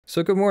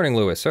So good morning,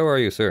 Louis. How are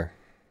you, sir?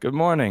 Good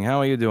morning. How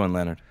are you doing,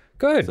 Leonard?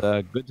 It's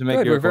Good. good to make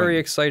Good. your We're very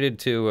acquaintance. excited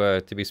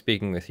to be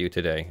speaking with you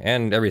today,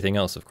 and everything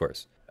else, of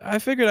course. I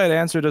figured I'd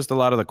answer just a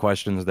lot of the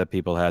questions that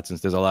people had,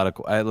 since there's a lot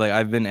of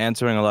I've been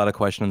answering a lot of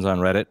questions on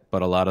Reddit,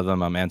 but a lot of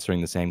them I'm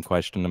answering the same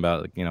question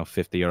about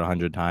 50 or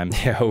 100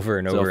 times. Yeah, over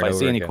and So over if and I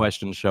see over any again.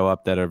 questions show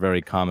up that are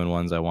very common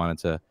ones, I wanted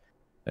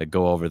to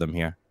go over them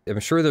here. I'm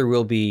sure there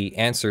will be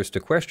answers to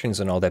questions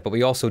and all that, but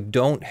we also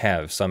don't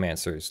have some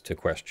answers to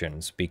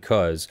questions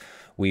because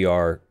we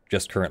are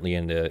just currently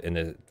in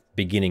the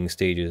beginning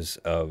stages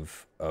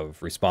of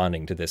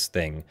responding to this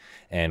thing,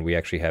 and we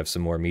actually have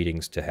some more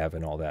meetings to have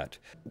and all that.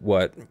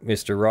 What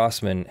Mr.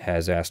 Rossman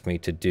has asked me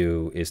to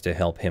do is to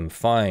help him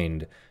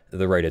find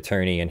the right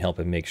attorney and help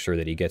him make sure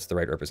that he gets the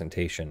right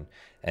representation.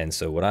 And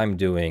so what I'm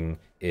doing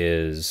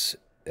is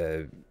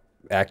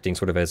acting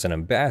sort of as an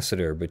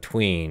ambassador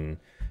between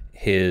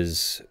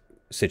his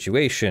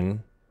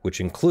situation, which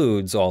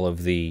includes all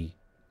of the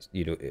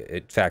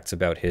facts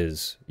about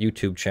his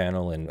YouTube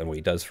channel and what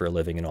he does for a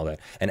living and all that.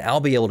 And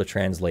I'll be able to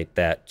translate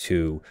that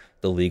to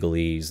the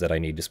legalese that I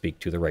need to speak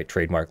to the right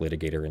trademark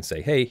litigator and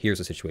say, hey, here's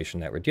a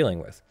situation that we're dealing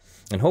with.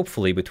 And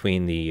hopefully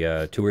between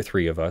the two or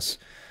three of us,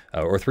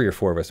 or three or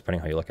four of us, depending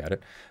how you look at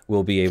it,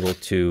 we'll be able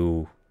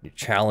to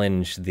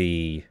challenge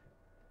the,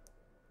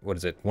 what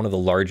is it, one of the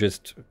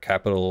largest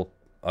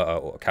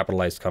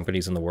capitalized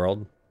companies in the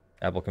world,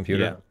 Apple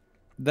Computer. Yeah,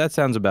 that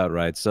sounds about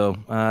right. So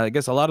I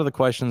guess a lot of the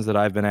questions that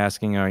I've been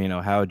asking are,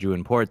 how would you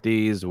import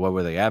these? What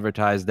were they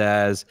advertised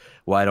as?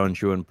 Why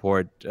don't you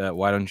import?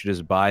 Why don't you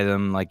just buy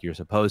them like you're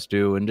supposed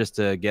to? And just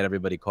to get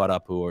everybody caught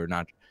up who are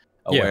not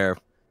Yeah. aware,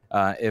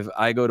 if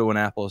I go to an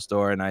Apple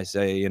store and I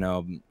say,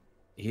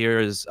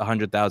 here's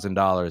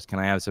 $100,000, can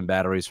I have some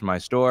batteries for my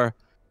store?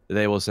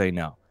 They will say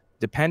no,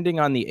 depending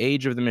on the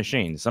age of the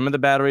machine. Some of the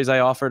batteries I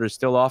offered are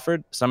still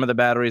offered. Some of the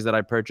batteries that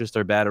I purchased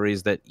are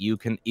batteries that you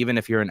can, even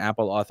if you're an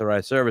Apple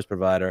authorized service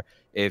provider,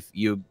 if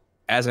you,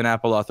 as an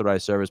Apple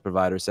authorized service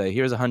provider, say,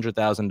 here's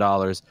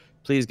 $100,000,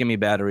 please give me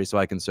batteries so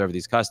I can serve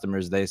these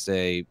customers. They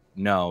say,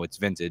 no, it's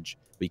vintage.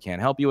 We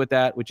can't help you with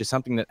that, which is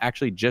something that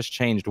actually just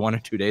changed 1 or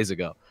 2 days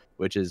ago,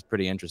 which is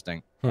pretty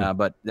interesting. Hmm.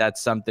 But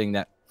that's something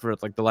that for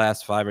like the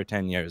last 5 or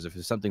 10 years, if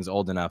something's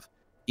old enough,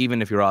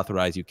 even if you're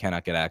authorized, you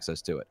cannot get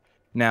access to it.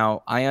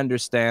 Now, I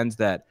understand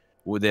that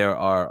there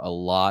are a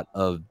lot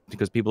of,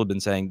 because people have been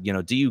saying,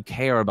 do you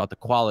care about the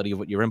quality of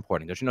what you're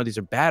importing? Don't you know these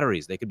are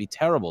batteries? They could be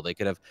terrible. They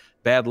could have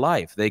bad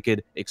life. They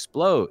could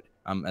explode,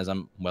 as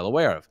I'm well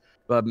aware of.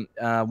 But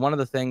one of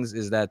the things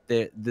is that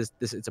this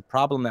it's a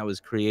problem that was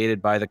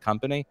created by the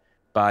company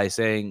by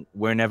saying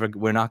we're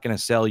not going to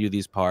sell you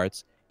these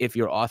parts. If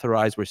you're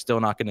authorized, we're still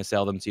not going to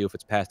sell them to you if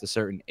it's past a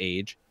certain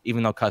age,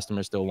 even though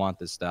customers still want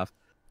this stuff.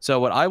 So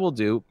what I will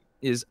do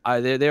is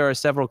there are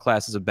several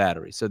classes of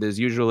batteries. So there's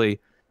usually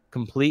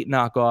complete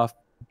knockoff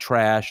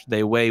trash.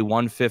 They weigh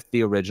 1/5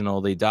 the original.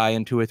 They die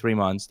in 2 or 3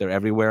 months. They're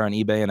everywhere on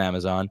eBay and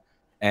Amazon,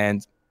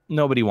 and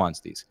nobody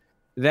wants these.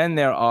 Then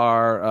there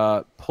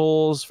are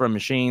pulls from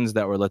machines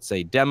that were, let's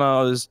say,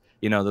 demos.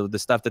 The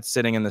stuff that's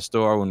sitting in the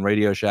store when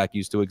Radio Shack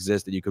used to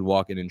exist that you could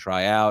walk in and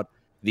try out.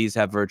 These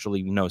have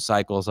virtually no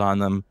cycles on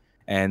them,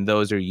 and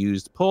those are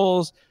used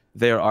pulls.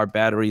 There are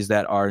batteries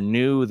that are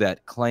new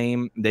that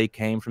claim they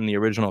came from the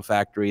original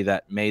factory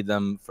that made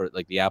them, for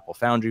like the Apple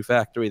Foundry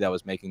factory that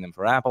was making them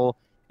for Apple.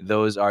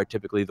 Those are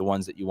typically the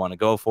ones that you want to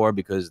go for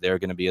because they're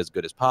going to be as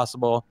good as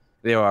possible.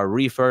 There are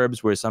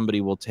refurbs where somebody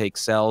will take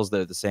cells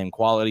that are the same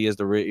quality as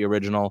the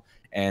original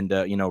and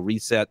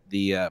reset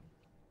the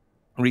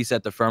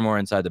firmware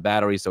inside the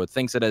battery so it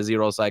thinks it has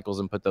 0 cycles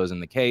and put those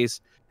in the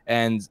case.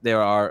 And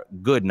there are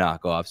good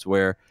knockoffs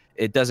where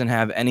it doesn't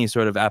have any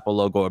sort of Apple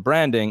logo or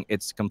branding.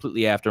 It's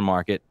completely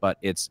aftermarket, but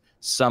it's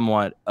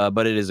somewhat,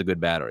 but it is a good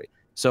battery.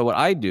 So what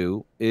I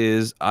do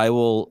is I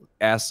will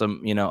ask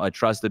a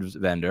trusted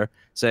vendor,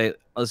 say,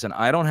 listen,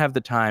 I don't have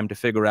the time to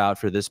figure out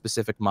for this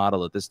specific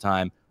model at this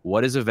time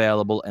what is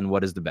available and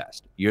what is the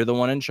best. You're the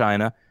one in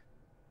China.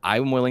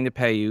 I'm willing to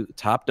pay you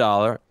top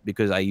dollar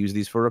because I use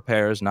these for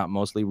repairs, not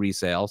mostly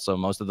resale. So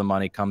most of the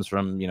money comes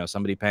from,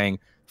 somebody paying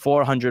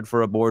 $400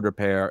 for a board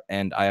repair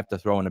and I have to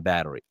throw in a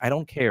battery. I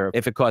don't care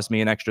if it costs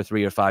me an extra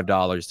 $3 or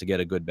 $5 to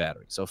get a good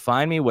battery. So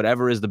find me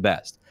whatever is the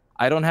best.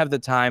 I don't have the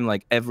time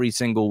like every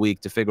single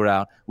week to figure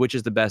out which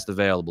is the best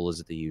available. Is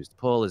it the used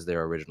pull? Is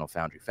there original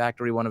Foundry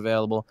Factory one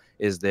available?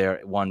 Is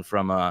there one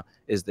from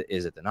is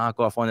it the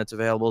knockoff one that's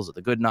available? Is it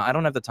the good? No, I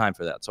don't have the time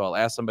for that. So I'll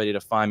ask somebody to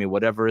find me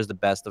whatever is the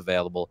best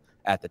available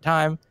at the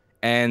time,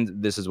 and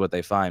this is what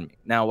they find me.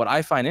 Now, what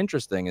I find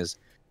interesting is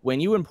when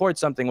you import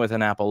something with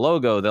an Apple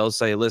logo, they'll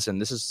say, listen,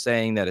 this is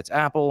saying that it's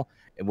Apple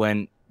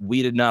when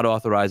we did not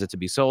authorize it to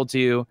be sold to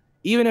you.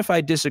 Even if I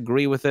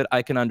disagree with it,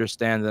 I can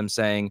understand them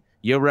saying,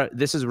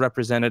 this is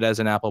represented as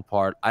an Apple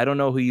part. I don't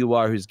know who you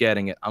are who's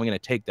getting it. I'm going to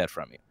take that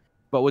from you.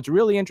 But what's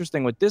really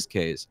interesting with this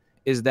case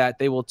is that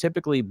they will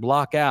typically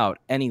block out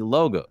any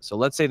logo. So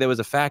let's say there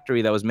was a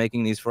factory that was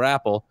making these for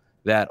Apple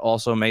that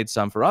also made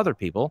some for other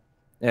people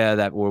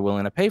that were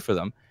willing to pay for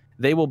them.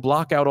 they will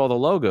block out all the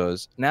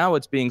logos. Now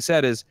what's being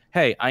said is,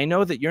 hey, I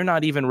know that you're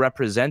not even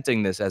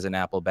representing this as an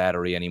Apple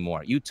battery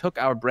anymore. You took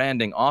our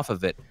branding off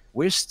of it.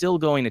 We're still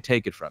going to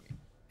take it from you.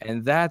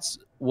 And that's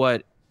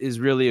what is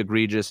really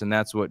egregious, and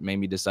that's what made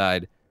me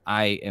decide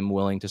I am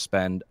willing to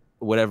spend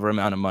whatever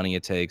amount of money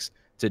it takes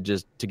to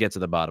get to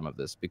the bottom of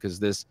this. Because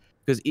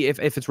if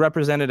it's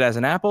represented as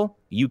an Apple,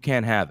 you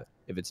can't have it.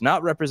 If it's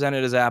not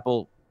represented as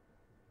Apple,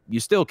 you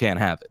still can't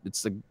have it.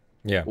 It's like,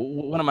 yeah.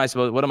 What am I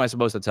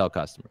supposed to tell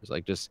customers?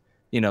 Like, just,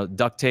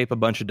 duct tape a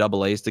bunch of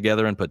double A's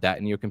together and put that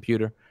in your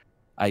computer?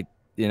 I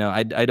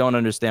don't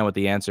understand what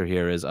the answer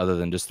here is, other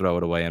than just throw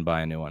it away and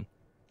buy a new one.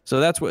 So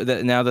that's what.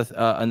 Now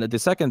and the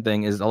second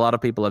thing is, a lot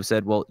of people have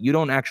said, well, you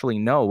don't actually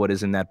know what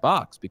is in that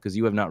box because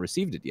you have not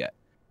received it yet.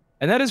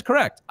 And that is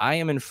correct. I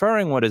am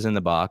inferring what is in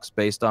the box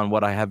based on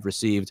what I have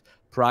received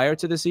prior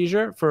to the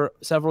seizure for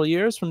several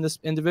years from this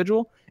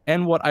individual,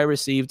 and what I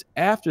received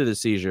after the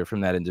seizure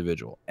from that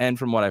individual, and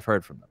from what I've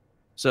heard from them.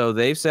 So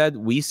they've said,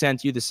 we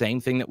sent you the same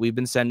thing that we've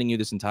been sending you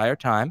this entire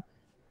time.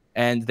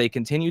 And they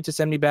continued to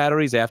send me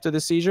batteries after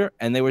the seizure,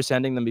 and they were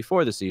sending them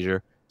before the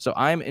seizure. So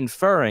I'm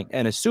inferring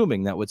and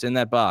assuming that what's in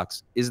that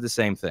box is the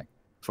same thing.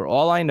 For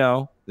all I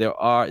know,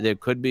 there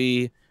could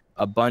be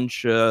a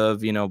bunch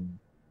of,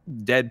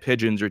 dead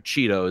pigeons or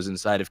Cheetos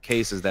inside of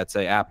cases that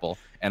say Apple,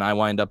 and I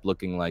wind up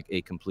looking like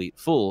a complete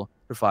fool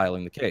for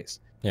filing the case.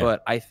 Yeah.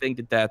 But I think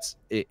that that's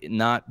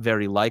not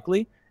very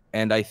likely,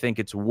 and I think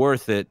it's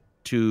worth it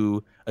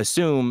to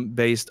assume,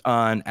 based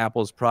on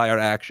Apple's prior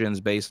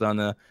actions, based on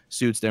the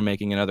suits they're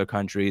making in other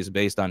countries,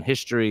 based on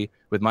history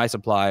with my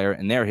supplier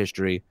and their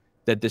history,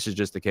 that this is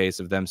just a case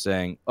of them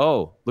saying,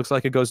 oh, looks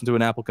like it goes into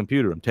an Apple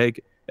computer. I'm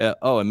taking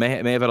it may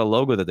have had a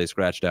logo that they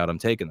scratched out. I'm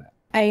taking that.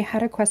 I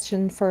had a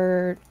question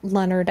for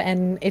Leonard,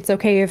 and it's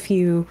okay if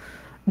you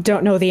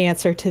don't know the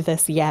answer to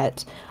this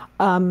yet.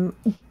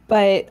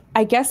 But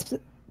I guess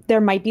there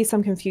might be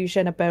some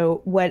confusion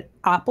about what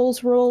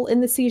Apple's role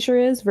in the seizure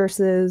is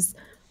versus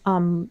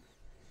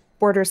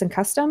Borders and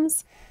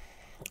Customs.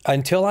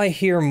 Until I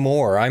hear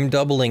more, I'm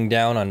doubling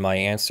down on my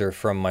answer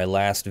from my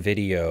last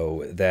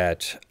video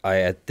that I,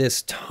 at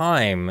this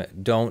time,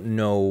 don't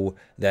know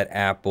that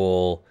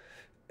Apple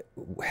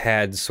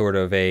had sort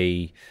of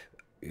an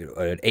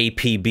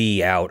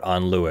APB out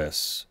on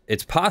Louis.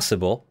 It's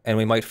possible, and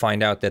we might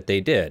find out that they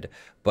did,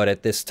 but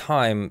at this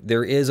time,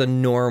 there is a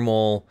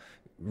normal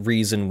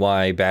reason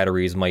why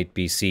batteries might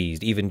be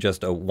seized, even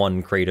just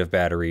one crate of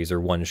batteries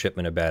or one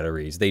shipment of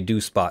batteries. They do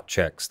spot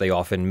checks. They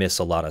often miss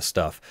a lot of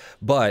stuff.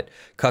 But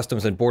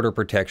Customs and Border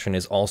Protection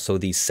is also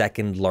the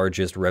second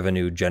largest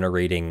revenue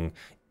generating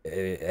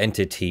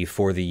entity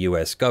for the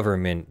U.S.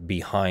 government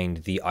behind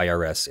the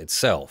IRS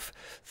itself.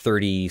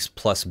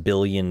 $30+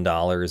 billion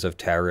of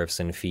tariffs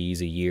and fees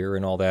a year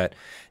and all that.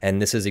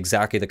 And this is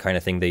exactly the kind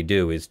of thing they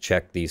do, is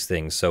check these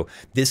things. So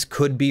this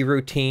could be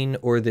routine,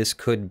 or this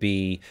could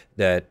be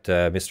that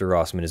Mr.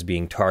 Rossman is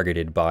being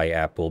targeted by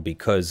Apple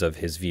because of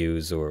his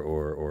views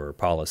or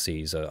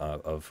policies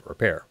of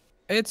repair.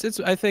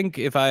 I think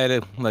if I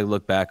had to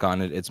look back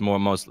on it, it's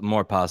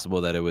more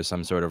possible that it was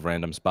some sort of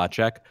random spot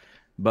check.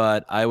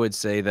 But I would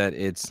say that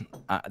it's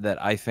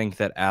that I think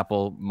that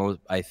Apple,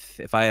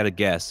 if I had to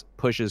guess,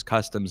 pushes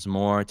Customs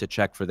more to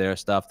check for their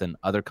stuff than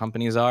other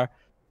companies are,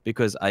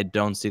 because I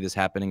don't see this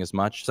happening as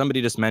much.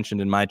 Somebody just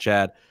mentioned in my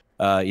chat,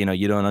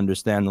 you don't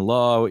understand the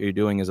law. What you're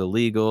doing is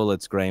illegal.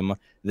 It's gray.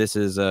 This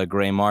is a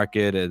gray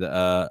market,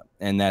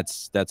 and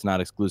that's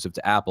not exclusive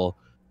to Apple.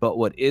 But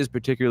what is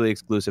particularly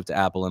exclusive to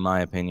Apple, in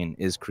my opinion,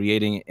 is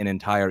creating an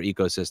entire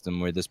ecosystem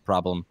where this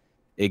problem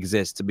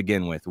exists to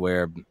begin with,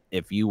 where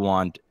if you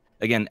want.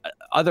 Again,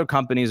 other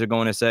companies are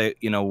going to say,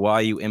 why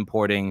are you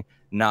importing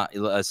not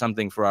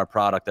something for our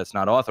product that's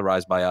not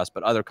authorized by us?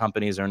 But other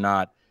companies are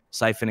not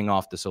siphoning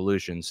off the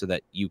solution so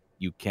that you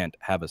can't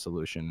have a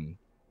solution.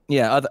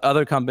 Yeah,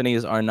 other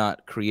companies are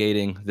not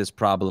creating this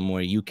problem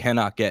where you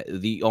cannot get,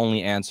 the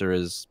only answer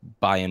is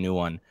buy a new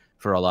one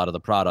for a lot of the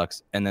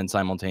products, and then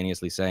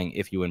simultaneously saying,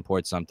 if you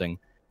import something,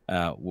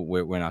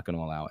 we're not going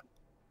to allow it.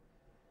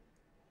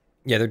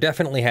 Yeah, there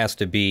definitely has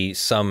to be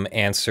some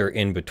answer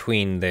in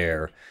between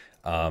there.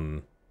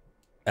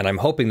 And I'm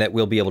hoping that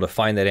we'll be able to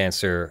find that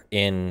answer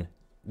in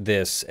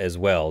this as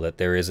well, that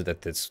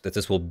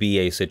this will be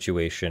a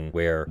situation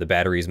where the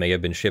batteries may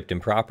have been shipped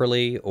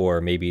improperly, or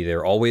maybe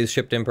they're always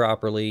shipped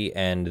improperly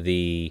and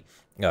the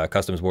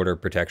Customs Border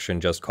Protection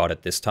just caught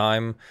it this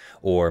time,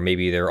 or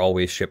maybe they're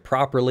always shipped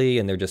properly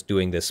and they're just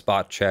doing this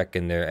spot check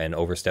and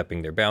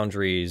overstepping their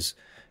boundaries.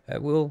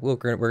 We're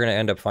going to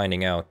end up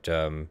finding out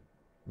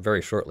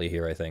very shortly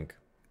here, I think.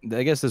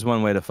 I guess there's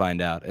one way to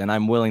find out, and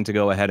I'm willing to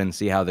go ahead and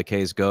see how the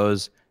case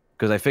goes,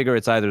 because I figure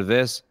it's either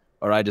this,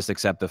 or I just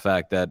accept the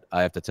fact that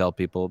I have to tell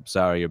people,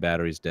 sorry, your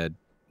battery's dead,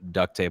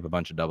 duct tape a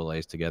bunch of double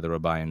A's together, or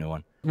buy a new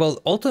one. Well,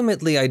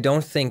 ultimately, I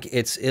don't think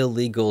it's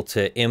illegal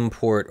to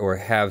import or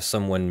have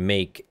someone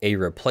make a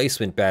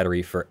replacement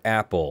battery for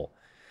Apple.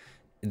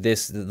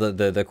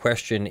 The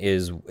question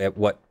is, at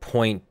what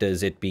point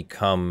does it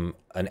become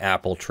an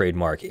Apple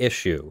trademark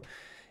issue?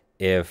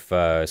 if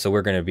so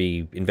we're going to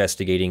be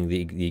investigating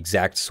the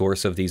exact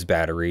source of these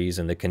batteries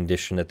and the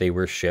condition that they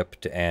were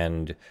shipped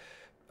and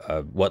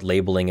what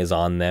labeling is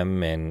on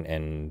them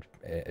and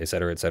et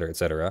cetera, et cetera, et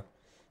cetera.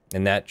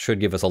 And that should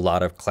give us a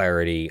lot of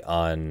clarity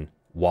on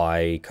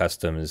why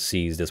customs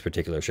seized this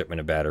particular shipment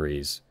of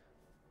batteries.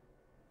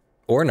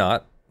 Or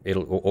not.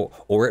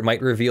 Or it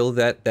might reveal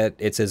that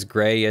it's as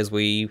gray as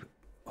we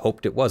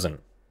hoped it wasn't.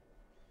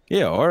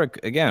 Yeah, or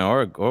again,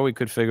 or we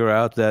could figure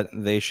out that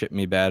they shipped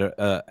me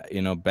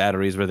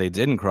batteries where they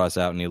didn't cross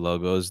out any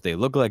logos. They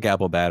look like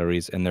Apple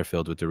batteries and they're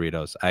filled with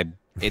Doritos.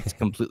 It's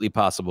completely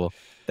possible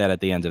that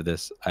at the end of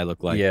this, I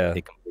look like a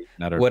complete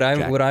nutter. What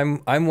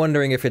I'm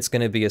wondering if it's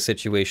going to be a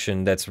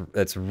situation that's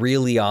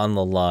really on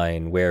the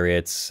line where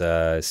it's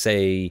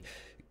say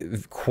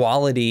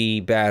quality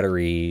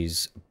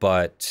batteries,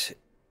 but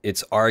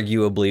it's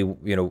arguably,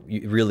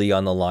 really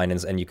on the line,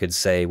 and you could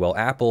say, well,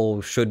 Apple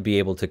should be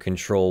able to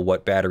control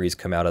what batteries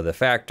come out of the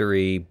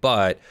factory,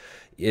 but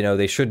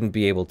they shouldn't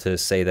be able to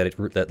say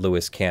that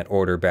Louis can't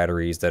order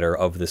batteries that are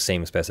of the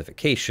same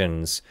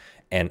specifications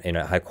and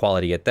high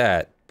quality at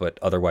that, but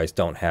otherwise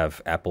don't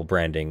have Apple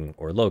branding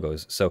or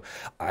logos. So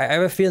I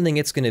have a feeling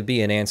it's going to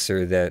be an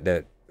answer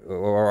that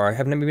or I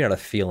have maybe not a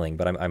feeling,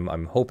 but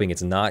I'm hoping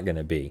it's not going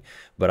to be.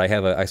 But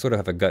I sort of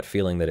have a gut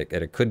feeling that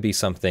it could be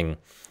something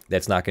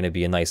that's not going to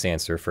be a nice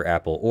answer for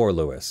Apple or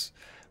Louis.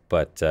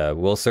 But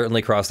we'll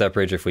certainly cross that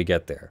bridge if we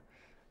get there.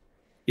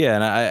 Yeah,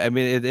 and I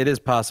mean, it is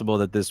possible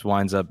that this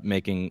winds up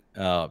making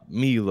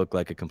me look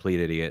like a complete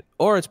idiot,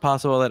 or it's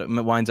possible that it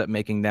winds up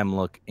making them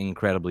look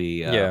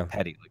incredibly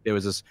petty. Like there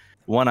was this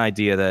one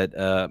idea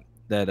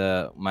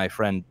that my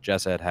friend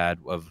Jess had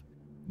of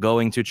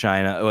going to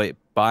China,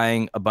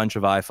 buying a bunch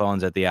of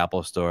iPhones at the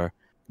Apple store,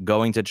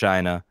 going to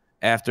China,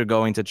 after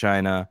going to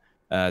China,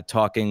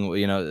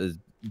 talking,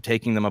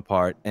 taking them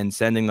apart and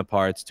sending the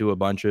parts to a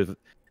bunch of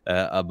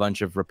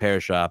repair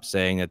shops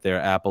saying that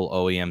they're Apple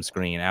OEM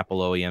screen, Apple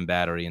OEM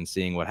battery, and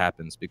seeing what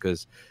happens.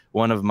 Because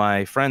one of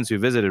my friends who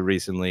visited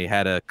recently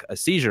had a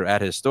seizure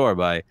at his store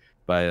by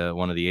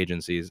one of the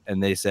agencies,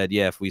 and they said,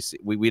 yeah, if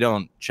we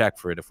don't check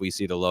for it, if we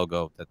see the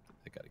logo, that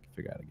they got to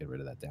figure out how to get rid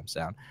of that damn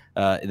sound,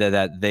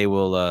 that they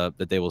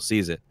will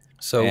seize it.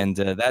 So, and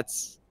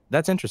that's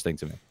interesting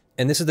to me.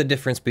 And this is the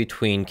difference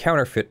between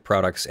counterfeit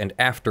products and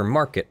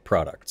aftermarket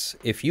products.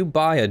 If you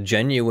buy a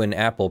genuine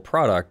Apple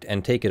product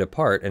and take it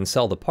apart and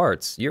sell the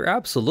parts, you're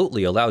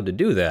absolutely allowed to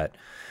do that.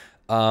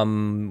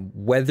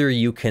 Whether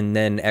you can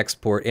then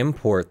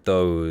import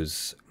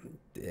those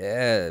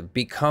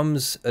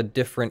becomes a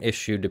different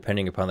issue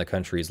depending upon the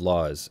country's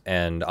laws.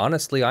 And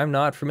honestly, I'm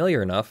not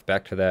familiar enough,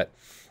 back to that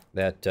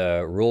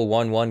Rule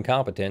 1.1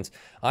 competence.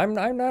 I don't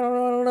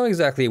know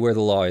exactly where the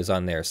law is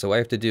on there. So I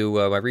have to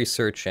do my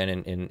research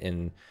and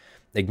in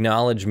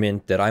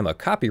acknowledgement that I'm a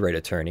copyright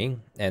attorney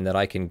and that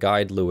I can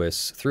guide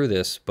Louis through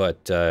this,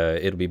 but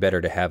it'll be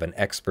better to have an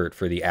expert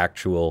for the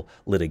actual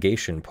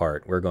litigation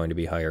part. We're going to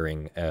be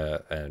hiring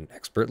an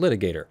expert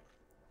litigator.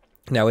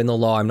 Now, in the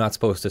law, I'm not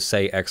supposed to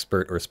say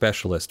expert or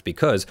specialist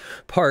because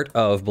part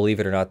of, believe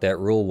it or not, that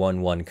Rule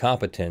 1.1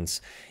 competence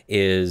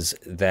is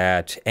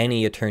that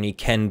any attorney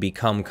can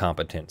become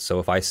competent. So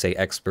if I say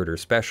expert or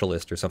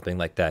specialist or something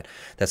like that,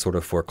 that sort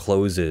of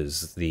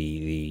forecloses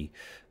your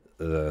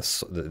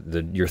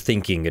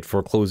thinking. It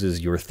forecloses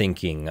your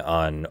thinking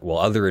on, well,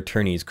 other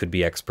attorneys could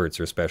be experts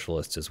or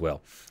specialists as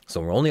well.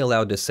 So we're only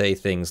allowed to say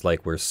things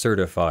like we're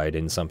certified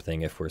in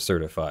something if we're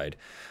certified.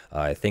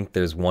 I think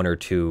there's one or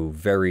two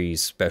very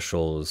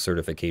special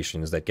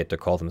certifications that get to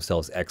call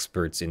themselves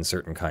experts in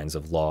certain kinds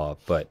of law,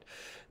 but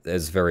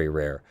that's very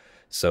rare.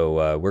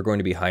 So we're going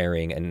to be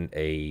hiring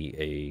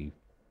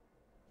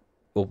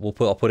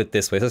I'll put it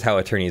this way. This is how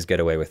attorneys get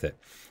away with it.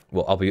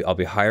 Well, I'll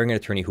be hiring an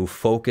attorney who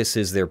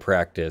focuses their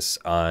practice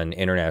on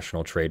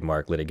international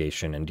trademark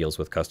litigation and deals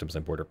with customs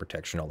and border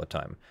protection all the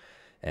time.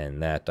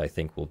 And that, I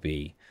think, will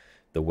be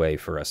the way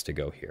for us to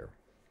go here.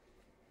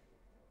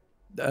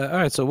 All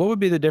right. So what would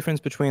be the difference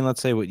between,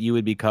 let's say, what you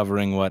would be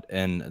covering,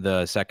 and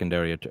the second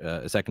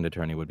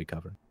attorney would be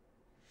covering?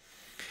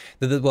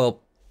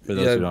 Well, for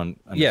those who don't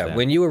understand. Yeah,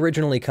 when you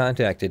originally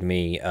contacted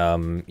me,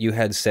 you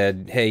had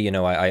said, hey,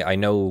 I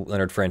know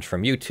Leonard French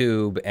from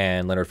YouTube,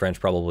 and Leonard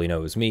French probably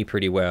knows me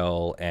pretty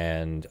well,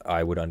 and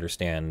I would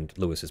understand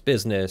Louis's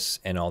business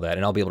and all that,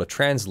 and I'll be able to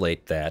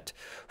translate that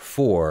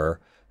for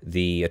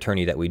the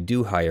attorney that we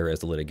do hire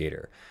as the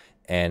litigator.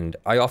 And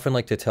I often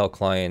like to tell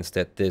clients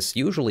that this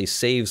usually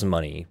saves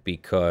money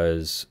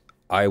because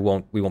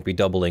we won't be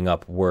doubling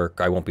up work.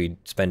 I won't be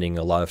spending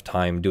a lot of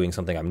time doing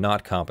something I'm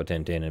not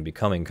competent in and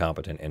becoming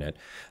competent in it.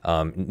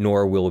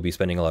 Nor will we be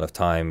spending a lot of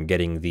time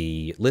getting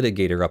the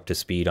litigator up to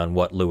speed on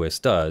what Louis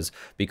does,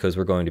 because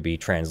we're going to be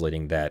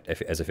translating that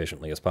as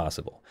efficiently as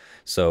possible.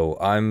 So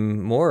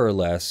I'm more or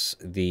less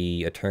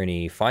the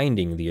attorney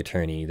finding the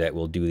attorney that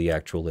will do the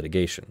actual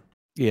litigation.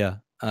 Yeah.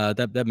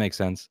 That makes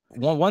sense.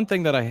 One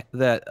thing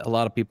that a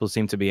lot of people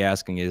seem to be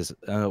asking is,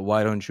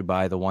 why don't you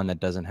buy the one that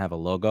doesn't have a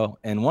logo?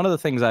 And one of the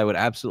things I would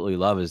absolutely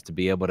love is to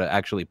be able to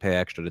actually pay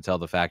extra to tell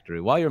the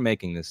factory, while you're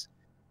making this,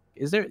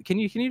 can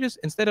you just,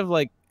 instead of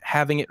like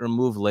having it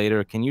removed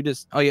later, can you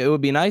just, oh yeah, it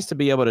would be nice to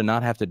be able to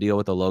not have to deal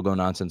with the logo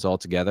nonsense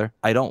altogether.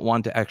 I don't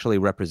want to actually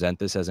represent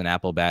this as an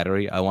Apple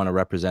battery. I want to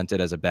represent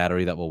it as a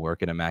battery that will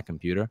work in a Mac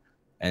computer.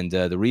 And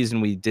the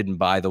reason we didn't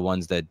buy the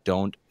ones that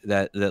don't,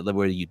 that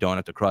where you don't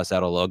have to cross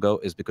out a logo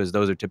is because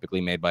those are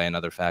typically made by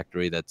another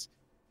factory that's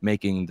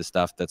making the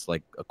stuff that's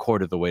like a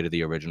quarter of the way to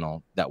the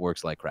original that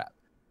works like crap.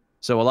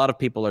 So a lot of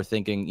people are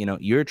thinking, you know,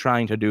 you're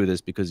trying to do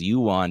this because you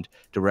want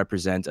to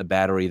represent a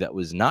battery that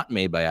was not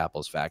made by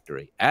Apple's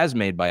factory as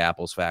made by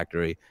Apple's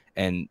factory.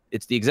 And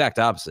it's the exact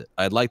opposite.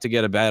 I'd like to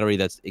get a battery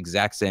that's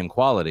exact same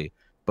quality,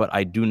 but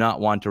I do not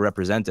want to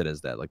represent it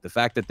as that. Like the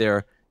fact that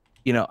they're,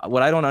 you know,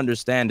 what I don't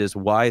understand is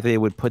why they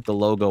would put the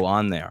logo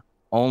on there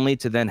only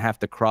to then have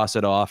to cross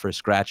it off or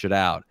scratch it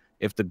out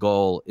if the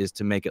goal is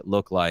to make it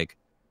look like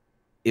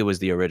it was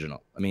the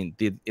original. I mean,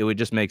 it would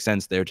just make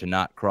sense there to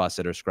not cross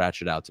it or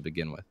scratch it out to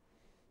begin with.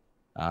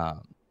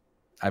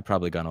 I've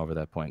probably gone over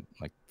that point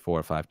like 4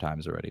 or 5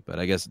 times already, but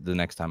I guess the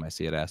next time I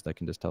see it asked, I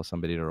can just tell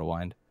somebody to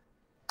rewind.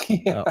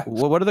 Yeah.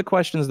 What are the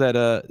questions that,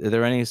 are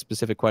there any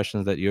specific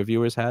questions that your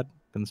viewers had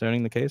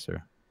concerning the case,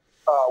 or?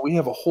 We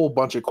have a whole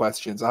bunch of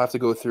questions. I'll have to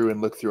go through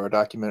and look through our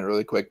document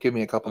really quick. Give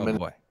me a couple minutes.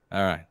 Boy.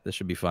 All right. This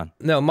should be fun.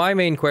 No, my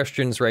main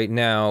questions right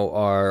now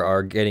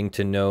are getting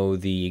to know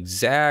the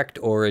exact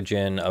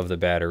origin of the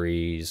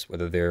batteries,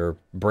 whether they're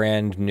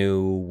brand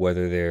new,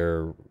 whether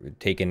they're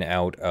taken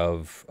out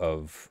of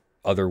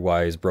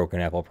otherwise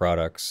broken Apple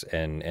products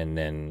and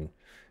then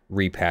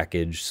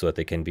repackaged so that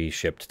they can be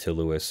shipped to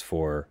Louis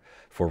for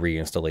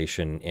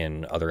reinstallation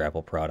in other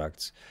Apple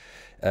products.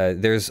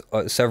 There's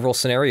several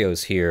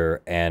scenarios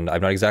here, and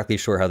I'm not exactly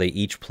sure how they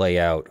each play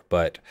out,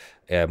 but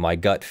my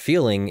gut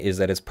feeling is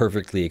that it's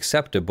perfectly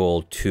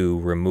acceptable to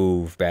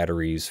remove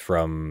batteries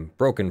from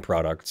broken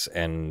products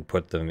and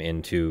put them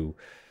into,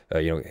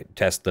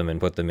 test them and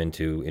put them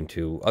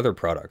into other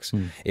products.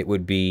 It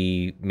would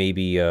be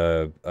maybe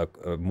a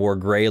more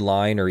gray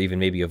line, or even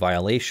maybe a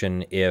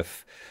violation,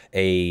 if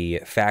a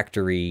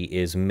factory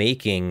is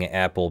making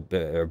Apple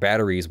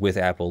batteries with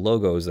Apple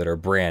logos that are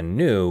brand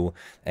new,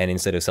 and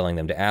instead of selling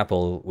them to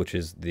Apple, which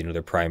is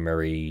their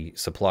primary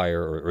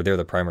supplier, or they're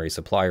the primary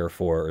supplier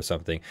for, or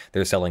something,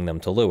 they're selling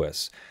them to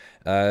Louis.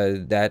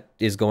 That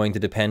is going to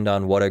depend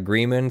on what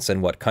agreements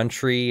and what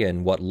country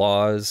and what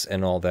laws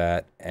and all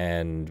that,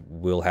 and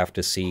we'll have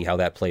to see how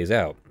that plays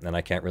out. And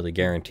I can't really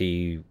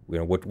guarantee,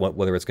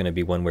 whether it's going to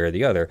be one way or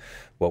the other.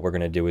 What we're going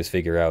to do is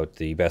figure out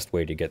the best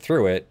way to get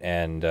through it,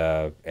 and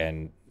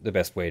the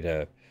best way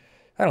to,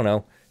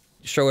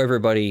 show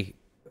everybody,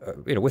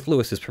 with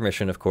Louis's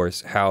permission, of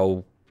course,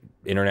 how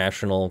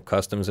international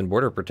customs and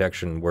border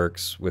protection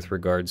works with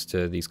regards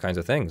to these kinds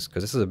of things,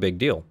 because this is a big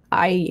deal.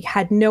 I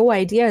had no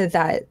idea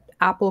that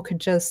Apple could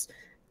just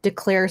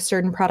declare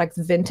certain products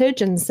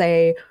vintage and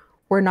say,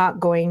 we're not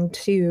going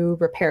to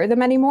repair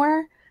them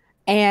anymore.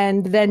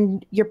 And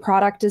then your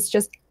product is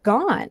just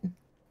gone.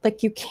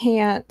 Like, you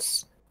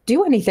can't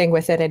do anything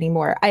with it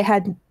anymore. I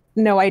had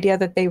no idea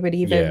that they would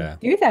even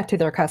do that to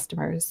their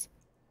customers.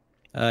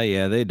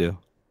 Yeah, they do.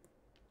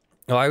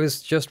 Oh, I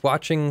was just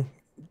talking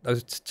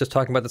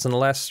about this in the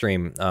last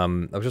stream. I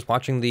was just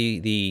watching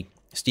the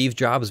Steve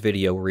Jobs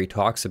video where he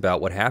talks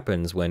about what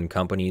happens when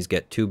companies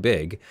get too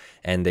big,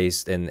 and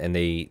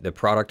the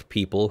product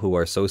people who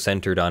are so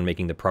centered on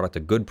making the product a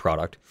good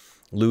product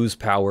lose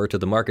power to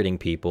the marketing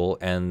people,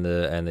 and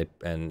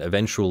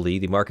eventually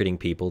the marketing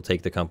people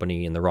take the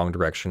company in the wrong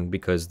direction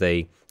because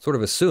they sort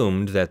of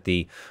assumed that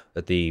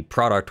the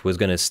product was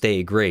going to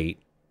stay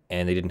great,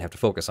 and they didn't have to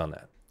focus on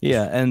that.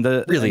 Yeah, and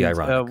really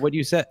ironic. What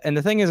you said, and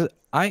the thing is,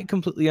 I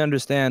completely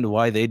understand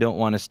why they don't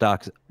want to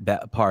stock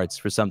parts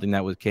for something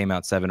that came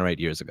out 7 or 8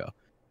 years ago.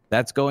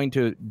 That's going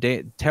to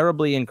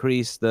terribly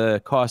increase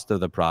the cost of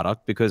the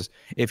product, because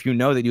if you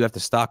know that you have to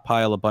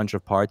stockpile a bunch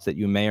of parts that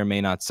you may or may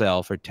not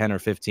sell for 10 or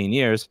 15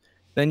 years,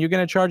 then you're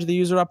going to charge the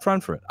user up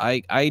front for it.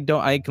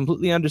 I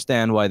completely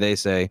understand why they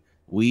say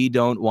we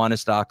don't want to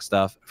stock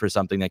stuff for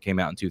something that came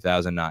out in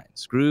 2009.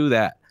 Screw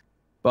that.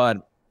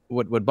 But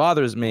what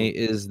bothers me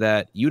is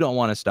that you don't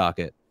want to stock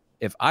it.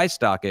 If I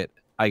stock it,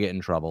 I get in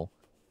trouble.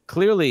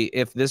 Clearly,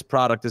 if this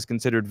product is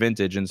considered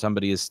vintage and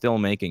somebody is still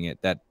making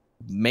it, that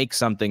makes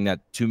something that,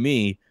 to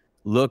me,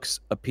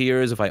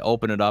 appears, if I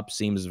open it up,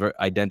 seems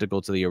identical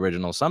to the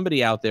original.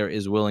 Somebody out there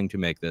is willing to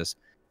make this.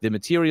 The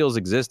materials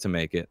exist to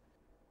make it.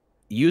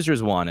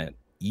 Users want it.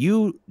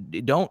 You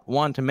don't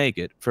want to make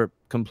it for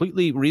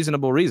completely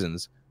reasonable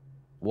reasons.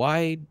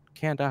 Why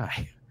can't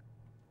I?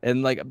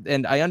 And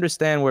I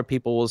understand where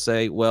people will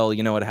say, well,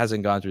 it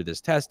hasn't gone through this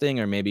testing,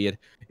 or maybe it,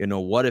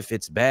 what if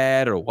it's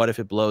bad, or what if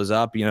it blows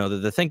up?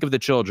 The think of the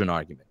children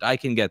argument. I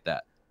can get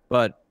that.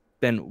 But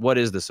then what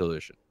is the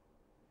solution?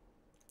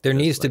 There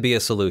needs to be a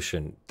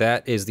solution.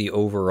 That is the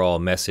overall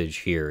message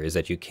here, is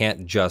that you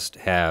can't just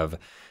have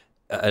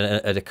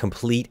a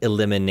complete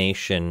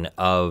elimination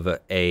of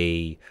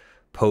a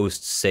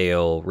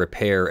post-sale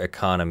repair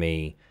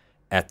economy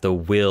at the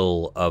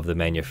will of the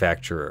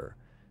manufacturer.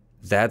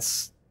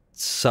 That's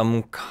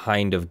some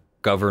kind of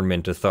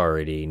government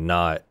authority,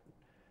 not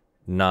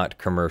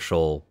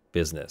commercial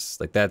business.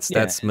 Like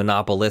that's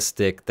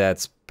monopolistic,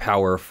 that's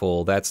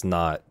powerful, that's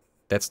not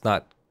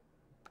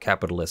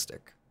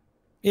capitalistic.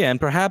 Yeah,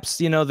 and perhaps,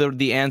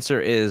 the answer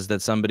is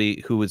that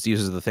somebody who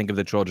uses the think of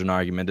the Trojan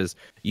argument is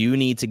you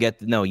need to get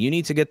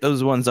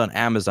those ones on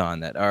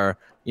Amazon that are,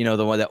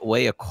 the one that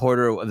weigh a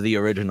quarter of the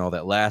original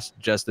that last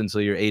just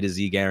until your A to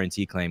Z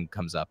guarantee claim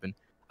comes up. And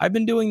I've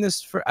been doing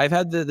this I've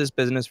had this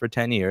business for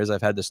 10 years.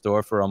 I've had the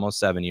store for almost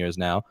 7 years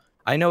now.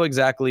 I know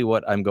exactly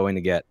what I'm going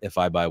to get if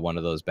I buy one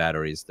of those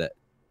batteries that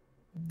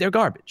they're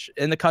garbage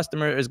and the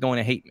customer is going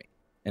to hate me.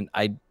 And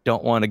I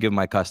don't want to give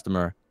my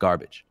customer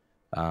garbage.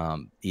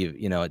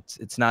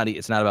 It's not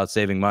about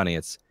saving money.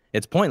 It's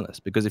pointless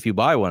because if you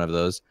buy one of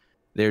those,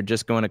 they're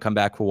just going to come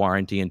back for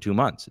warranty in 2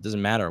 months. It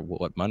doesn't matter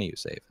what money you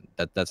save.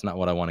 That's not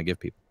what I want to give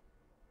people.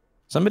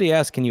 Somebody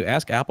asked, can you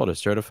ask Apple to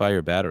certify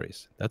your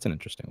batteries? That's an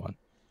interesting one.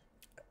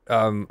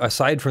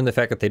 Aside from the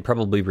fact that they'd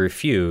probably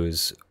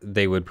refuse,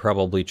 they would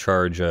probably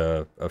charge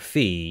a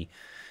fee.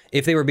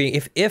 If they were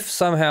if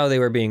somehow they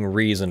were being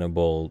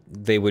reasonable,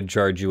 they would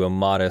charge you a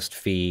modest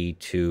fee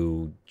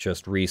to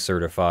just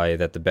recertify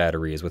that the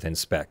battery is within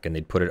spec, and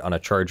they'd put it on a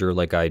charger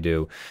like I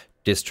do,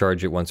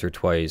 discharge it once or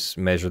twice,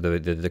 measure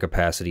the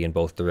capacity in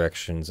both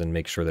directions, and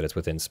make sure that it's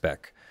within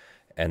spec.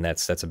 And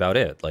that's about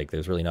it. Like,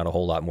 there's really not a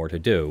whole lot more to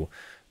do.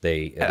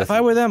 If I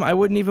were them, I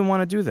wouldn't even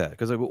want to do that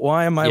because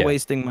why am I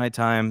wasting my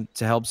time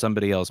to help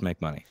somebody else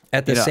make money?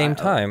 At the same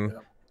time,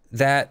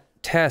 that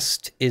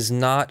test is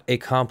not a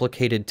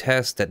complicated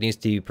test that needs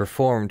to be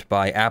performed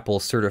by Apple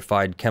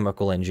certified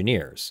chemical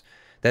engineers.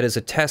 That is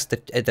a test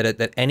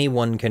that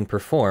anyone can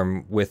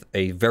perform with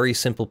a very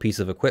simple piece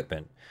of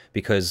equipment,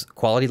 because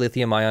quality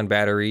lithium-ion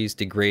batteries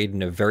degrade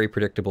in a very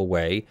predictable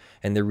way,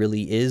 and there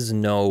really is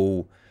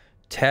no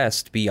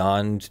test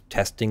beyond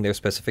testing their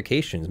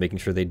specifications, making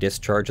sure they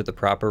discharge at the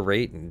proper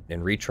rate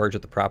and recharge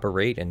at the proper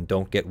rate and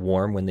don't get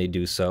warm when they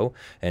do so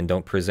and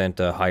don't present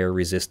a higher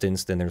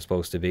resistance than they're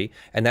supposed to be.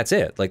 And that's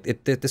it.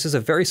 Like, this is a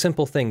very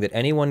simple thing that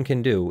anyone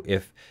can do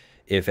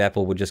if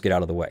Apple would just get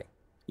out of the way.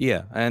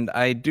 Yeah, and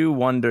I do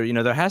wonder,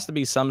 there has to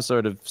be some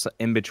sort of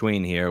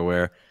in-between here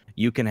where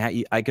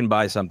I can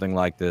buy something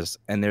like this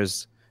and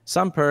there's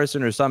some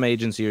person or some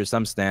agency or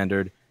some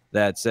standard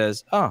that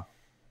says, oh,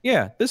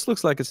 yeah, this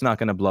looks like it's not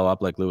going to blow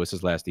up like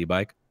Lewis's last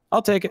e-bike.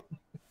 I'll take it.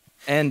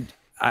 And,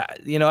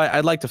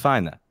 I'd like to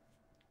find that.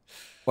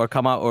 Or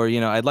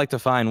I'd like to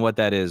find what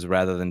that is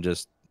rather than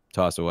just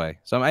toss away.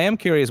 So I am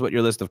curious what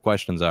your list of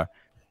questions are.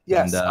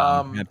 Yes, and,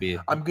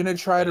 I'm going to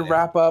try to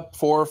wrap up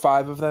 4 or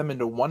 5 of them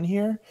into one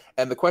here.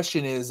 And the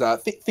question is,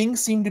 things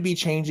seem to be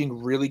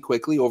changing really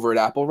quickly over at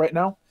Apple right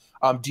now.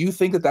 Do you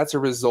think that that's a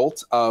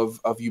result of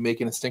you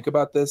making a stink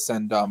about this?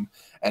 And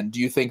do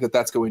you think that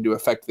that's going to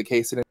affect the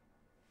case in it?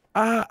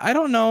 I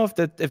don't know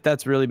if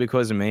that's really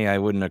because of me. I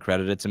wouldn't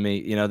accredit it to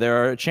me.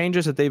 There are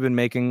changes that they've been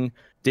making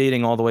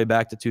dating all the way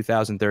back to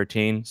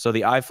 2013. So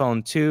the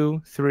iPhone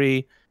 2,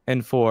 3,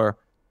 and 4,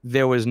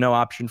 there was no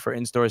option for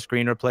in-store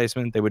screen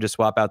replacement. They would just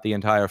swap out the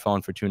entire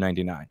phone for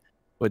 $299.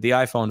 With the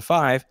iPhone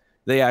 5,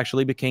 they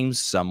actually became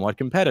somewhat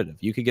competitive.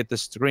 You could get the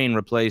screen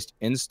replaced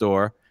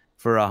in-store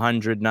for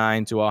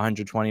 $109 to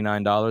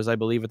 $129, I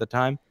believe, at the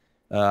time.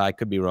 I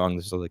could be wrong.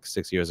 This was like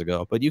 6 years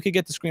ago. But you could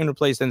get the screen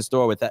replaced in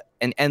store with that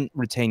and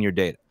retain your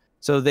data.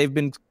 So they've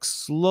been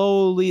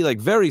slowly, like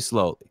very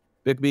slowly,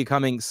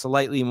 becoming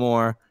slightly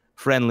more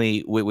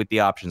friendly with the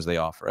options they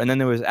offer. And then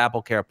there was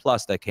Apple Care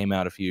Plus that came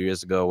out a few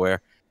years ago where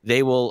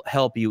they will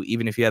help you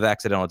even if you have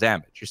accidental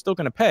damage. You're still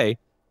going to pay,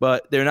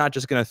 but they're not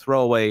just going to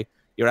throw away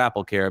your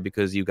Apple Care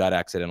because you got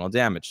accidental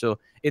damage. So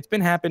it's been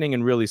happening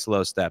in really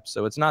slow steps.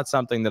 So it's not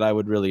something that I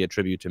would really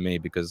attribute to me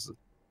because...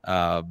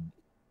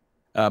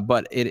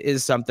 but it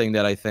is something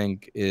that I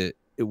think it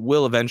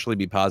will eventually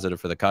be positive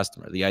for the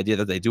customer. The idea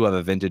that they do have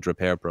a vintage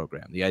repair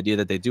program, the idea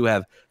that they do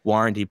have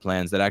warranty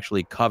plans that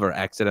actually cover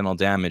accidental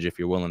damage if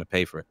you're willing to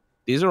pay for it.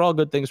 These are all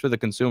good things for the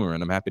consumer,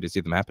 and I'm happy to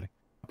see them happening.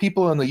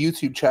 People in the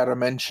YouTube chat are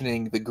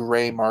mentioning the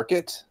gray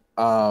market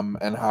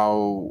and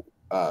how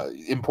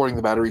importing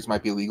the batteries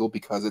might be illegal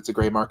because it's a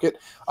gray market.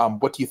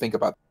 What do you think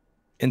about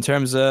that? In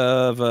terms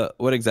of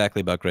what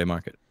exactly about gray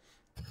market?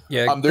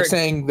 Yeah, they're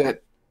saying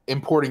that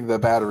importing the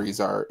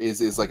batteries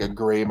is like a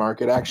gray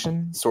market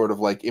action, sort of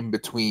like in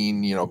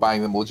between,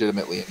 buying them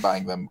legitimately and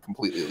buying them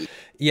completely illegal.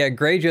 Yeah,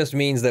 gray just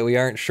means that we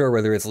aren't sure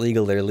whether it's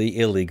legal or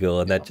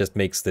illegal, and that just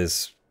makes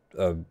this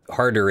a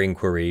harder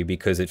inquiry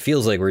because it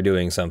feels like we're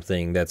doing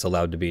something that's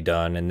allowed to be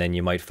done, and then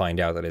you might find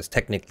out that it's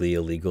technically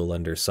illegal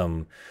under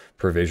some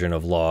provision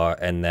of law,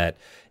 and that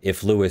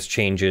if Louis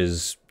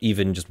changes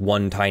even just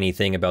one tiny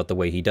thing about the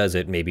way he does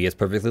it, maybe it's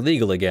perfectly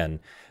legal again.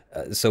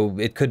 So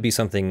it could be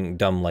something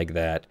dumb like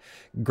that.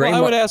 Well,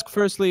 I would ask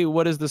firstly,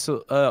 what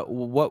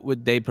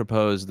would they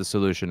propose the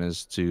solution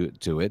is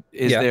to it?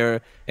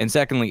 There, and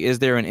secondly, is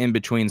there an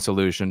in-between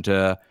solution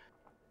to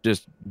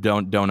just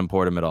don't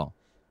import them at all?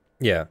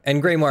 Yeah, and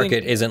gray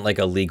market isn't like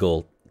a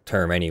legal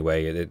term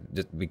anyway.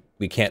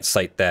 We can't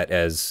cite that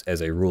as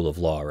a rule of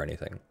law or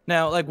anything.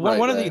 Now, like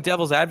one of the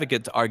devil's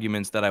advocate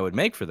arguments that I would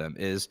make for them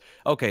is,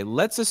 okay,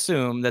 let's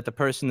assume that the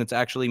person that's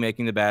actually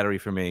making the battery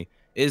for me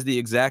is the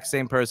exact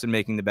same person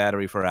making the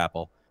battery for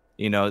Apple.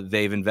 You know,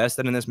 they've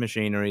invested in this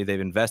machinery, they've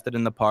invested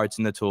in the parts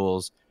and the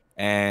tools,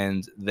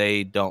 and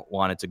they don't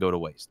want it to go to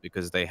waste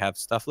because they have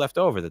stuff left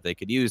over that they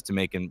could use to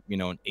make an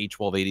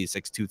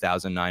A1286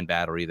 2009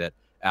 battery that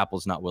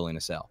Apple's not willing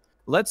to sell.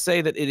 Let's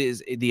say that it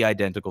is the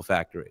identical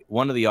factory.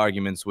 One of the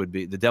arguments would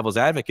be the devil's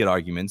advocate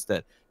arguments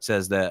that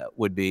says that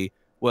would be,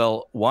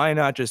 well, why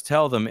not just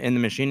tell them in the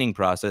machining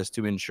process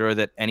to ensure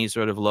that any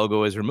sort of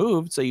logo is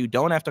removed so you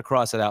don't have to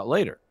cross it out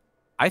later?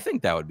 I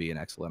think that would be an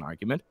excellent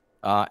argument.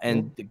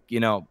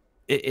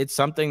 It's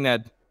something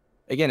that,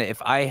 again,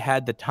 if I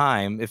had the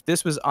time, if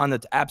this was on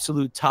the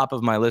absolute top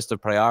of my list of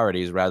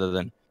priorities rather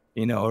than,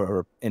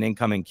 or an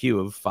incoming queue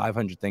of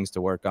 500 things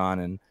to work on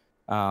and,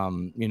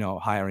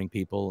 hiring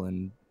people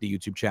and the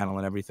YouTube channel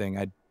and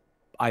everything,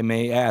 I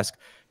may ask,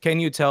 can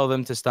you tell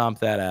them to stomp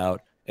that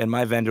out? And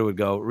my vendor would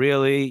go,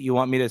 really? You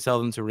want me to tell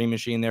them to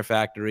remachine their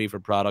factory for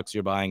products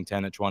you're buying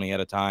 10 or 20 at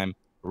a time?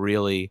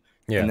 Really?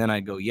 Yeah. And then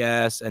I'd go,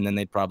 yes. And then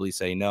they'd probably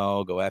say,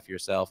 no, go F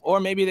yourself. Or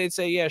maybe they'd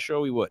say, yeah, sure,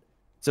 we would.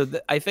 So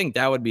I think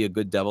that would be a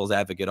good devil's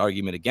advocate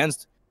argument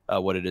against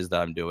what it is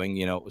that I'm doing.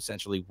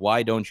 Essentially,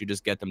 why don't you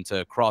just get them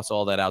to cross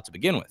all that out to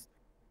begin with?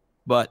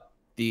 But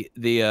the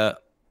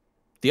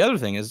other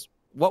thing is,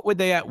 what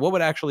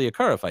would actually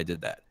occur if I did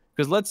that?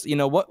 Because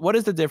what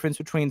is the difference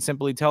between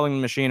simply telling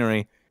the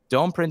machinery,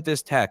 don't print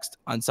this text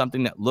on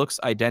something that looks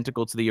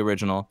identical to the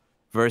original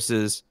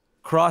versus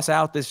cross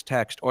out this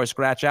text or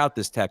scratch out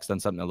this text on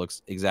something that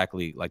looks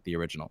exactly like the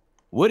original?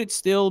 Would it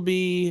still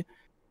be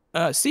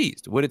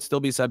seized? Would it still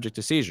be subject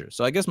to seizure?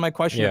 So I guess my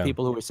question to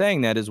people who are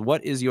saying that is,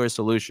 what is your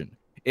solution?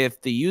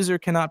 If the user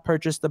cannot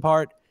purchase the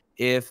part,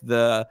 if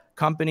the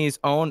company's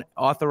own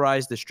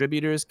authorized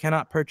distributors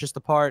cannot purchase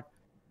the part,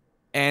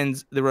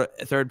 and the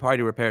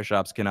third-party repair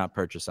shops cannot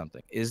purchase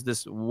something, is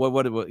this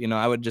what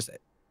I would just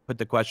put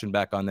the question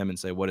back on them and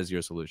say, what is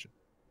your solution?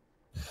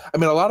 I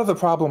mean, a lot of the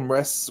problem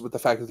rests with the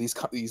fact that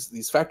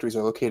these factories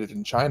are located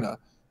in China,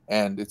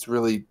 and it's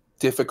really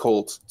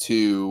difficult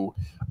to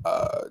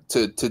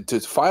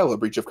file a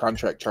breach of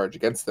contract charge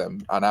against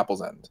them on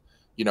Apple's end.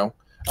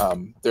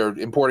 They're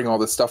importing all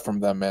this stuff from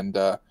them, and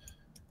you know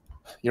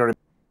what I mean?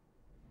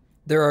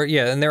 There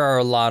are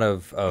a lot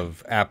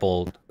of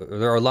Apple.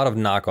 There are a lot of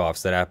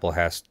knockoffs that Apple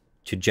has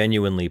to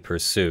genuinely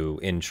pursue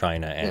in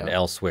China and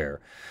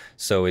elsewhere.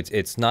 So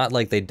it's not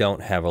like they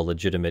don't have a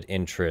legitimate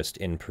interest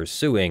in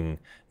pursuing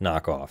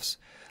knockoffs.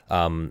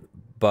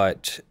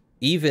 But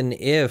even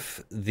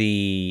if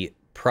the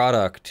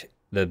product,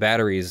 the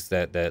batteries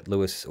that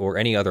Louis or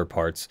any other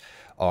parts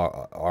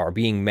are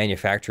being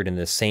manufactured in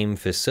the same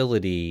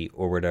facility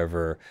or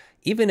whatever,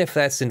 even if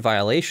that's in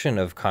violation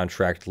of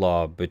contract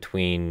law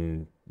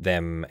between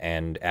them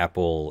and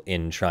Apple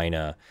in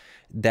China,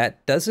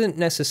 that doesn't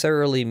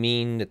necessarily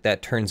mean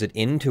that turns it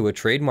into a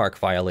trademark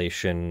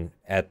violation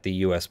at the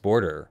U.S.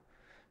 border.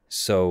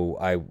 So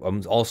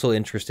I'm also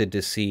interested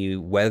to see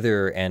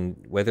whether,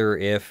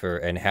 if,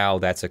 and how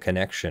that's a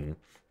connection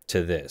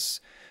to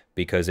this,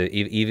 because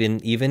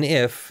even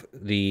if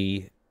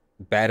the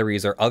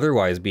batteries are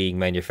otherwise being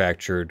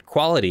manufactured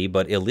quality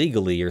but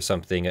illegally or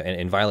something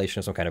in violation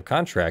of some kind of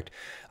contract,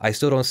 I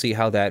still don't see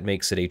how that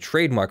makes it a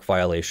trademark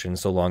violation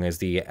so long as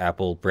the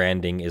Apple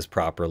branding is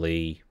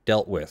properly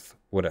dealt with,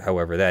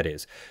 however that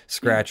is,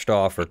 scratched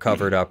off or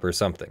covered up or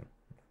something.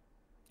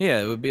 Yeah,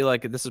 it would be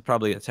like, this is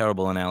probably a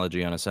terrible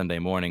analogy on a Sunday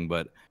morning,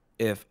 but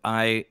if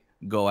I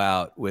go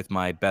out with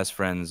my best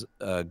friend's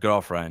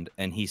girlfriend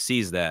and he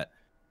sees that,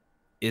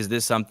 is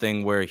this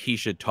something where he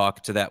should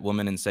talk to that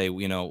woman and say,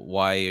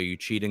 why are you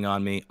cheating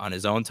on me on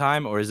his own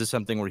time? Or is this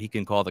something where he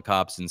can call the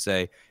cops and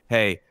say,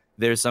 hey,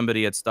 there's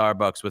somebody at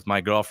Starbucks with my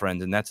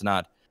girlfriend and that's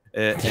not,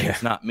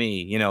 it's not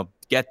me,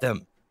 get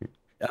them.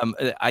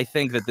 I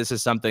think that this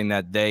is something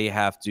that they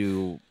have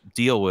to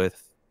deal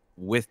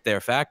with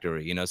their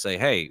factory, say,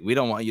 hey, we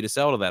don't want you to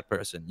sell to that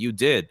person. You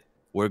did.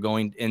 We're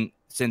going in,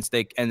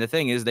 and the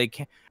thing is, they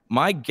can't.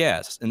 My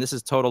guess, and this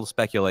is total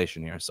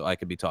speculation here, so I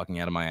could be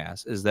talking out of my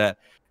ass, is that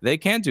they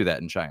can't do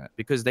that in China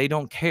because they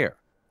don't care.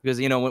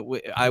 Because,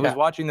 I was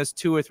watching this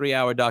 2 or 3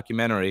 hour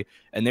documentary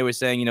and they were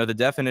saying, the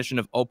definition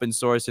of open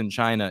source in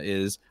China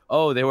is,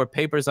 there were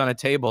papers on a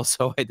table,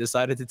 so I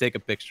decided to take a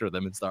picture of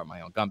them and start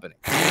my own company.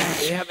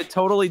 They have a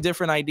totally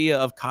different idea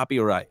of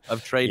copyright,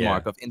 of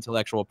trademark, of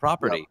intellectual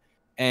property. Yep.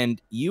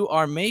 And you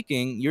are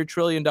making your $1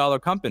 trillion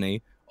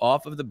company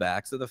off of the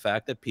backs of the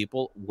fact that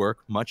people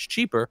work much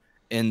cheaper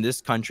in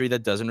this country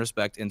that doesn't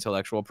respect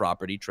intellectual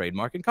property,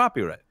 trademark, and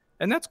copyright.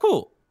 And that's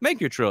cool. Make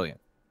your $1 trillion.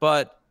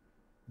 But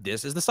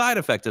this is the side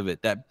effect of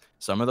it, that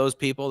some of those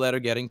people that are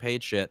getting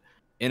paid shit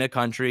in a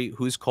country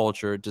whose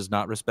culture does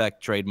not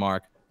respect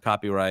trademark,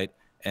 copyright,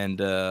 and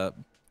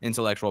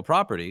intellectual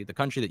property, the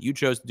country that you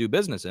chose to do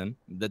business in,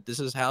 that this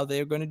is how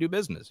they're going to do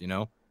business.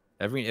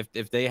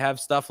 If they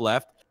have stuff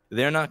left,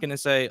 they're not going to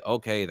say,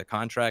 okay, the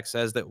contract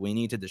says that we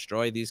need to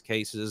destroy these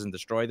cases and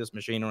destroy this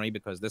machinery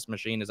because this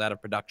machine is out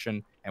of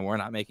production and we're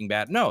not making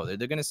bad. No,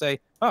 they're going to say,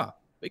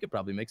 we could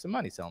probably make some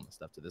money selling this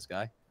stuff to this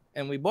guy.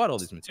 And we bought all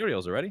these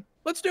materials already.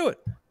 Let's do it.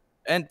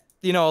 And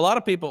you know, a lot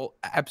of people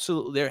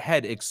absolutely, their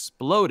head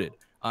exploded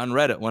on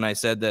Reddit when I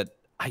said that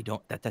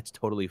that's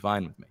totally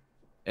fine with me.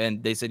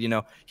 And they said, you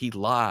know, he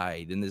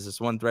lied. And there's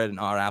this one thread in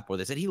our app where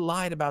they said he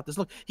lied about this.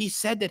 Look, he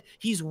said that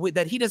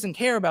that he doesn't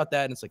care about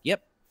that. And it's like,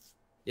 yep,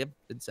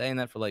 been saying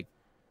that for like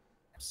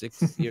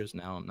 6 years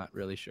now. I'm not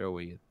really sure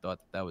we thought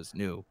that was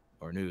new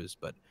or news,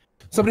 but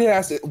somebody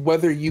asked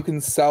whether you can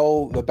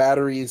sell the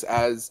batteries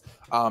as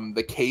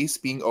the case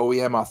being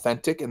OEM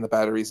authentic and the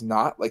batteries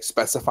not, like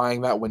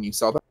specifying that when you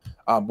sell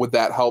them. Would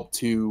that help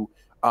to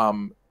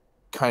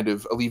kind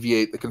of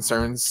alleviate the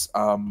concerns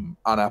on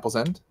Apple's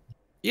end?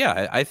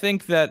 Yeah, I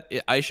think that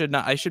I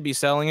should be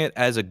selling it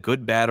as a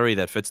good battery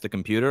that fits the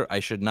computer. I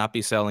should not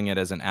be selling it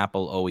as an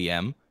Apple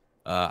OEM.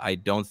 I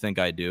don't think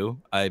I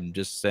do. I'm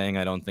just saying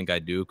I don't think I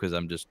do because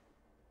I'm just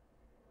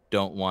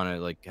don't want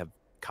to like have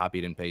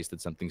copied and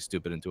pasted something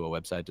stupid into a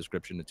website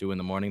description at 2 in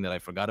the morning that I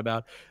forgot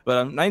about. But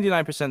I'm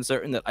 99%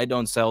 certain that I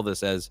don't sell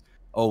this as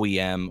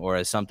OEM or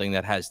as something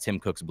that has Tim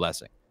Cook's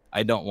blessing.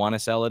 I don't want to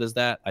sell it as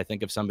that. I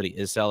think if somebody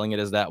is selling it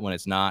as that when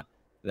it's not,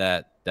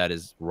 that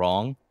is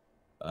wrong.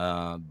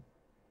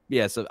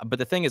 Yeah, so, but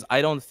the thing is,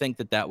 I don't think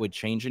that would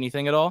change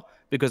anything at all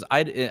because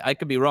I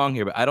could be wrong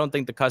here, but I don't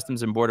think the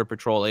Customs and Border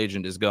Patrol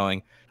agent is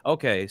going,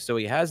 okay, so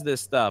he has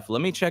this stuff.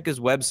 Let me check his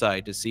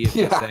website to see if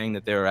he's saying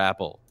that they're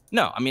Apple.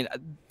 No, I mean,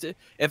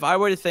 if I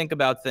were to think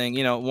about things,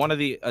 you know, one of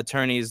the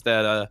attorneys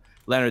that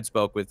Leonard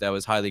spoke with that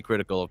was highly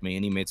critical of me,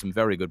 and he made some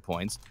very good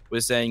points,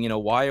 was saying, you know,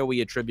 why are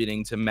we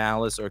attributing to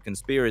malice or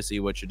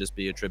conspiracy what should just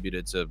be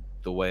attributed to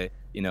the way,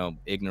 you know,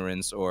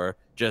 ignorance or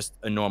just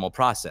a normal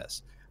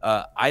process?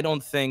 I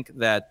don't think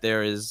that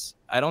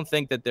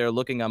they're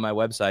looking on my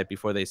website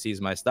before they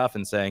seize my stuff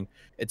and saying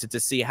it's to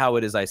see how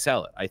it is I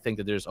sell it. I think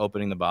that they're just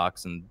opening the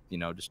box and, you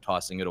know, just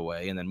tossing it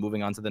away and then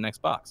moving on to the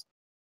next box.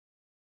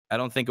 I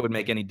don't think it would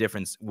make any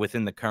difference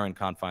within the current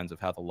confines of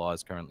how the law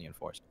is currently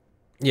enforced.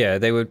 Yeah,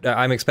 they would.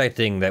 I'm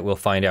expecting that we'll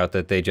find out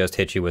that they just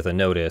hit you with a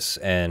notice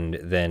and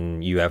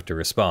then you have to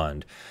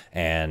respond.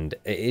 And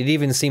it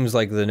even seems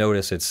like the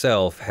notice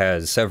itself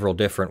has several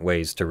different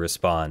ways to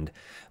respond,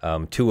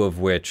 2 of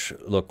which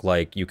look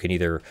like you can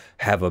either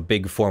have a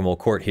big formal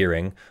court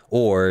hearing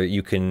or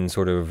you can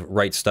sort of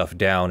write stuff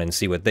down and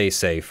see what they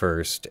say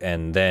first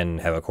and then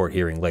have a court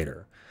hearing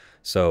later.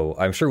 So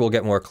I'm sure we'll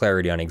get more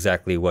clarity on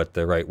exactly what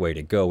the right way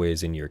to go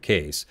is in your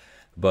case.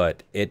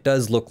 But it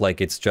does look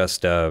like it's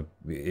just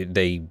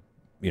they,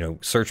 you know,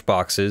 search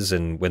boxes,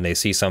 and when they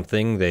see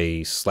something,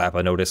 they slap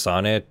a notice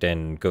on it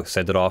and go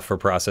send it off for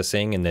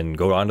processing, and then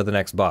go on to the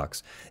next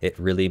box. It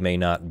really may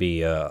not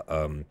be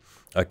a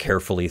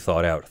carefully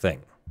thought out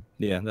thing.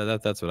 Yeah,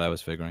 that's what I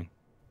was figuring.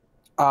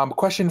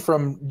 Question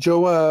from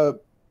Joa.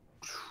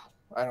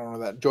 I don't know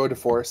that Joa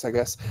DeForest, I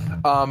guess.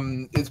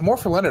 It's more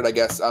for Leonard, I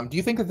guess. Do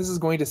you think that this is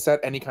going to set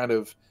any kind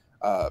of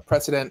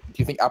precedent? Do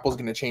you think Apple's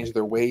going to change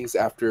their ways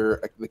after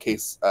a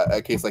case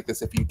like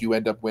this if you do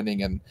end up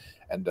winning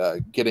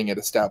and getting it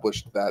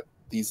established that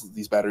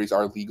these batteries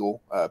are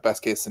legal?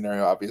 Best case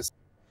scenario, obviously.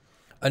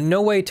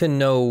 No way to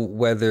know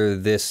whether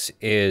this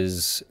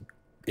is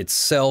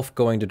itself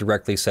going to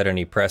directly set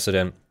any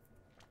precedent.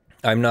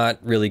 I'm not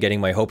really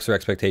getting my hopes or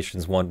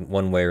expectations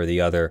one way or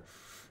the other.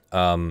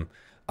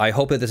 I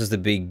hope that this is the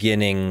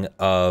beginning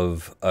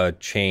of a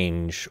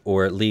change,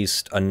 or at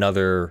least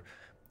another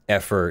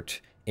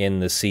effort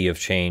in the sea of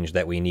change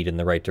that we need in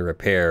the right to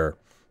repair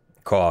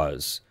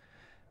cause.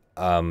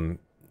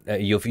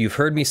 You've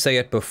heard me say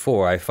it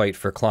before, I fight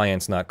for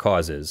clients, not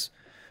causes,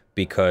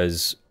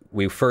 because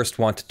we first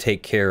want to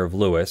take care of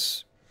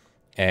Louis,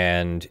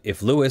 and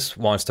if Louis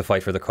wants to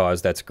fight for the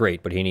cause, that's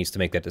great, but he needs to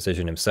make that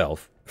decision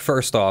himself.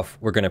 First off,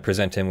 we're going to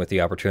present him with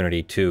the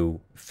opportunity to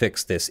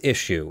fix this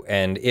issue,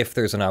 and if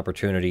there's an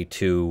opportunity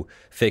to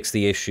fix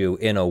the issue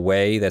in a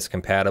way that's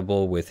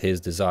compatible with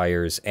his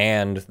desires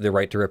and the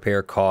right to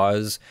repair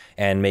cause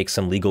and make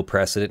some legal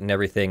precedent and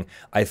everything,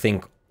 I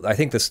think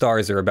the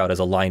stars are about as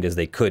aligned as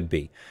they could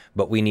be,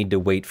 but we need to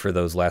wait for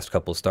those last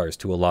couple stars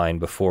to align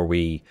before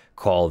we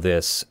call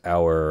this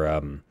our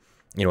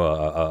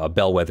a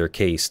bellwether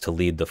case to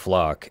lead the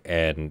flock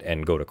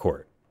and go to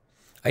court.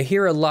 I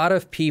hear a lot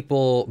of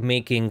people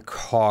making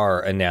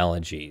car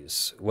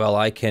analogies. Well,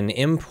 I can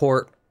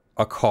import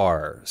a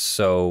car,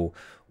 so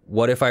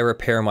what if I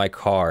repair my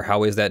car?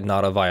 How is that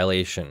not a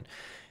violation?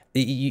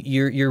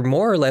 You're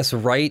more or less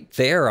right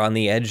there on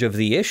the edge of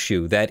the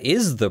issue. That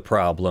is the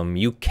problem.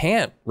 You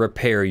can't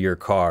repair your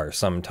car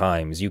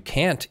sometimes. You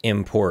can't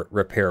import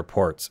repair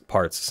parts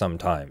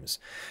sometimes.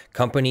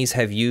 Companies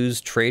have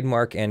used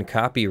trademark and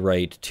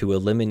copyright to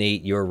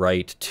eliminate your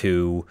right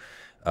to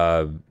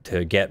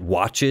get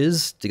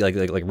watches,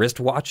 like wrist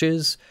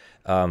watches,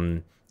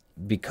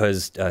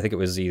 because I think it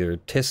was either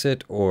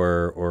Tissot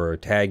or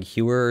Tag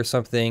Heuer or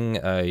something.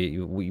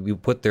 We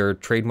put their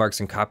trademarks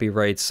and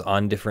copyrights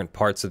on different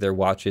parts of their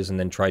watches and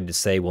then tried to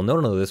say, well,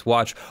 no, this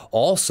watch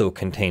also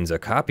contains a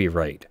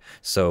copyright,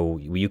 so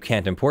you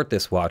can't import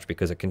this watch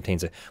because it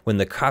contains when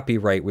the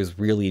copyright was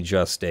really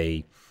just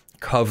a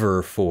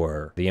cover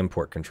for the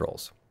import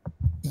controls.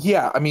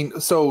 Yeah, I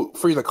mean, so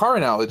for the car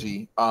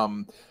analogy,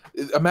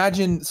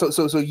 Imagine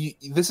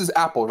this is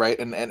Apple, right?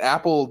 And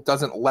Apple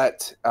doesn't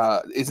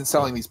isn't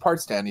selling these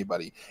parts to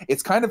anybody.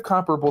 It's kind of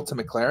comparable to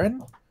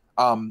McLaren.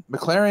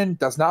 McLaren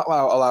does not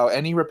allow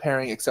any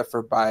repairing except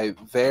for by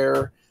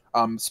their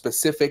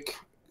specific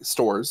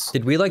stores.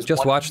 Did we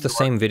just watch the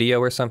same video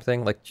or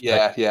something?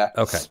 Yeah.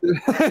 Okay.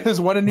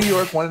 There's one in New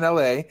York, one in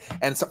LA,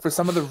 and so for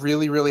some of the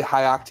really, really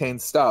high octane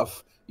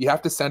stuff, you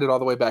have to send it all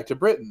the way back to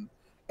Britain.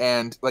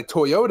 And like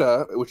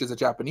Toyota, which is a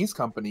Japanese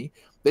company,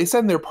 they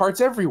send their parts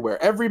everywhere.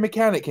 Every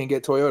mechanic can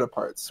get Toyota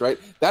parts, right?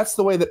 That's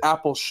the way that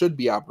Apple should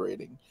be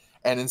operating.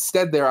 And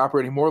instead, they're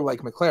operating more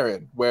like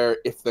McLaren, where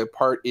if the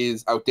part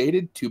is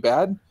outdated, too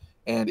bad.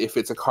 And if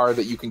it's a car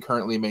that you can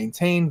currently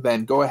maintain,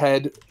 then go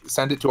ahead,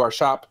 send it to our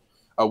shop,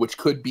 which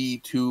could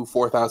be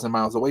 4,000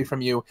 miles away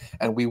from you,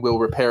 and we will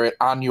repair it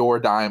on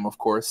your dime, of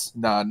course.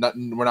 We're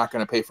not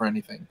going to pay for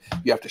anything.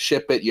 You have to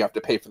ship it. You have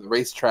to pay for the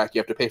racetrack. You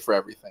have to pay for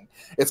everything.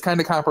 It's kind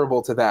of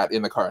comparable to that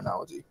in the car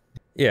analogy.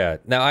 Yeah.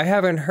 Now, I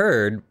haven't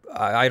heard,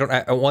 I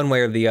don't one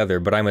way or the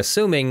other, but I'm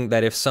assuming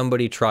that if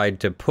somebody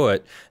tried to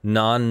put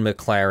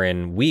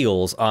non-McLaren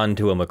wheels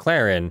onto a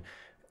McLaren,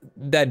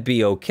 that'd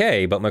be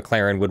okay, but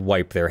McLaren would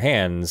wipe their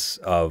hands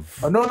of...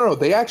 Oh, no.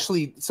 They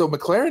actually... So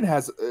McLaren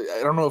has...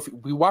 I don't know if...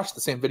 We watched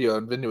the same video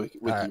on VinWiki,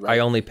 right? I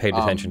only paid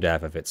attention to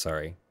half of it,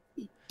 sorry.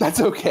 That's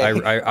okay.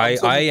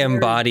 I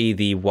embody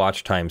the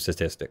watch time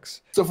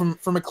statistics. So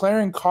for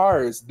McLaren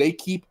cars, they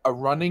keep a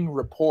running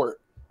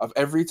report of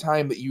every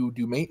time that you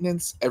do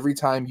maintenance, every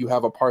time you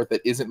have a part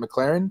that isn't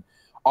McLaren.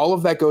 All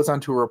of that goes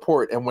onto a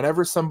report, and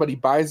whenever somebody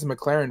buys a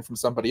McLaren from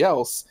somebody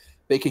else,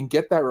 they can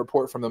get that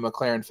report from the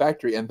McLaren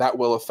factory, and that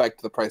will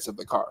affect the price of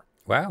the car.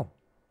 Wow.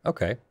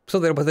 Okay. So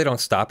they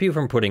don't stop you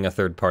from putting a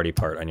third-party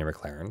part on your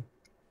McLaren?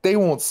 They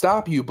won't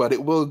stop you, but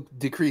it will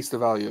decrease the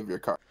value of your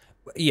car.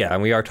 Yeah,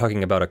 and we are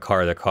talking about a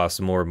car that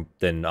costs more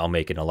than I'll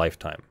make in a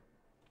lifetime.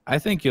 I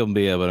think you'll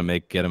be able to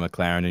get a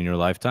McLaren in your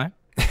lifetime.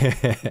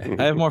 I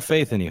have more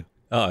faith in you.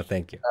 Oh,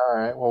 thank you. All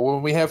right. Well,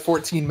 when we have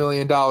 $14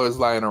 million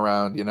lying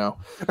around,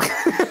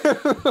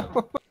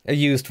 A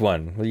used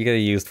one. Well, you get a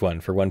used one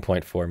for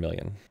 $1.4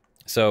 million.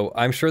 So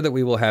I'm sure that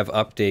we will have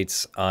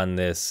updates on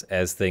this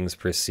as things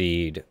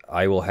proceed.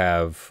 I will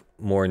have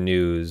more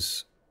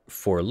news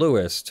for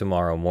Louis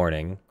tomorrow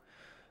morning.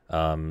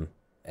 And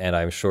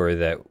I'm sure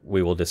that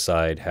we will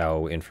decide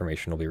how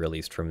information will be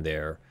released from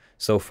there.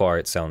 So far,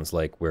 it sounds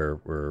like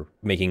we're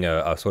making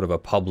a sort of a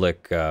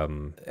public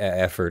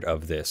effort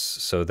of this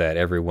so that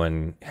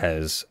everyone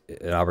has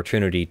an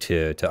opportunity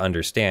to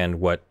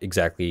understand what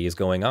exactly is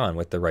going on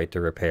with the right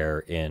to repair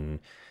in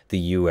the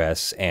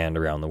U.S. and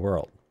around the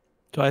world.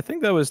 So I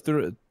think that was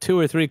 2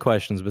 or 3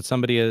 questions, but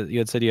somebody you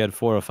had said you had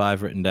 4 or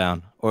 5 written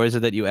down, or is it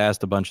that you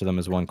asked a bunch of them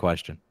as one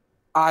question?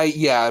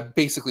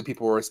 Basically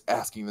people were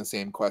asking the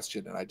same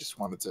question, and I just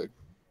wanted to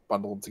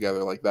bundle them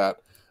together like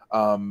that.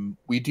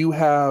 We do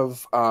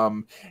have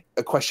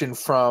a question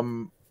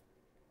from...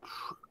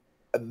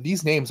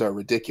 These names are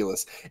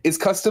ridiculous. Is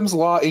customs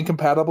law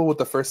incompatible with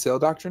the first sale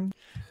doctrine?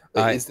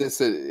 Is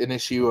this an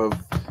issue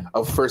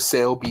of first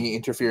sale being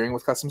interfering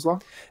with customs law?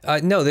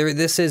 No,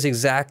 this is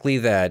exactly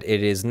that.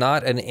 It is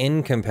not an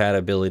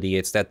incompatibility.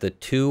 It's that the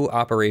two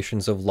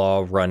operations of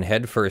law run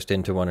headfirst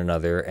into one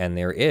another, and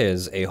there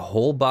is a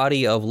whole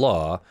body of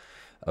law.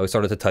 I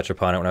started to touch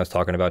upon it when I was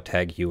talking about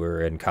tag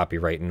heuer and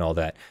copyright and all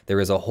that. There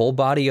is a whole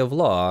body of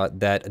law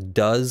that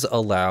does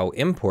allow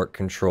import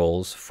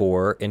controls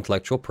for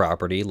intellectual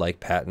property like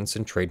patents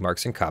and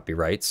trademarks and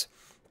copyrights,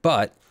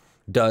 but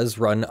does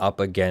run up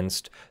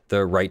against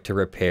the right to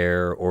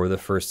repair or the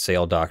first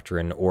sale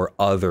doctrine or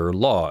other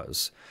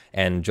laws.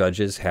 And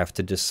judges have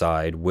to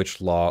decide which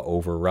law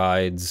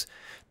overrides.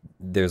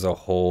 There's a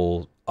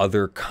whole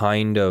other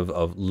kind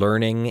of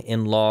learning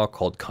in law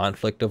called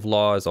conflict of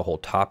laws, a whole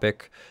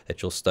topic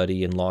that you'll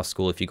study in law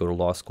school if you go to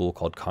law school,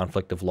 called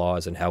conflict of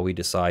laws, and how we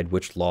decide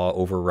which law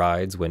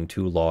overrides when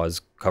two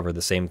laws cover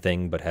the same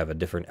thing but have a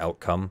different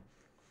outcome.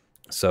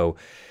 So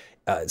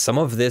some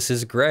of this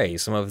is gray.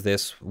 Some of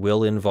this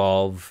will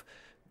involve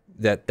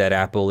that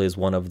Apple is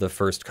one of the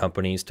first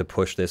companies to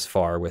push this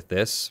far with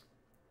this.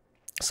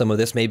 Some of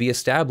this may be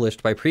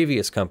established by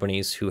previous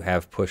companies who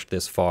have pushed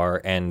this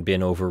far and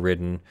been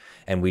overridden,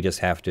 and we just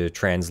have to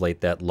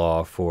translate that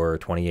law for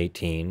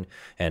 2018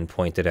 and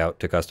point it out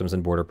to Customs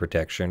and Border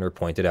Protection or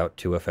point it out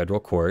to a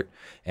federal court.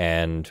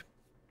 And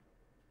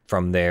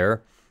from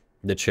there,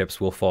 the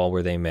chips will fall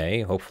where they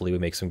may. Hopefully we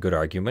make some good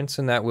arguments,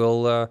 and that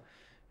will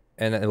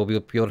we'll be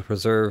able to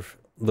preserve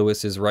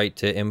Louis's right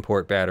to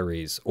import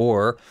batteries,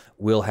 or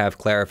we'll have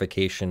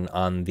clarification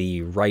on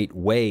the right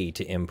way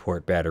to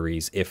import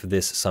batteries if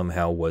this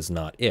somehow was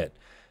not it.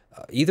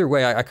 Either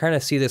way, I kind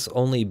of see this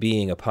only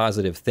being a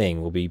positive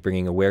thing. We'll be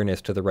bringing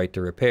awareness to the right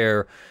to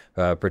repair,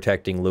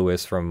 protecting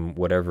Louis from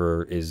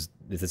whatever is,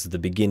 if this is the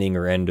beginning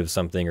or end of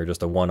something or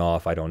just a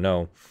one-off, I don't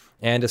know,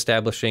 and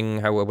establishing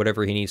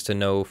whatever he needs to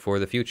know for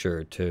the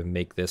future to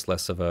make this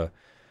less of a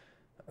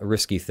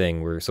risky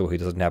thing so it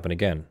doesn't happen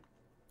again.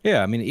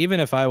 Yeah, I mean,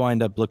 even if I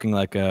wind up looking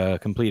like a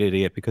complete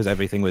idiot because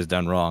everything was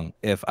done wrong,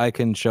 if I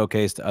can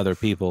showcase to other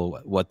people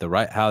what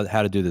how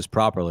to do this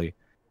properly,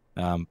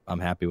 I'm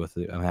happy with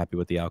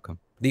the outcome.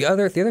 The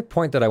other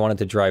point that I wanted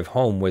to drive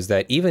home was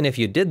that even if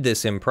you did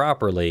this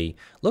improperly,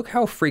 look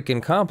how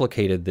freaking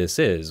complicated this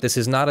is. This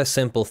is not a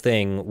simple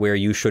thing where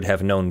you should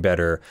have known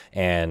better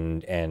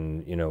and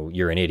you know,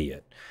 you're an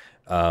idiot.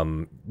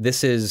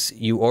 This is,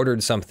 you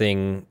ordered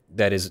something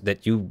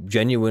that you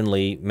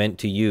genuinely meant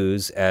to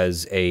use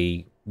as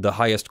the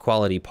highest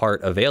quality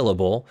part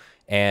available,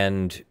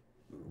 and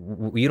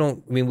we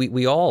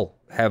all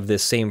have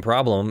this same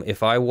problem.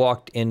 If I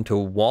walked into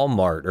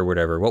Walmart or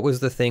whatever, what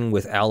was the thing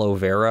with aloe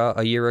vera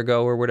a year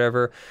ago or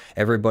whatever?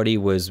 Everybody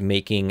was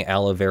making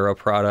aloe vera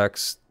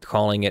products,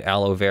 calling it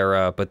aloe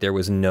vera, but there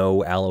was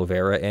no aloe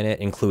vera in it,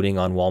 including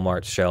on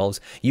Walmart's shelves.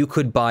 You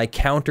could buy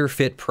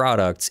counterfeit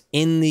products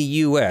in the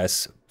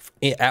US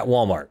at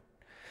Walmart.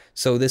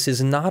 So this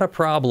is not a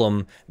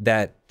problem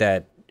that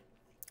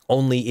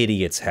only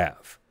idiots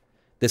have.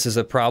 This is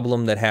a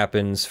problem that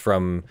happens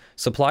from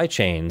supply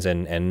chains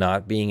and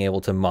not being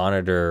able to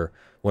monitor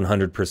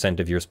 100%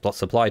 of your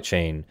supply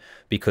chain.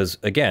 Because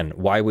again,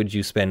 why would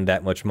you spend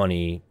that much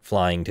money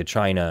flying to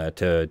China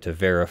to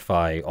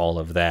verify all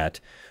of that,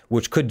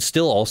 which could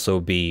still also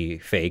be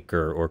fake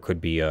or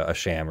could be a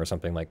sham or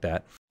something like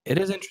that? It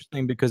is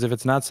interesting because if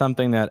it's not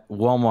something that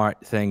Walmart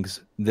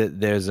thinks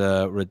that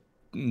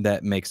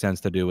that makes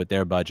sense to do with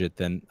their budget,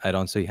 then I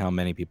don't see how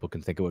many people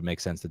can think it would make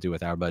sense to do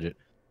with our budget.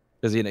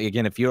 Because, you know,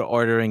 again, if you're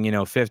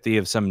ordering, 50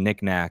 of some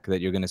knickknack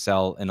that you're going to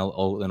sell in a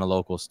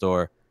local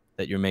store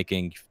that you're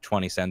making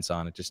 20 cents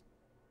on, it just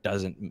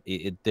doesn't.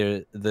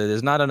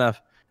 There's not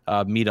enough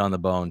meat on the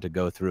bone to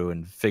go through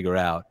and figure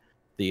out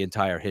the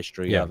entire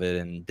history of it,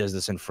 and does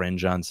this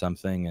infringe on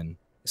something? And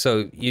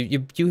so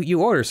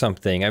you order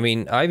something. I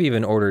mean, I've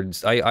even ordered.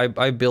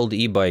 I build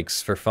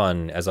e-bikes for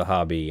fun as a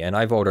hobby, and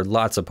I've ordered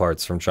lots of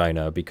parts from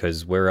China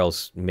because where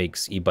else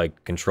makes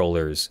e-bike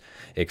controllers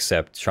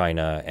except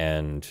China,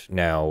 and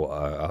now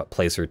a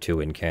place or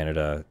two in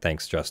Canada.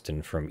 Thanks,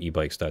 Dustin from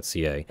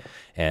ebikes.ca,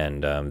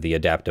 and the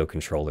Adapto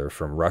controller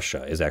from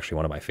Russia is actually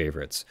one of my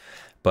favorites.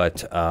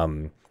 But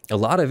a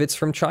lot of it's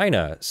from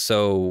China,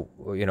 so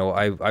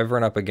I've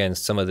run up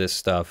against some of this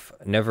stuff.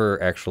 Never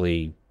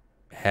actually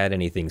had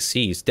anything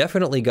seized.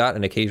 Definitely got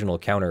an occasional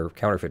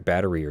counterfeit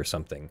battery or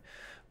something,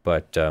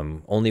 but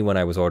only when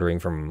I was ordering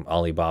from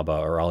Alibaba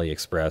or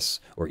AliExpress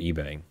or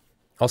eBay.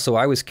 Also,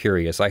 I was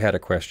curious. I had a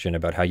question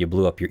about how you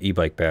blew up your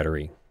e-bike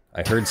battery.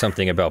 I heard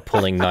something about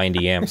pulling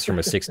 90 amps from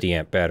a 60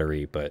 amp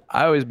battery, but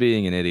I was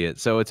being an idiot.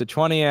 So it's a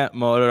 20 amp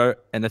motor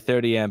and a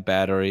 30 amp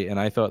battery, and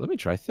I thought, let me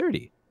try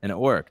 30. And it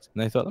worked.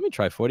 And I thought, let me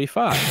try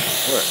 45.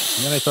 It worked.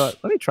 And then I thought,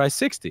 let me try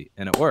 60.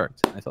 And it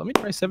worked. And I thought, let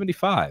me try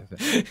 75.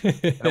 And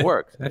it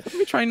worked. And I thought, let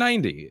me try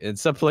 90 in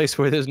some place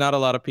where there's not a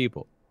lot of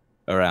people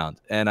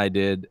around. And I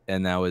did.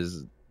 And that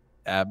was,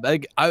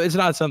 it's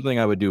not something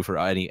I would do for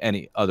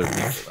any other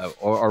people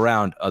or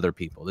around other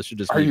people. This should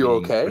just be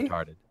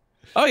retarded.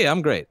 Oh, yeah,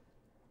 I'm great.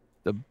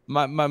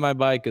 My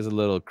bike is a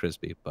little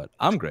crispy, but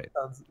I'm great.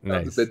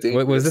 Nice.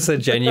 Was this a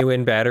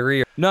genuine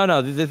battery?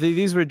 No.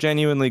 These were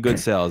genuinely good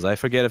sales. I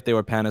forget if they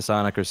were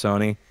Panasonic or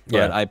Sony,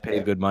 but I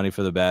paid good money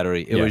for the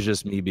battery. It was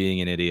just me being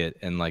an idiot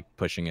and like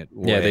pushing it.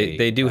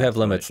 They do have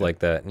limits like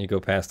that. You go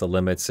past the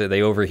limits,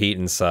 they overheat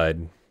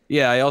inside.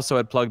 Yeah, I also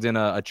had plugged in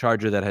a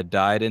charger that had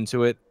died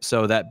into it,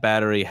 so that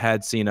battery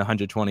had seen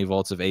 120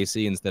 volts of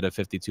AC instead of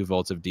 52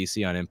 volts of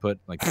DC on input,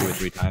 like 2 or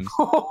 3 times.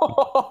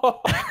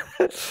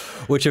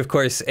 Which, of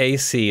course,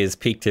 AC is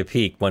peak to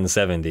peak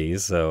 170s,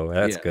 so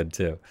that's good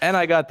too. And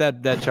I got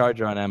that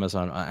charger on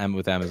Amazon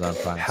with Amazon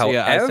Prime.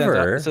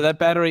 However, so that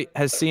battery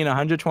has seen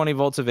 120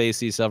 volts of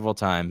AC several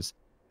times,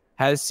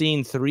 has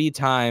seen 3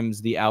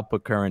 times the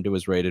output current it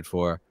was rated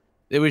for.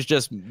 It was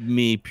just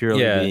me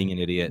purely being an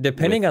idiot.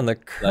 Depending on the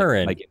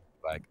current,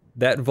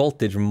 that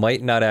voltage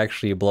might not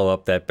actually blow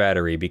up that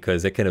battery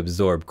because it can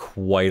absorb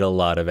quite a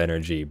lot of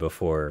energy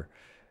before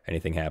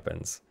anything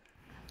happens.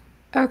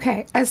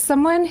 Okay, as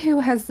someone who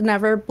has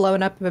never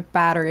blown up a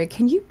battery,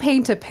 can you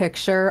paint a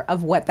picture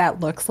of what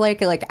that looks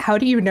like? Like, how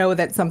do you know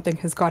that something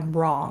has gone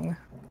wrong?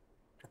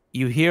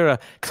 You hear a...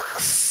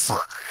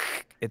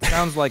 It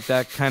sounds like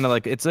that kind of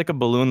like... It's like a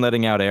balloon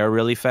letting out air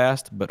really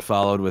fast, but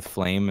followed with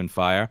flame and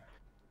fire.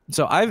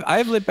 So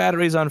I've lit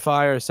batteries on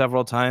fire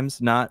several times,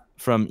 not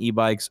from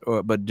e-bikes,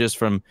 but just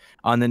from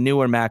on the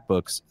newer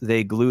MacBooks.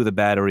 They glue the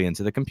battery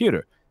into the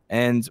computer,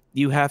 and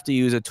you have to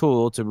use a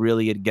tool to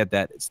really get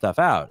that stuff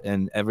out.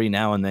 And every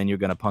now and then you're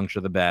going to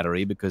puncture the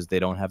battery because they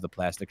don't have the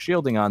plastic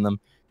shielding on them.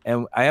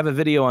 And I have a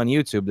video on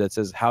YouTube that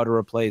says how to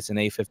replace an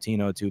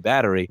A1502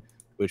 battery,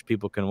 which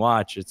people can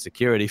watch. It's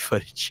security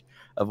footage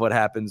of what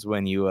happens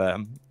when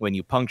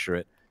you puncture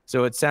it.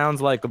 So it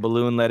sounds like a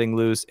balloon letting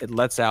loose. It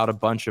lets out a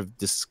bunch of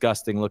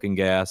disgusting-looking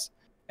gas,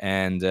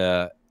 and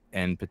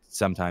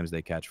sometimes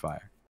they catch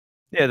fire.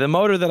 Yeah, the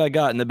motor that I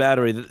got and the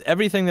battery,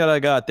 everything that I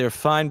got, they're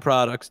fine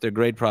products. They're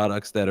great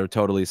products that are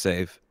totally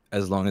safe,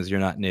 as long as you're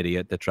not an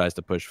idiot that tries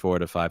to push 4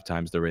 to 5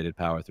 times the rated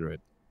power through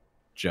it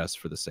just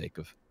for the sake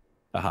of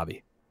a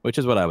hobby, which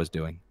is what I was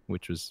doing,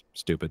 which was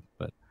stupid,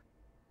 but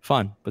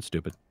fun, but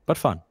stupid, but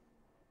fun.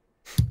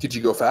 Did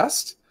you go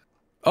fast?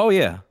 Oh,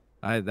 yeah.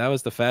 That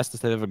was the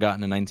fastest I've ever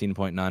gotten to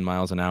 19.9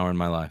 miles an hour in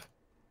my life.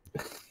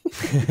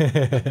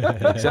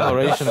 The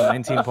acceleration of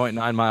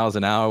 19.9 miles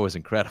an hour was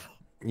incredible.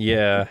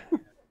 Yeah.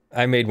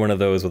 I made one of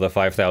those with a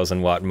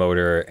 5,000 watt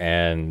motor,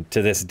 and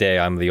to this day,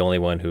 I'm the only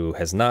one who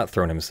has not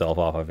thrown himself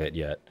off of it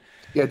yet.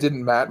 Yeah,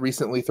 didn't Matt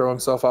recently throw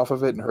himself off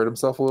of it and hurt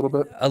himself a little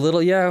bit? A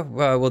little, yeah.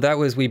 Well, that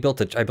was I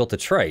built a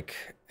trike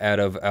out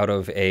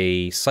of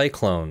a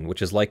Cyclone,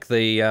 which is like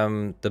the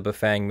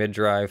Bafang mid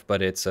drive,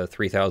 but it's a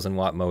 3,000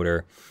 watt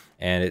motor,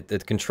 and the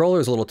controller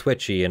is a little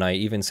twitchy, and I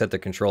even set the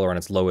controller on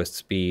its lowest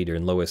speed or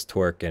lowest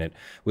torque, and it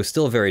was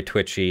still very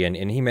twitchy, and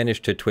he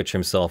managed to twitch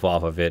himself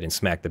off of it and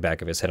smack the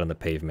back of his head on the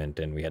pavement,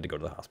 and we had to go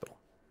to the hospital.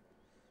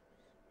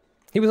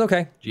 He was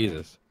okay.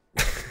 Jesus.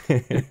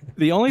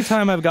 The only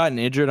time I've gotten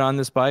injured on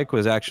this bike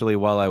was actually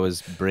while I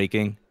was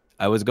braking.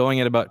 I was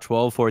going at about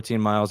 12, 14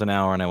 miles an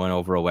hour, and I went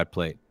over a wet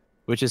plate,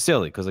 which is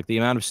silly because like the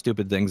amount of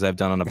stupid things I've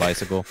done on a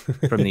bicycle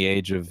from the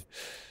age of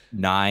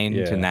 9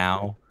 to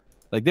now.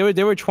 Like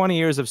there were 20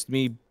 years of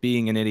me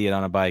being an idiot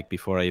on a bike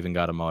before I even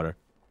got a motor.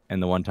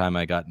 And the one time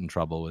I got in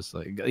trouble was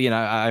like,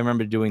 I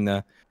remember doing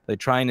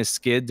trying to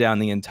skid down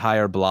the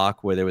entire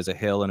block where there was a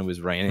hill and it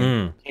was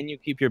raining. Can you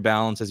keep your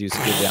balance as you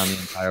skid down the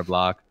entire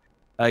block?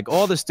 Like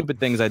all the stupid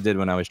things I did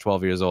when I was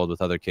 12 years old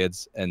with other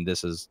kids. And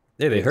this is...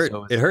 Yeah, they hurt.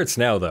 It hurts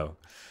now though.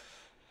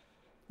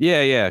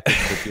 Yeah,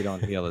 because you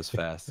don't heal as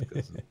fast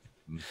because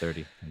I'm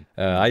 30.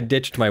 I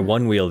ditched my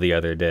one wheel the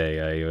other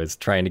day. I was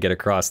trying to get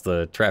across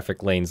the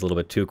traffic lanes a little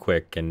bit too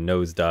quick and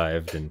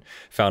nosedived and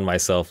found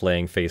myself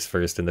laying face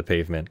first in the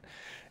pavement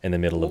in the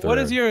middle of the road. What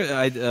is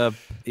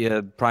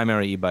your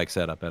primary e-bike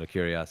setup, out of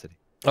curiosity?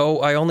 Oh,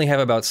 I only have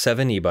about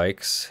 7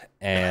 e-bikes,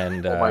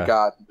 and oh my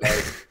god.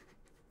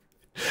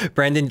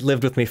 Brandon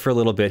lived with me for a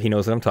little bit. He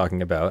knows what I'm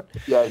talking about.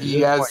 Yeah, he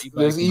has.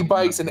 There's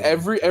e-bikes, and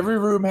every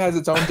room has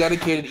its own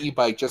dedicated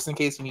e-bike, just in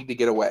case you need to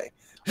get away.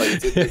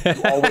 Like you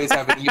always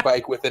have an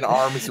e-bike within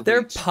arm's reach.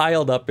 They're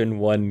piled up in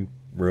one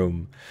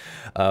room.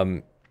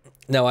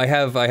 No, I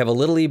have a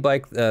little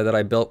e-bike that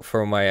I built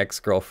for my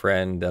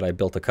ex-girlfriend that I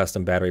built a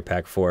custom battery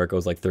pack for. It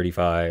goes like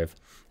 35.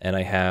 And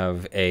I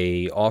have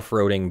a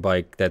off-roading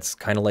bike that's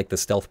kind of like the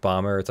Stealth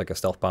Bomber. It's like a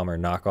Stealth Bomber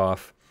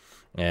knockoff.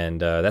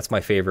 And that's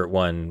my favorite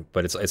one,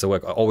 but it's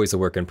always a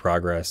work in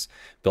progress.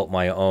 Built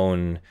my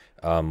own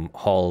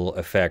Hall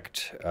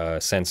effect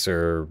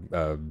sensor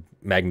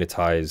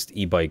magnetized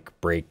e-bike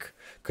brake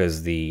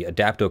because the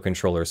Adapto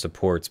controller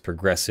supports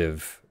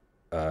progressive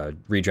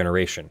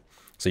regeneration.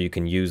 So you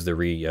can use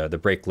the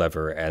brake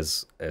lever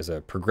as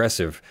a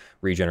progressive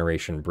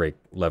regeneration brake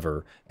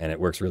lever, and it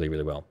works really,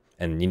 really well.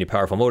 And you need a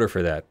powerful motor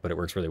for that, but it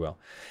works really well.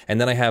 And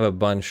then I have a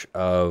bunch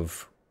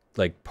of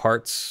like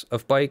parts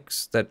of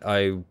bikes that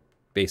I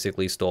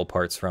basically stole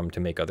parts from to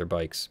make other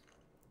bikes.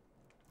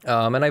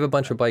 And I have a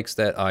bunch of bikes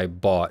that I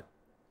bought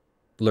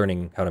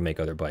learning how to make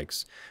other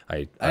bikes.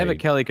 I have a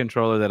Kelly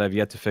controller that I've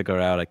yet to figure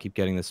out. I keep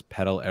getting this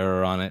pedal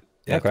error on it.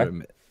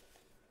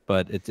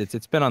 But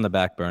it's been on the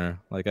back burner.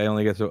 Like I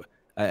only get to...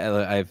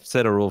 I've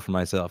set a rule for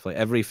myself. Like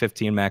every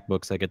 15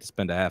 MacBooks, I get to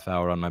spend a half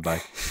hour on my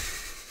bike.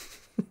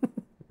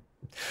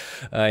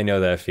 I know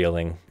that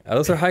feeling.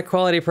 Those are high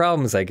quality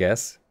problems, I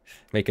guess.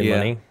 Making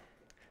money,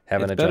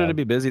 having a job. It's better to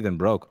be busy than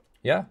broke.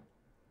 Yeah.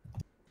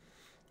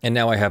 And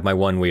now I have my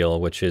one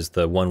wheel, which is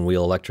the one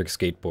wheel electric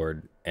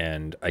skateboard,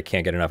 and I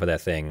can't get enough of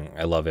that thing.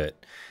 I love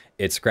it.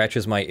 It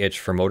scratches my itch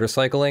for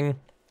motorcycling,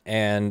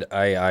 and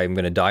I'm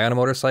going to die on a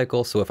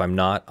motorcycle, so if I'm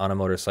not on a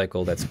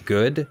motorcycle, that's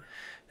good.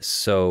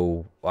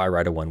 So I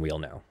ride a one wheel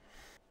now.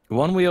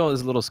 One wheel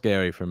is a little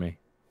scary for me.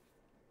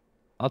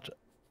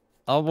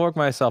 I'll work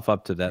myself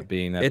up to that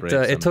being that brave.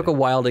 It took a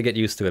while to get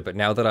used to it, but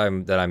now that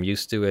I'm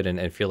used to it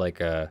and feel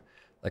like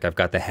I've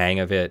got the hang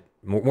of it,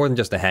 more than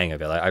just the hang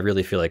of it. I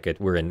really feel like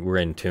we're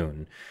in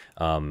tune.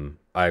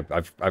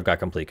 I've got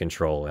complete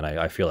control, and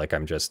I feel like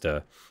I'm just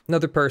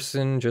another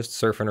person just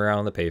surfing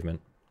around the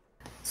pavement.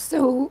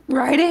 So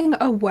riding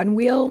a one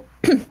wheel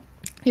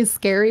is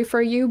scary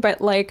for you, but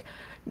like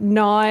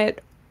not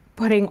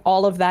putting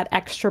all of that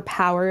extra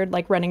power,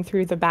 like running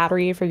through the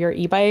battery for your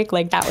e-bike,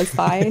 like that was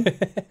fine.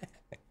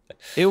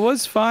 It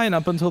was fine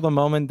up until the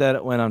moment that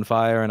it went on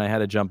fire and I had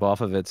to jump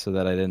off of it so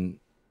that I didn't.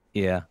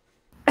 Yeah.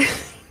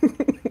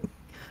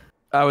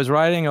 I was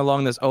riding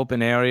along this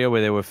open area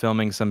where they were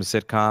filming some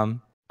sitcom.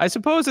 I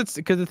suppose it's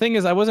because the thing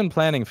is I wasn't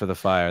planning for the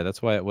fire.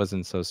 That's why it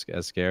wasn't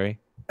as scary.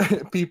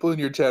 People in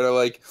your chat are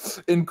like,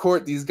 in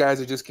court, these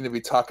guys are just going to be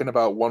talking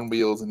about one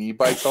wheels and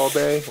e-bikes all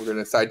day. We're going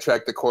to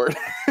sidetrack the court.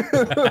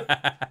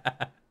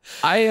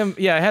 I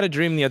had a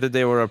dream the other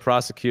day where a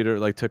prosecutor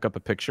like took up a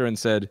picture and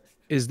said,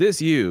 "Is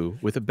this you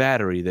with a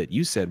battery that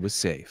you said was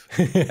safe?"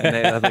 And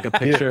they had like a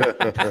picture.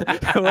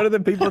 One of the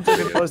people took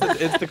a post on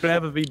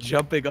Instagram of me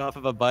jumping off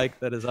of a bike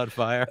that is on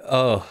fire.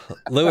 Oh,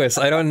 Louis,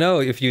 I don't know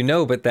if you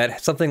know, but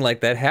something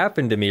like that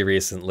happened to me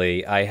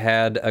recently. I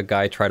had a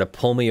guy try to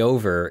pull me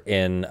over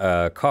in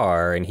a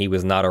car, and he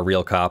was not a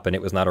real cop, and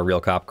it was not a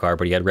real cop car,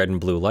 but he had red and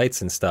blue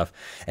lights and stuff.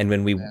 And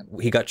when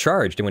he got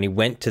charged, and when he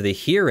went to the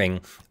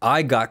hearing,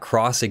 I got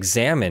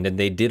cross-examined, and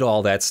they did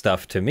all that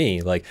stuff to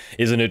me. Like,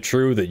 isn't it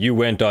true that you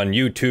went on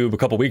YouTube a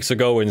couple weeks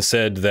ago and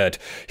said that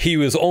he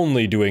was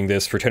only doing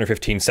this for 10 or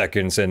 15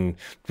 seconds, and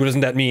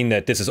doesn't that mean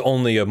that this is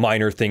only a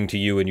minor thing to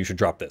you and you should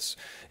drop this?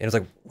 And it's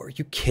like, are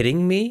you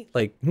kidding me?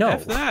 Like, no.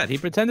 F that. He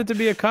pretended to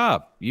be a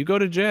cop. You go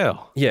to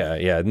jail.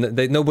 Yeah.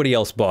 Nobody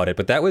else bought it,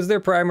 but that was their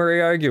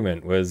primary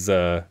argument, was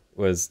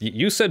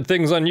you said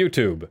things on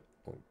YouTube.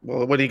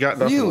 Well, what he got,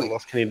 nothing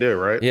else can he do,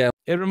 right? Yeah.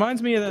 It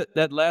reminds me of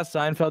that last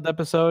Seinfeld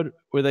episode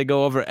where they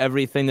go over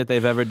everything that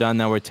they've ever done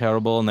that were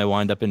terrible and they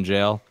wind up in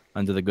jail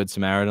under the Good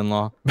Samaritan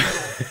law.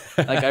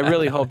 Like, I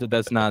really hope that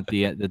that's not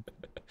the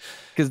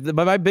because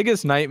my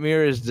biggest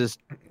nightmare is just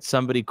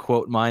somebody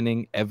quote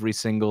mining every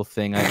single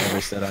thing I've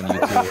ever said on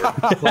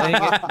YouTube, playing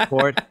it in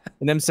court,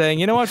 and them saying,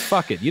 you know what,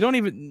 fuck it. You don't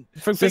even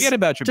forget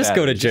about your just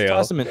batteries. go to jail. Just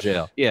toss them in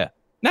jail. Yeah.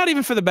 Not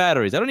even for the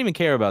batteries. I don't even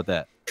care about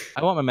that.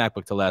 I want my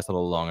MacBook to last a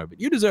little longer, but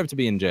you deserve to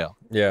be in jail.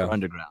 Yeah. Or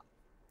underground.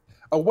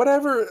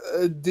 Whatever.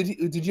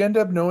 Did you end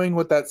up knowing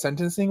what that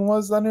sentencing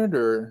was, Leonard,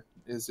 or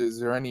is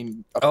there any?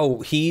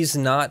 Oh, he's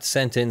not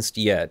sentenced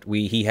yet.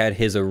 He had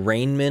his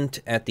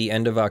arraignment at the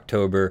end of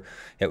October.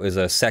 It was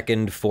a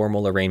second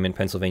formal arraignment.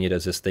 Pennsylvania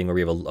does this thing where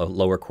we have a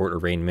lower court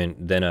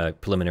arraignment, then a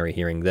preliminary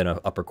hearing, then an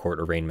upper court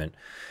arraignment.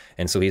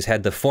 And so he's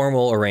had the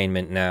formal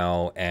arraignment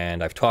now,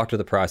 and I've talked to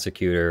the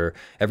prosecutor.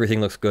 Everything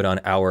looks good on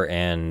our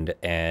end,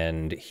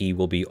 and he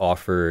will be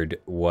offered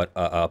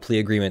a plea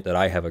agreement that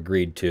I have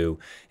agreed to.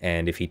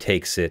 And if he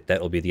takes it,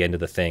 that will be the end of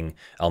the thing.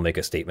 I'll make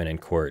a statement in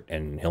court,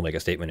 and he'll make a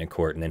statement in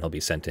court, and then he'll be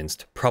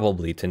sentenced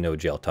probably to no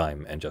jail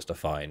time and just a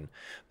fine.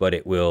 But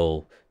it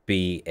will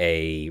be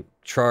a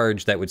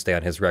charge that would stay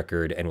on his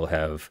record and will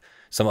have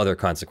some other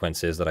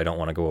consequences that I don't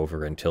want to go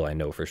over until I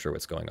know for sure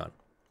what's going on.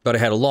 But I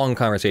had a long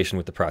conversation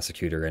with the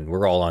prosecutor, and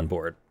we're all on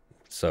board.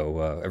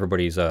 So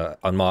everybody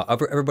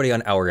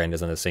on our end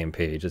is on the same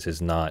page. This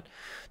is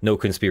no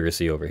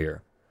conspiracy over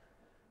here.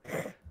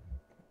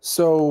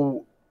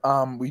 So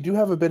we do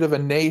have a bit of a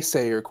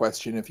naysayer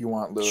question, if you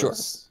want, Louis. Sure.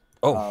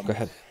 Oh, go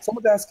ahead.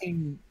 Someone's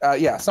asking.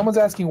 Someone's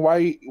asking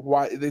why.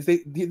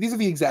 These are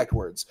the exact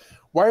words.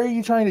 Why are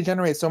you trying to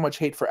generate so much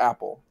hate for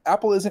Apple?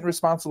 Apple isn't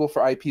responsible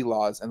for IP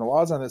laws, and the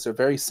laws on this are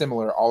very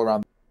similar all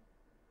around.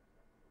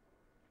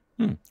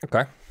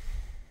 Okay.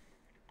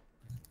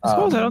 I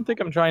suppose I don't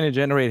think I'm trying to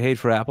generate hate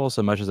for Apple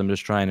so much as I'm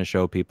just trying to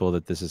show people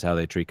that this is how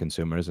they treat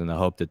consumers, in the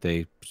hope that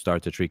they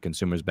start to treat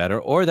consumers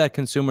better, or that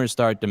consumers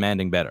start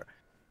demanding better.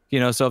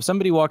 So if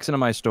somebody walks into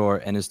my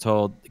store and is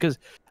told, because,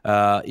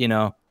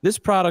 this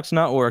product's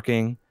not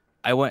working,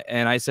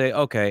 I say,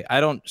 okay,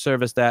 I don't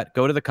service that.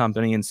 Go to the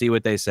company and see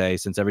what they say,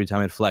 since every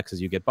time it flexes,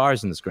 you get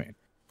bars in the screen.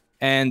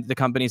 And the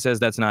company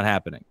says that's not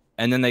happening.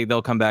 And then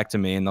they'll come back to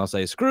me and they'll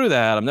say, screw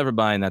that, I'm never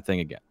buying that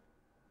thing again.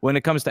 When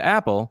it comes to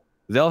Apple,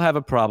 they'll have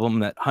a problem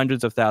that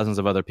hundreds of thousands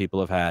of other people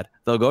have had.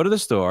 They'll go to the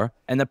store,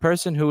 and the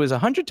person who is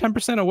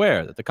 110%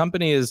 aware that the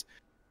company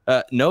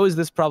knows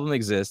this problem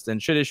exists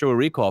and should issue a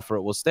recall for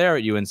it will stare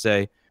at you and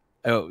say,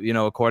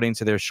 according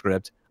to their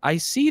script, I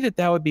see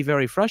that would be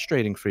very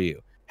frustrating for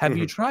you. Have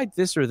you tried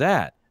this or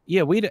that?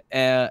 Yeah,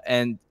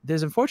 and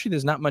unfortunately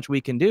there's not much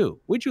we can do.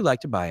 Would you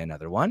like to buy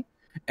another one?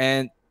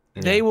 And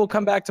they will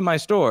come back to my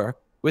store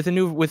with a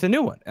new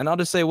one, and I'll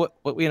just say, what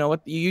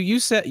you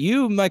said,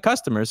 my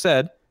customer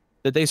said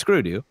that they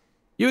screwed you.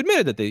 You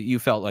admitted that you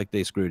felt like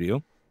they screwed you.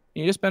 And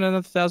you just spent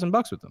another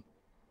 $1,000 with them.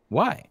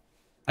 Why?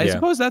 I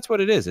suppose that's what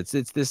it is.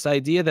 It's this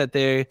idea that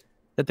the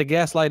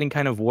gaslighting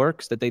kind of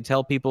works, that they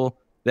tell people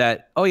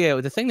that, oh yeah,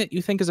 the thing that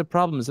you think is a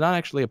problem is not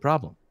actually a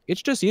problem.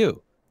 It's just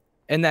you.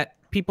 And that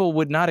people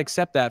would not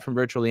accept that from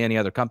virtually any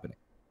other company.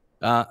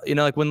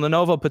 Like when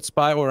Lenovo puts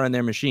spyware on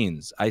their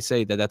machines, I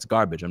say that that's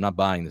garbage. I'm not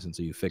buying this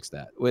until you fix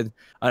that. When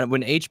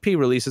HP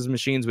releases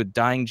machines with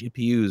dying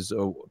GPUs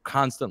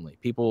constantly,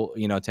 people,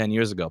 10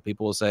 years ago,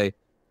 people will say,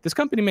 this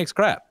company makes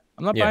crap.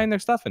 I'm not buying their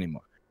stuff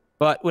anymore.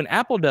 But when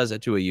Apple does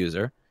it to a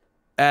user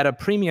at a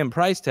premium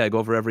price tag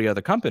over every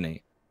other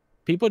company,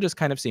 people just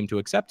kind of seem to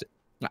accept it.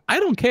 I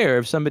don't care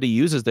if somebody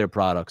uses their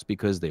products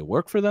because they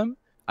work for them.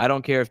 I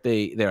don't care if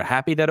they're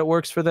happy that it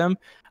works for them.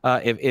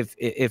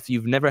 If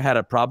you've never had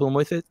a problem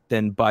with it,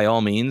 then by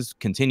all means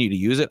continue to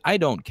use it. I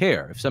don't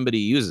care if somebody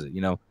uses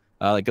it.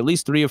 Like at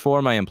least 3 or 4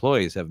 of my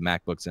employees have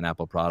MacBooks and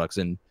Apple products,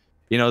 and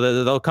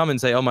they'll come and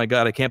say, "Oh my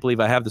God, I can't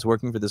believe I have this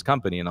working for this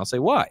company." And I'll say,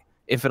 "Why?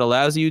 If it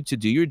allows you to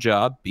do your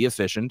job, be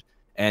efficient,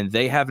 and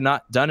they have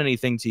not done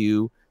anything to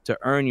you to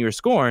earn your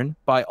scorn,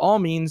 by all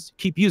means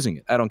keep using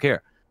it. I don't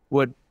care."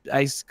 What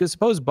I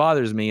suppose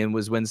bothers me and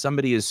was when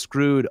somebody is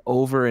screwed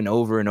over and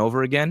over and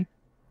over again,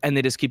 and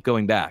they just keep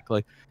going back.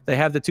 Like they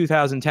have the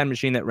 2010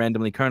 machine that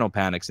randomly kernel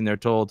panics, and they're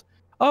told,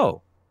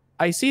 "Oh,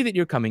 I see that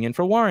you're coming in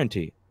for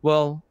warranty."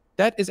 Well,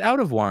 that is out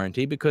of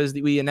warranty because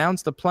we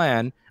announced the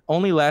plan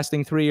only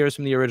lasting 3 years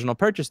from the original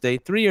purchase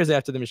date, 3 years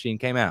after the machine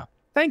came out.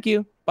 Thank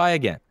you. Buy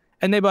again.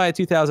 And they buy a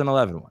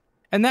 2011 one,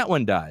 and that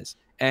one dies,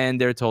 and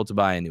they're told to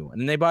buy a new one.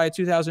 And they buy a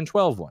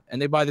 2012 one,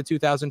 and they buy the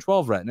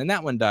 2012 Retina, and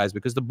that one dies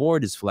because the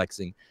board is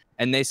flexing.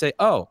 And they say,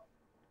 "Oh,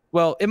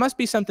 well, it must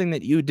be something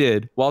that you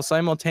did while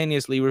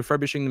simultaneously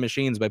refurbishing the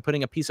machines by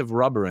putting a piece of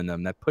rubber in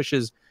them that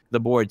pushes the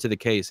board to the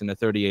case in a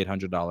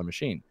 $3,800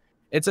 machine."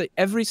 It's like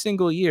every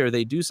single year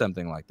they do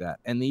something like that.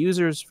 And the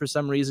users, for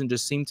some reason,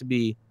 just seem to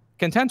be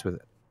content with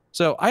it.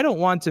 So I don't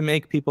want to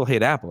make people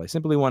hate Apple. I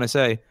simply want to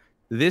say,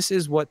 this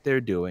is what they're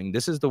doing.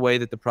 This is the way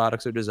that the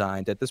products are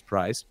designed at this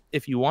price.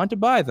 If you want to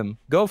buy them,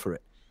 go for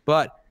it.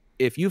 But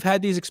if you've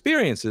had these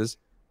experiences,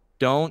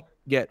 don't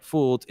get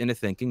fooled into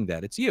thinking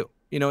that it's you.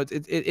 You know,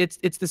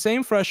 it's the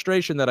same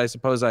frustration that I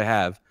suppose I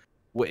have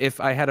if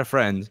I had a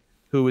friend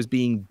who is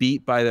being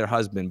beat by their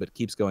husband but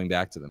keeps going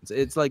back to them.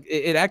 It's like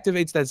it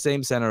activates that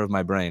same center of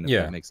my brain, if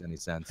that makes any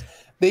sense.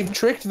 They've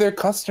tricked their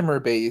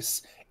customer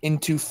base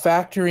into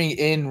factoring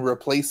in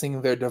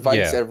replacing their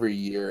device every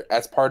year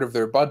as part of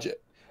their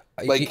budget.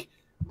 Like,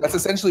 that's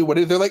essentially what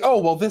it is. They're like, oh,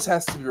 well, this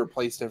has to be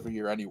replaced every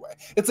year anyway.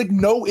 It's like,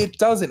 no, it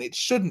doesn't. It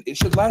shouldn't. It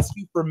should last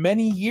you for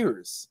many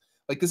years.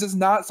 Like, this is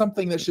not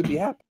something that should be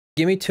happening.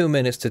 Give me 2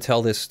 minutes to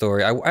tell this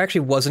story. I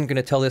actually wasn't going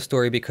to tell this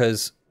story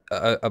because,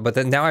 but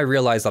then now I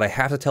realize that I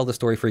have to tell the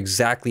story for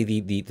exactly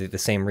the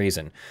same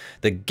reason.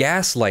 The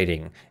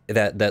gaslighting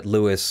that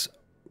Louis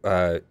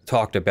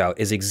talked about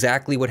is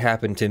exactly what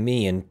happened to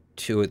me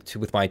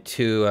with my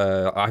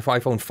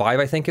iPhone 5,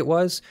 I think it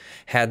was,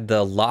 had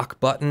the lock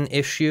button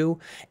issue,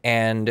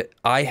 and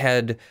I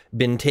had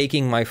been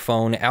taking my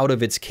phone out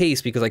of its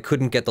case because I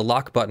couldn't get the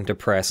lock button to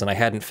press, and I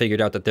hadn't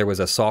figured out that there was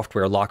a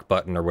software lock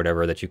button or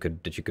whatever that you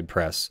could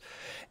press,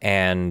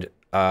 and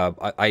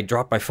I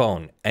dropped my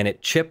phone and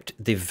it chipped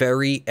the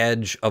very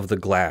edge of the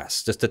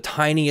glass, just the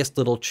tiniest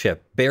little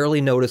chip,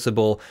 barely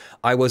noticeable.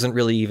 I wasn't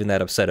really even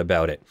that upset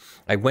about it.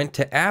 I went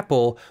to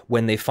Apple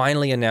when they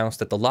finally announced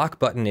that the lock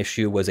button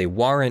issue was a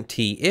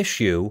warranty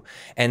issue,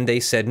 and they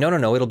said,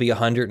 no, it'll be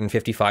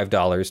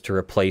 $155 to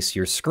replace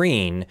your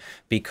screen,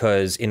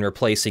 because in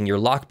replacing your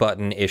lock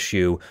button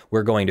issue,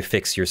 we're going to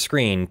fix your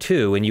screen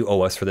too, and you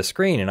owe us for the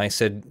screen. And I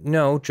said,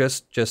 no,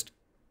 just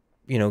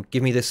you know,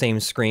 give me the same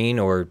screen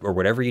or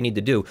whatever you need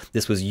to do.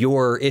 This was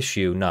your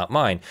issue, not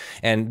mine.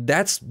 And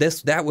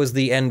that was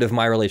the end of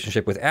my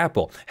relationship with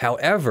Apple.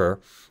 However,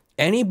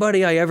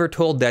 anybody I ever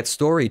told that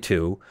story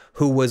to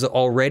who was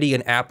already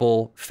an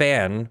Apple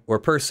fan or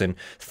person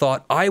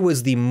thought I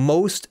was the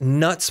most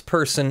nuts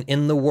person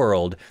in the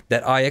world,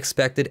 that I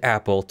expected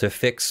Apple to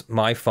fix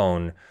my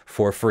phone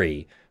for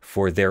free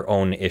for their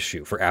own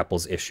issue, for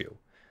Apple's issue.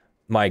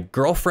 My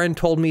girlfriend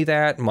told me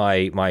that.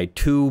 My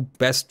two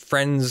best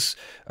friends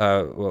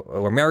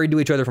were married to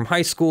each other from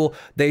high school.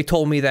 They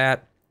told me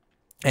that.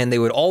 And they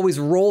would always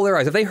roll their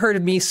eyes. If they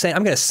heard me say,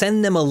 I'm going to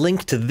send them a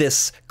link to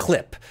this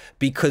clip,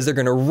 because they're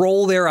going to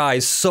roll their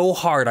eyes so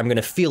hard, I'm going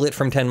to feel it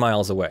from 10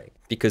 miles away.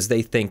 Because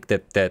they think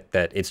that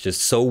it's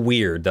just so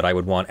weird that I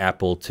would want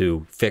Apple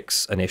to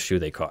fix an issue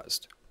they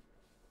caused.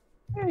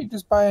 Yeah, you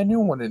just buy a new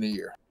one in a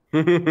year.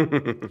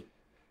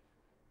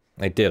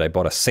 I did. I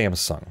bought a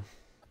Samsung.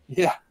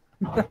 Yeah.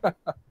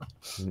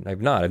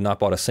 I've not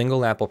bought a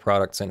single Apple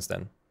product since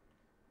then.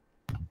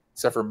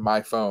 Except for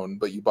my phone,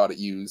 but you bought it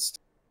used.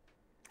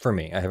 For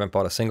me. I haven't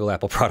bought a single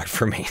Apple product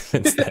for me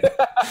since then.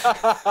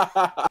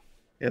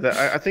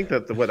 Yeah, I think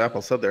that what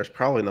Apple said there is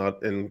probably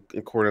not in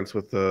accordance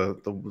with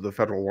the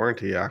Federal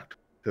Warranty Act,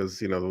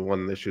 because, you know, the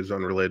one issue is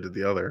unrelated to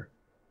the other.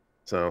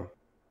 So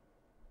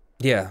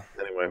yeah.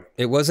 Anyway,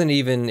 it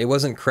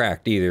wasn't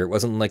cracked either. It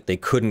wasn't like they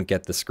couldn't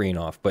get the screen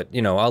off. But,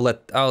 you know,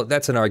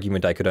 that's an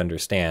argument I could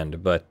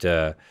understand. But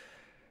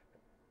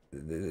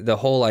the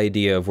whole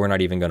idea of we're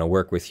not even going to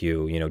work with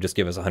you, you know, just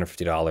give us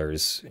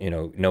 $150, you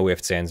know, no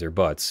ifs, ands, or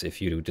buts.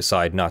 If you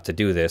decide not to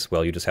do this,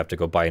 well, you just have to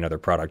go buy another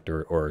product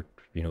or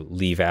you know,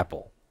 leave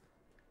Apple.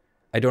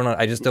 I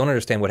just don't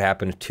understand what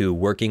happened to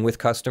working with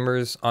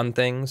customers on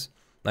things.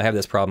 I have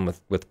this problem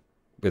with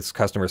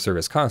customer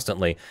service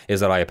constantly,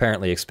 is that I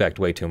apparently expect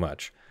way too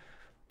much.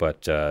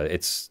 But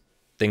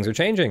things are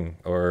changing,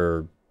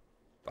 or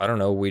I don't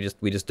know, we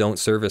just don't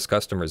service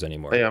customers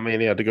anymore. Yeah, I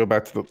mean, yeah, to go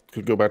back to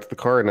the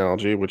car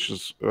analogy, which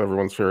is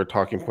everyone's favorite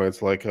talking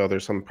points, like, oh,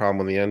 there's some problem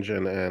with the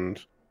engine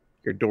and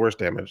your door's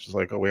damaged. It's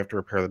like, oh, we have to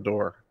repair the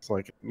door. It's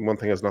like one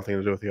thing has nothing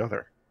to do with the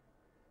other.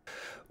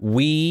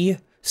 We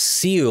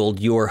sealed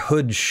your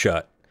hood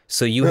shut,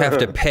 so you have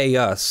to pay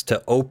us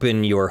to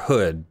open your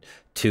hood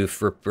to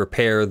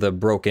repair the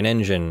broken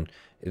engine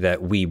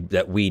that we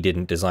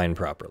didn't design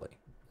properly.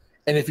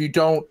 And if you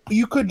don't,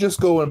 you could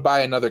just go and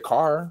buy another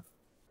car.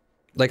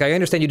 Like, I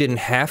understand you didn't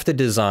have to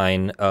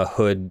design a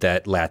hood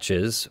that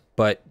latches,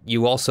 but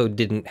you also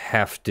didn't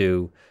have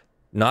to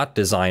not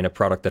design a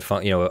product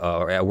that, you know,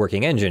 a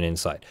working engine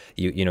inside.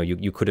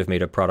 You could have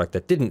made a product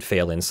that didn't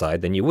fail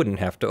inside, then you wouldn't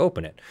have to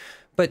open it.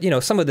 But, you know,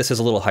 some of this is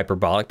a little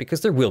hyperbolic,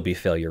 because there will be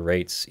failure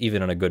rates.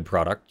 Even on a good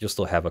product, you'll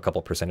still have a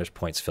couple percentage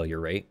points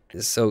failure rate.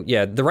 So,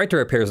 yeah, the right to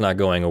repair is not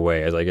going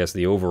away, as I guess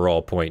the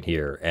overall point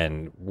here,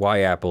 and why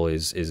Apple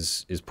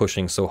is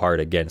pushing so hard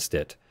against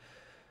it.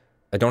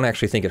 I don't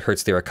actually think it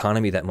hurts their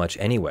economy that much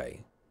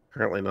anyway.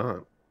 Apparently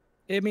not.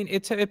 I mean,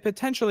 it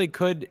potentially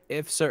could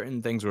if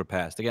certain things were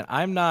passed. Again,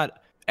 I'm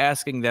not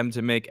asking them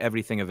to make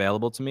everything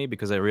available to me,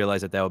 because I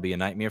realize that would be a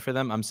nightmare for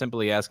them. I'm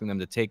simply asking them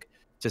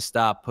to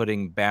stop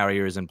putting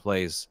barriers in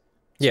place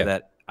so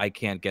that I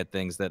can't get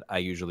things that I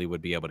usually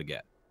would be able to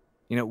get.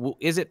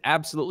 is it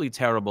absolutely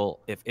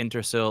terrible if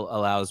Intersil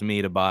allows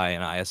me to buy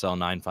an ISL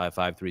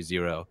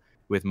 95530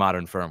 with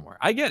modern firmware?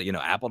 I get it.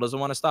 Apple doesn't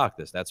want to stock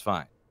this. That's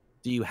fine.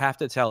 Do you have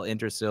to tell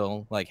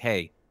Intersil, like,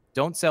 hey,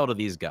 don't sell to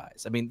these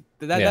guys? I mean,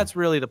 that's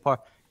really the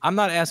part. I'm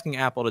not asking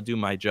Apple to do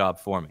my job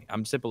for me.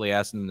 I'm simply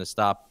asking them to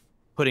stop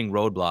putting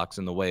roadblocks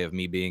in the way of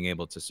me being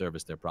able to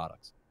service their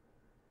products.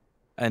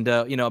 And,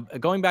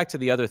 going back to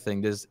the other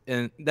thing,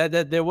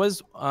 there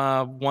was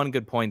one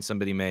good point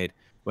somebody made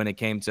when it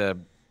came to,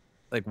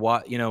 like,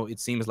 what, it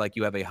seems like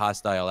you have a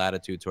hostile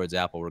attitude towards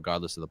Apple,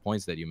 regardless of the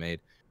points that you made.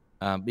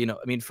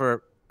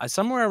 For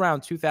somewhere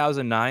around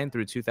 2009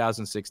 through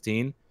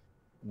 2016,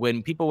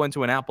 when people went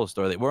to an Apple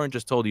store, they weren't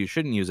just told you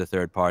shouldn't use a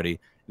third party.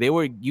 They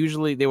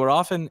were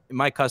often,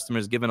 my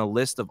customers, given a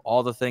list of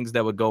all the things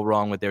that would go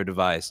wrong with their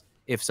device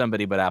if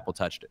somebody but Apple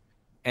touched it.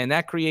 And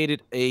that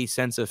created a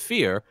sense of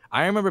fear.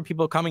 I remember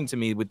people coming to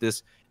me with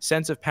this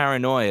sense of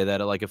paranoia that,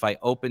 like, if I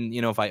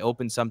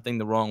open something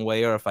the wrong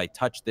way, or if I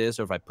touch this,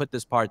 or if I put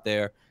this part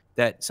there,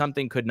 that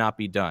something could not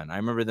be done. I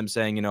remember them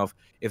saying,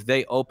 if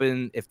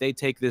they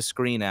take this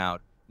screen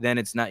out, then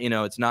it's not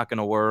going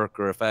to work.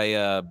 Or if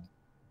I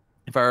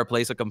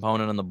replace a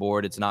component on the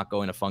board, it's not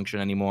going to function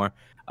anymore.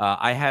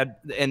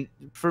 And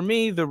for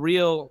me, the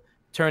real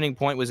turning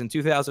point was in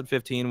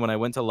 2015 when I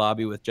went to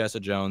lobby with Jessa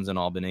Jones in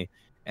Albany.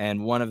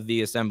 And one of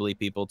the assembly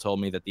people told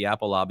me that the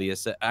Apple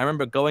lobbyists, I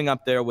remember going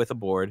up there with a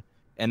board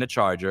and a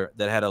charger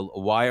that had a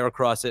wire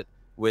across it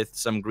with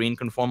some green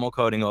conformal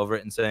coating over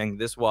it, and saying,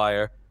 this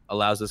wire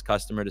allows this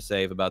customer to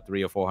save about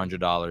 $300 or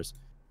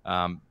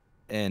 $400.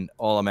 And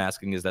all I'm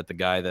asking is that the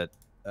guy that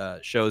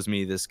shows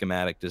me this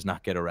schematic does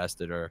not get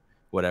arrested or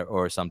whatever,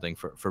 or something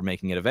for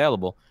making it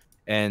available.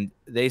 And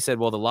they said,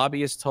 well, the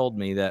lobbyist told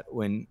me that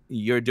when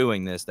you're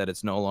doing this, that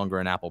it's no longer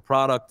an Apple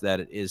product,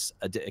 that it is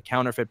a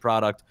counterfeit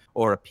product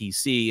or a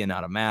PC and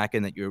not a Mac,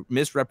 and that you're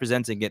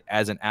misrepresenting it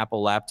as an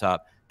Apple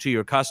laptop to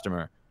your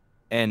customer.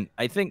 And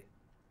I think,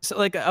 so,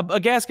 like, a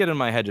gasket in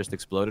my head just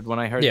exploded when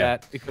I heard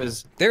that,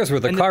 because there's where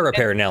the car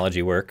repair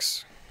analogy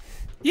works.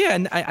 Yeah,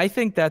 and I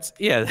think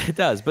it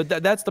does. But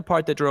that's the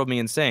part that drove me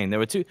insane. There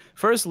were two.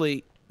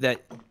 Firstly,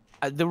 that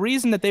the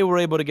reason that they were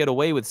able to get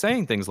away with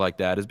saying things like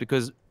that is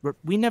because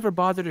we never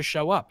bother to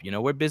show up.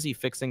 We're busy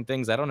fixing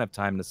things. I don't have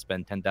time to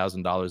spend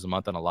 $10,000 a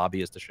month on a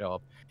lobbyist to show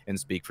up and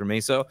speak for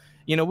me. So,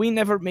 we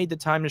never made the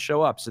time to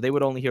show up. So they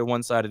would only hear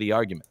one side of the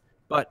argument.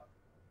 But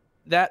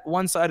that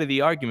one side of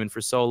the argument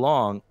for so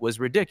long was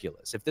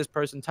ridiculous. If this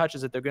person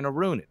touches it, they're going to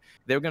ruin it.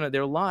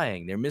 They're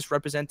lying. They're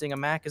misrepresenting a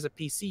Mac as a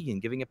PC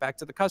and giving it back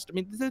to the customer.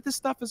 I mean, this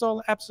stuff is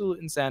all absolute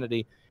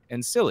insanity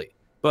and silly.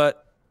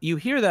 But you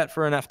hear that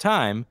for enough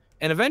time,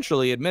 and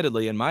eventually,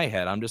 admittedly, in my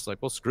head, I'm just like,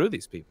 well, screw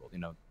these people.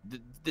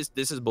 This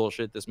is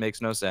bullshit. This makes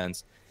no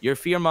sense. You're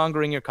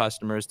fear-mongering your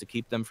customers to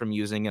keep them from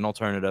using an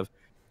alternative.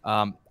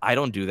 I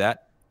don't do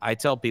that. I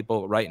tell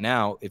people right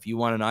now, if you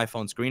want an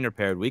iPhone screen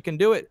repaired, we can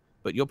do it,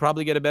 but you'll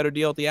probably get a better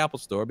deal at the Apple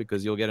store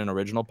because you'll get an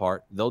original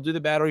part. They'll do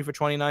the battery for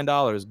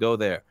 $29. Go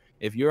there.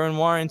 If you're in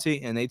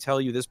warranty and they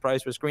tell you this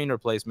price for screen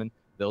replacement,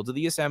 they'll do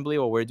the assembly,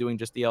 or we're doing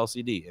just the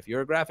LCD. If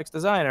you're a graphics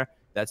designer,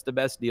 that's the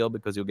best deal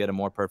because you'll get a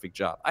more perfect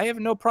job. I have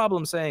no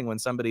problem saying when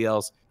somebody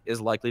else is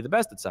likely the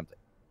best at something.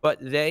 But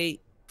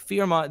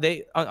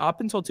up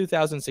until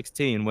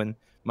 2016, when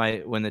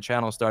the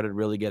channel started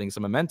really getting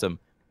some momentum,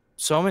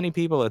 so many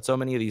people at so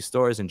many of these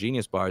stores and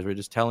Genius bars were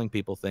just telling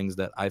people things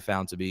that I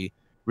found to be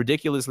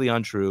ridiculously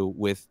untrue,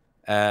 with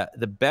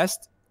the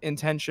best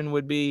intention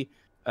would be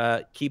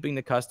keeping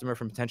the customer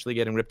from potentially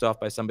getting ripped off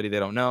by somebody they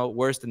don't know.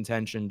 Worst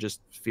intention,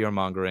 just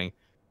fear-mongering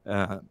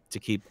to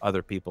keep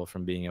other people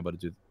from being able to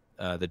do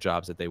the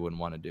jobs that they wouldn't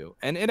want to do.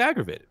 And it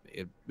aggravated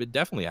me. It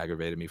definitely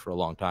aggravated me for a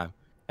long time.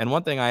 And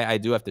one thing I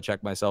do have to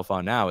check myself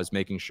on now is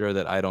making sure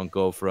that I don't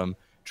go from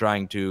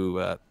trying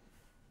to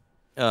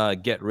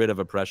get rid of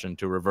oppression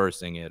to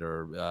reversing it,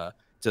 or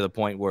to the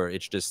point where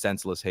it's just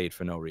senseless hate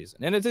for no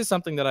reason. And it is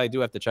something that I do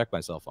have to check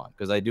myself on,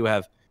 because I do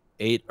have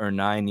 8 or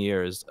 9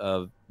 years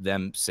of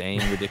them saying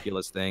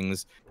ridiculous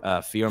things,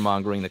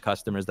 fear-mongering the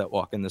customers that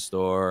walk in the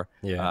store,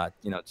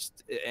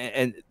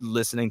 and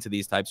listening to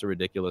these types of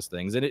ridiculous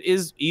things. And it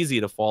is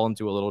easy to fall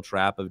into a little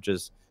trap of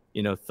just,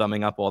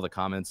 thumbing up all the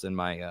comments in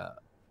my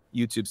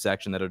YouTube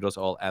section that are just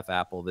all F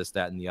Apple, this,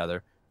 that, and the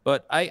other.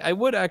 But I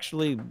would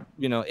actually,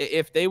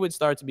 if they would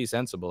start to be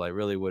sensible, I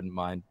really wouldn't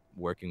mind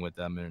working with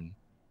them and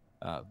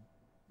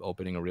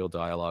opening a real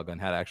dialogue on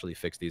how to actually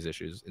fix these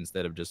issues,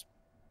 instead of just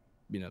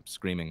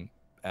screaming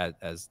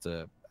as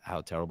to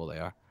how terrible they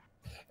are.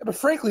 Yeah, but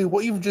frankly,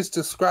 what you've just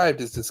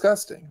described is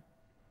disgusting.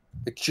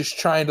 It's just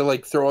trying to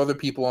throw other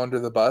people under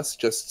the bus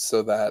just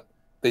so that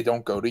they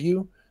don't go to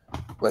you.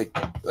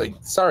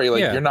 Sorry,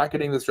 you're not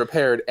getting this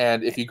repaired,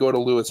 and if you go to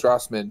Louis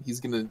Rossmann, he's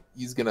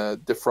gonna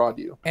defraud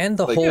you. And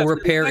the whole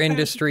repair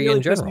industry really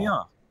in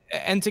general.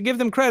 And to give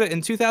them credit,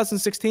 in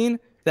 2016,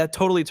 that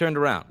totally turned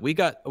around. We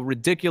got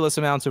ridiculous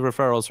amounts of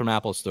referrals from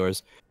Apple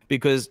stores,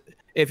 because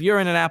if you're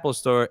in an Apple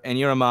store and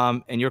you're a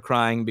mom and you're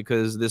crying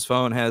because this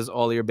phone has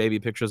all your baby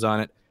pictures on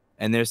it,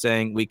 and they're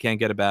saying, we can't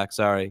get it back,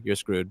 sorry, you're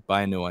screwed,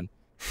 buy a new one.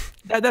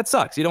 that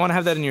sucks. You don't want to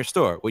have that in your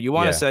store. What you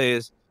want to say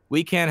is,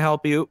 we can't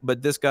help you,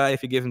 but this guy,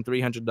 if you give him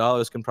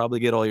 $300, can probably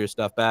get all your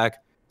stuff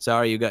back.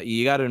 Sorry, you got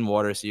it in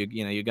water, so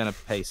you're gonna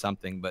pay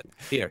something, but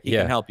here he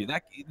can help you.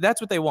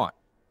 That's what they want,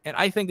 and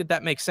I think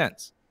that makes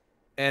sense.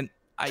 And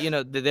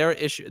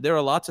there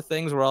are lots of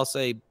things where I'll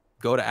say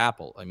go to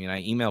Apple. I mean,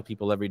 I email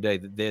people every day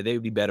that they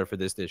would be better for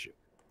this issue.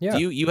 Yeah.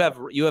 Do you have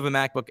a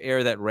MacBook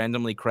Air that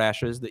randomly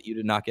crashes that you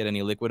did not get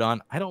any liquid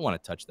on? I don't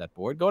want to touch that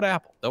board. Go to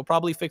Apple. They'll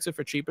probably fix it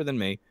for cheaper than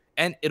me,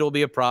 and it'll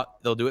be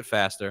they'll do it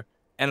faster,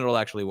 and it'll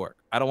actually work.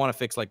 I don't want to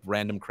fix like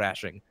random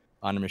crashing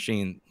on a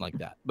machine like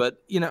that. But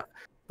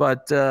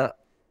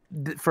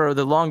for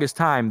the longest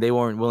time, they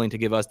weren't willing to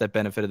give us that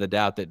benefit of the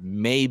doubt that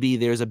maybe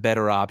there's a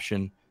better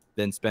option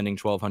than spending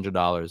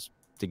 $1,200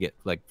 to get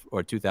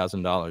or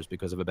 $2,000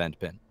 because of a bent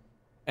pin.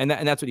 And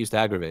that's what used to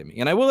aggravate me.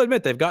 And I will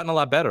admit they've gotten a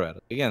lot better at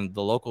it. Again,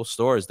 the local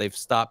stores, they've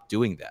stopped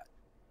doing that.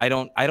 I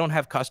don't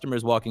have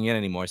customers walking in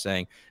anymore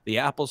saying, the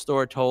Apple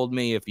store told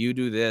me if you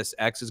do this,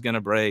 X is going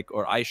to break,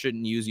 or I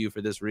shouldn't use you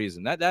for this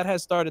reason. That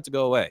has started to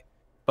go away.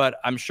 But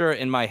I'm sure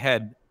in my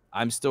head,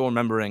 I'm still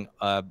remembering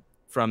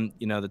from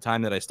the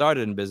time that I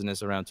started in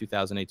business around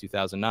 2008,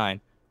 2009,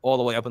 all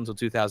the way up until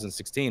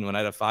 2016, when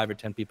I had 5 or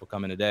 10 people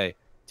come in a day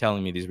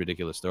telling me these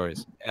ridiculous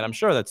stories. And I'm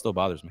sure that still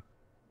bothers me.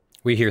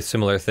 We hear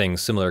similar things,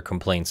 similar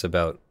complaints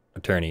about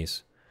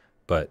attorneys,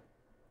 but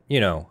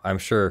I'm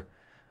sure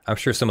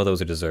some of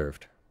those are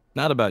deserved.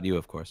 Not about you,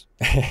 of course.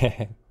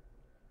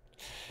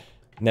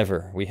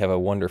 Never. We have a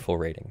wonderful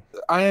rating.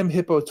 I am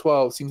Hippo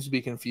 12 seems to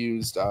be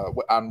confused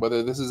on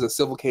whether this is a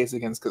civil case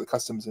against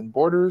Customs and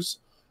Borders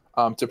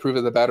to prove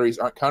that the batteries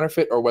aren't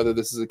counterfeit, or whether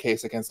this is a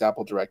case against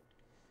Apple Direct.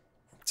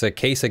 It's a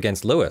case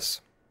against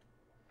Louis.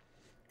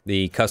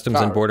 The Customs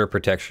and Border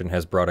Protection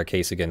has brought a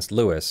case against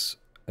Louis.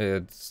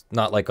 It's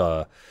not like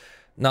a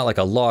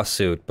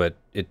lawsuit, but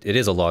it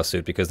is a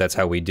lawsuit because that's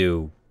how we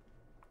do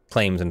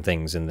claims and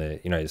things in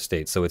the United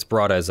States. So it's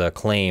brought as a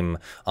claim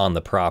on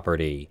the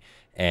property,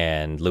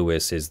 and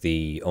Louis is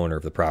the owner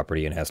of the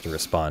property and has to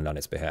respond on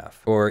its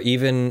behalf. Or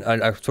even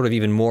a sort of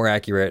even more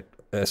accurate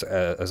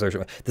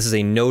assertion, this is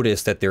a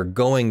notice that they're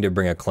going to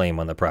bring a claim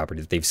on the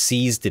property, that they've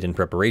seized it in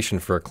preparation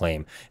for a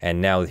claim,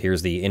 and now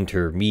here's the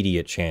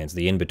intermediate chance,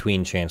 the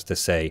in-between chance to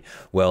say,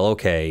 well,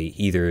 okay,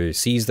 either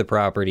seize the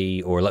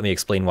property, or let me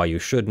explain why you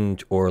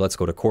shouldn't, or let's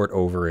go to court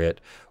over it,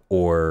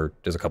 or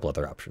there's a couple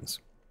other options.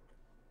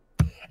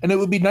 And it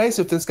would be nice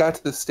if this got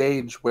to the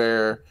stage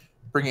where,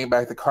 bringing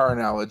back the car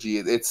analogy,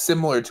 it's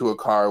similar to a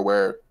car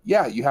where,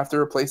 yeah, you have to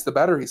replace the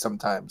battery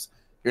sometimes.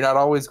 You're not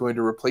always going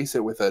to replace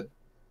it with a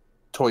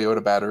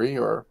Toyota battery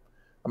or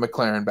a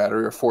McLaren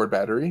battery or Ford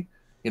battery.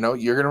 You're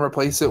going to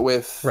replace it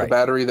with a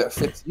battery that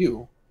fits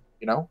you,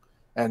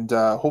 and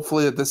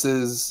hopefully that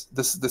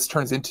this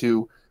turns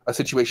into a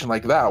situation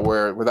like that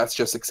where that's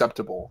just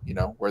acceptable,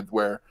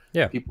 where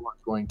people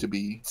aren't going to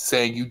be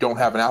saying you don't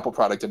have an Apple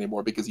product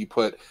anymore because you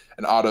put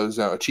a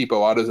cheapo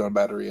AutoZone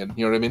battery in.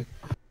 You know what I mean?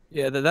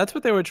 Yeah, that's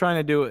what they were trying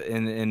to do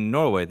in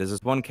Norway. There's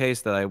this one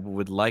case that I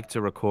would like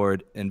to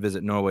record and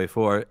visit Norway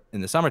for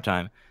in the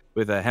summertime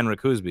with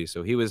Henrik Husby.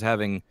 So he was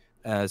having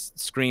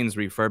screens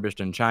refurbished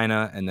in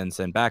China and then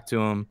sent back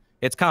to him.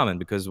 It's common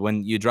because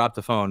when you drop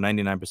the phone,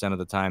 99% of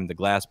the time the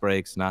glass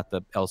breaks, not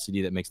the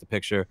LCD that makes the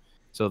picture.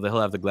 So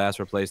he'll have the glass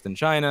replaced in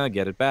China,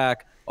 get it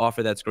back,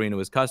 offer that screen to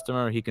his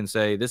customer. He can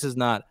say, this is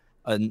not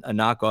a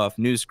knockoff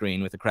new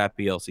screen with a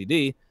crappy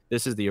LCD.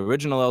 This is the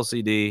original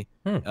LCD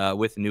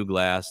with new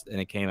glass, and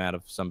it came out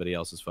of somebody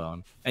else's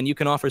phone. And you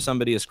can offer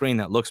somebody a screen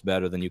that looks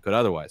better than you could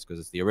otherwise because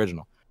it's the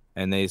original.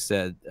 And they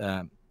said,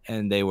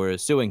 and they were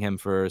suing him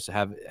for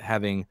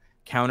having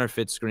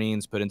counterfeit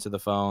screens put into the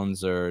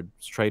phones or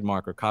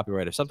trademark or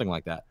copyright or something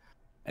like that.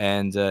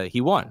 And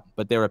he won,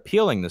 but they're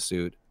appealing the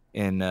suit,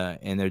 and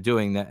they're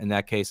doing that. And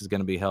that case is going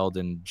to be held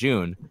in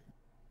June.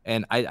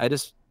 And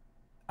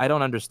I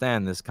don't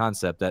understand this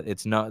concept that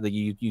it's not that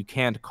you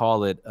can't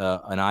call it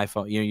an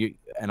iPhone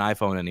an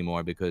iPhone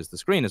anymore because the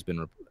screen has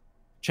been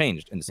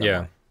changed in some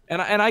way.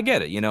 And I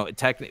get it,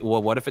 technically.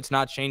 Well, what if it's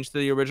not changed to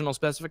the original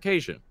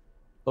specification?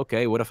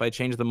 Okay, what if I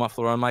change the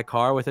muffler on my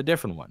car with a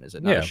different one? Is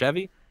it not a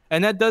Chevy?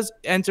 And that does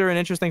enter an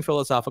interesting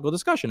philosophical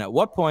discussion. At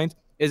what point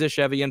is a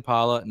Chevy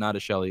Impala not a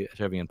Chevy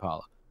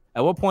Impala?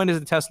 At what point is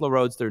a Tesla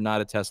Roadster not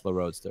a Tesla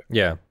Roadster?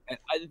 Yeah. And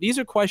these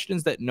are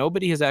questions that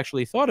nobody has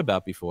actually thought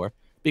about before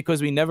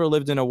because we never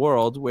lived in a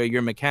world where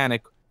your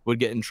mechanic would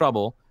get in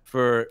trouble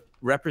for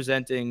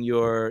representing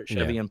your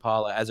Chevy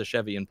Impala as a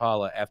Chevy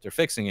Impala after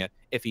fixing it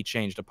if he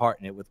changed a part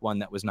in it with one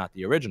that was not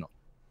the original.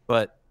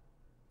 But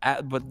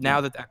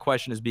now that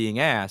question is being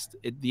asked,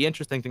 the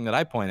interesting thing that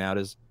I point out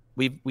is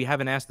we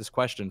haven't asked this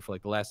question for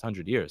like the last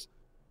 100 years.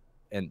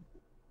 And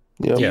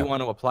do you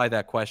want to apply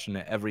that question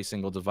to every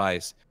single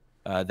device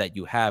that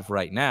you have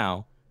right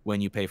now when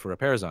you pay for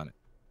repairs on it?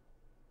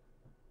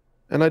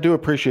 And I do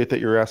appreciate that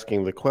you're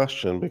asking the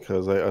question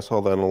because I saw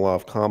that in a lot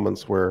of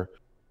comments where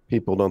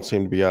people don't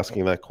seem to be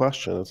asking that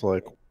question. It's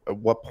like, at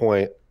what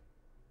point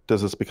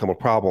does this become a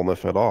problem,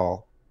 if at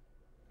all?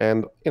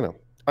 And,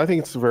 I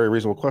think it's a very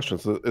reasonable question.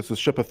 It's the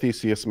ship of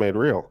Theseus made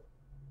real.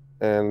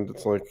 And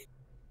it's like,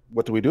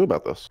 what do we do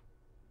about this?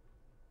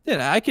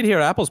 Yeah, I could hear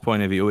Apple's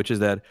point of view, which is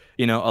that,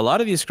 a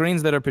lot of these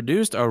screens that are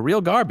produced are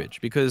real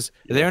garbage because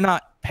they're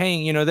not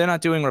paying, they're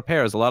not doing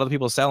repairs. A lot of the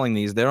people selling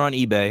these, they're on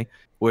eBay,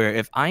 where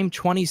if I'm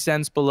 20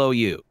 cents below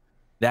you,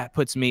 that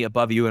puts me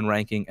above you in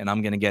ranking and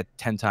I'm going to get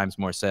 10 times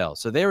more sales.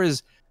 So there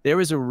is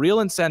a real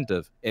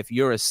incentive if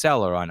you're a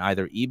seller on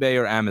either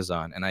eBay or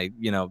Amazon. And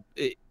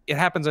it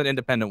happens on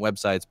independent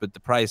websites, but the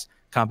price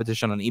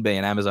competition on eBay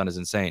and Amazon is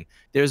insane.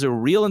 There's a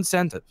real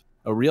incentive,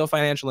 a real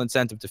financial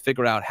incentive to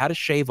figure out how to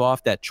shave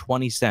off that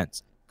 20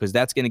 cents because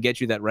that's going to get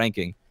you that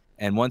ranking.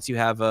 And once you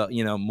have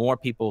more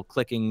people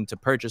clicking to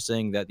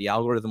purchasing, that the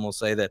algorithm will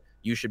say that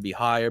you should be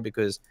higher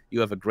because you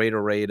have a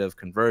greater rate of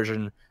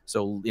conversion.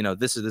 So,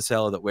 this is the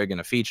seller that we're going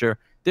to feature.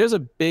 There's a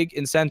big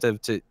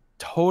incentive to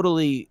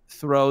totally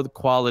throw the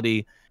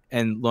quality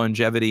and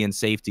longevity and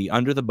safety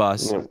under the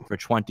bus for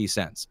 20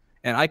 cents.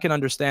 And I can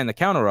understand the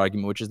counter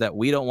argument, which is that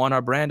we don't want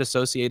our brand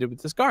associated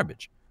with this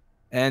garbage.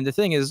 And the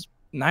thing is,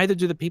 neither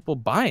do the people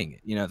buying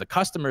it. The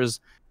customers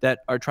that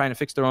are trying to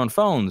fix their own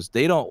phones,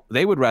 they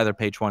would rather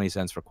pay 20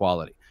 cents for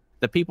quality.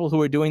 The people who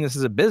are doing this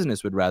as a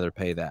business would rather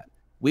pay that.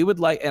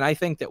 And I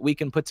think that we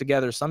can put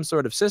together some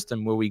sort of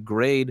system where we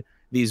grade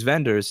these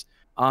vendors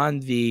on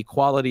the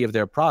quality of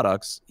their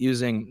products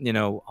using,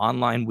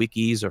 online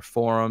wikis or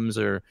forums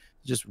or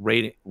just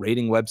rating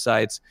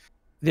websites.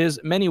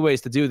 There's many ways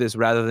to do this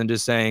rather than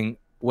just saying,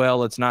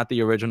 well, it's not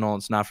the original,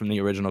 it's not from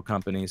the original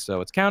company, so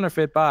it's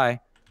counterfeit, bye.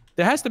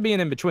 There has to be an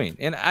in-between.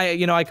 And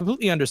I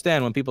completely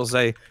understand when people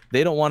say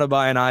they don't want to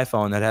buy an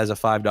iPhone that has a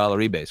 $5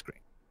 eBay screen.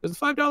 Because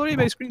the $5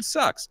 eBay screen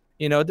sucks.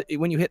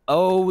 When you hit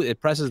O,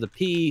 it presses the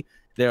P.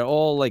 They're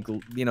all like,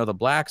 the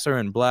blacks are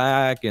in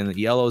black and the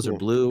yellows are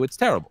blue. It's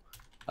terrible.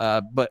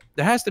 But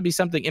there has to be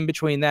something in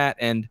between that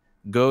and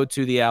go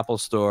to the Apple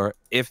store.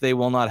 If they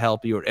will not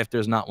help you or if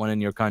there's not one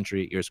in your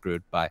country, you're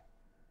screwed. Bye.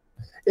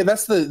 Yeah,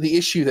 that's the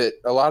issue that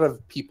a lot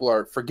of people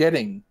are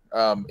forgetting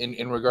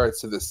in regards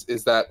to this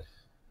is that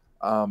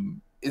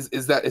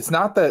it's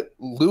not that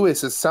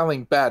Louis is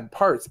selling bad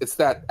parts. It's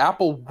that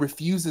Apple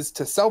refuses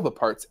to sell the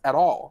parts at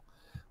all.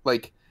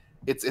 Like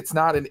it's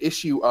not an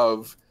issue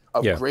of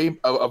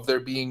there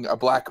being a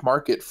black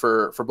market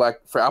for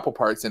Apple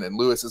parts and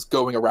Louis is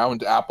going around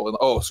to Apple and,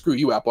 oh, screw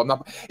you,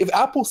 Apple. If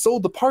Apple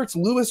sold the parts,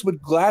 Louis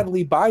would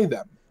gladly buy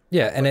them.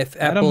 Yeah, and if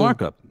Apple Apple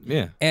markup,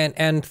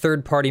 and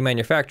third-party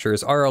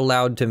manufacturers are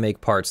allowed to make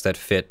parts that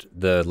fit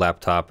the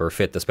laptop or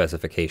fit the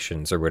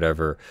specifications or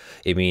whatever,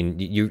 I mean,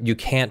 you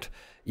can't.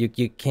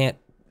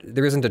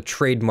 There isn't a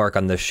trademark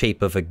on the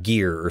shape of a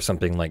gear or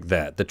something like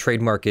that. The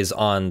trademark is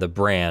on the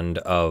brand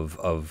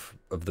of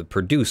the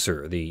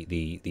producer,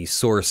 the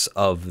source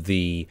of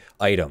the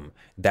item.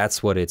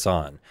 That's what it's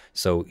on.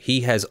 So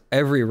he has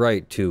every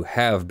right to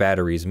have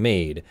batteries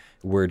made.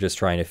 We're just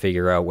trying to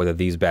figure out whether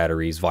these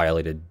batteries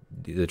violated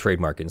the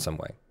trademark in some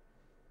way.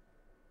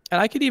 And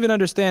I could even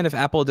understand if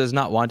Apple does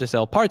not want to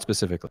sell parts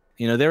specifically.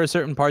 There are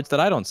certain parts that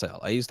I don't sell.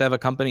 I used to have a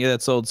company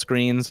that sold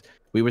screens.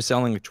 We were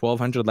selling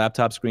 1,200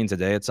 laptop screens a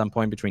day at some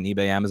point between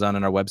eBay, Amazon,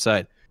 and our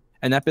website.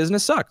 And that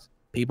business sucked.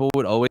 People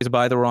would always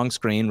buy the wrong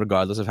screen,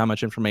 regardless of how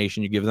much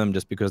information you give them,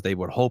 just because they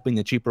were hoping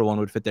the cheaper one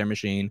would fit their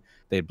machine.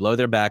 They'd blow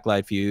their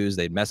backlight fuse.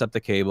 They'd mess up the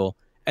cable.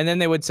 And then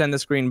they would send the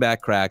screen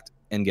back cracked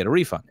and get a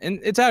refund. And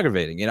it's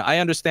aggravating. I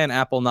understand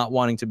Apple not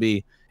wanting to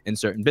be in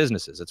certain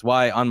businesses. It's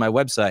why on my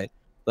website,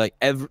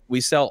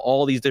 we sell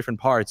all these different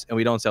parts and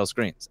we don't sell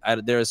screens.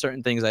 There are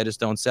certain things I just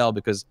don't sell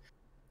because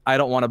I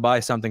don't want to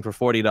buy something for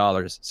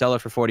 $40, sell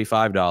it for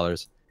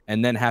 $45,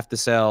 and then have to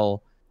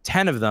sell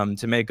 10 of them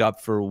to make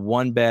up for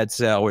one bad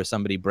sale where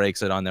somebody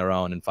breaks it on their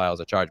own and files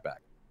a chargeback.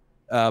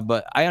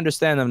 But I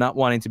understand them not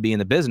wanting to be in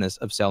the business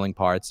of selling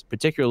parts,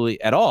 particularly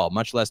at all,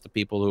 much less to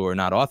people who are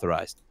not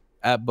authorized.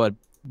 But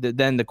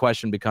then the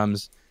question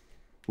becomes,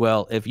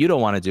 well, if you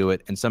don't want to do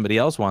it and somebody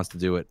else wants to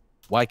do it,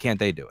 why can't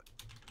they do it?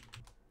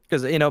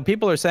 Because,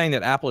 people are saying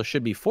that Apple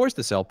should be forced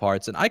to sell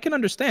parts, and I can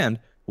understand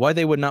why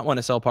they would not want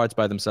to sell parts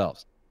by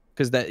themselves.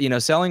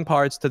 Because selling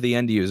parts to the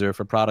end user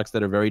for products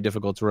that are very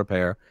difficult to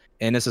repair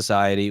in a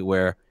society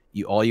where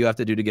all you have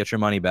to do to get your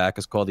money back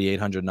is call the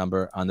 800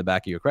 number on the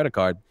back of your credit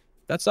card,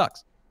 that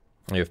sucks.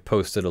 I have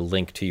posted a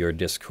link to your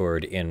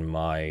Discord in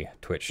my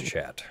Twitch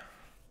chat.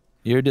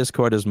 Your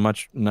Discord is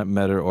much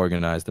better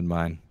organized than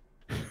mine.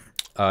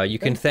 You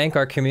can thank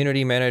our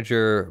community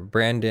manager,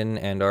 Brandon,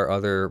 and our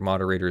other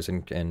moderators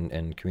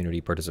and community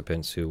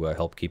participants who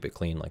help keep it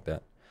clean like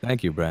that.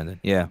 Thank you, Brandon.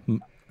 Yeah,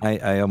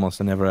 I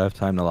almost never have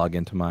time to log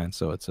into mine,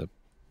 so it's a...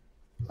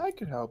 I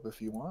could help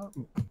if you want.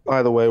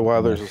 By the way,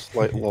 while there's a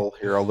slight lull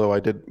here, although I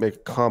did make a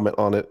comment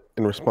on it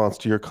in response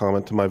to your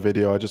comment to my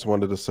video, I just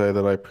wanted to say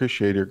that I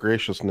appreciate your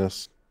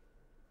graciousness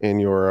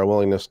and your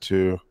willingness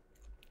to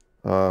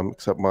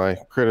accept my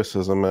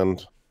criticism.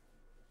 And,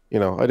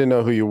 I didn't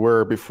know who you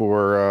were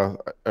before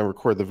I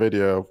recorded the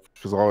video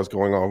because all I was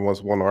going on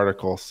was one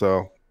article.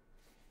 So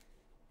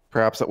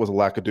perhaps that was a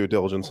lack of due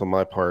diligence on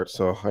my part.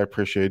 So I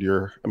appreciate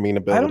your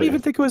amenability. I don't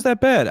even think it was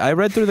that bad. I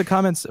read through the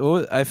comments.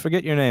 Oh, I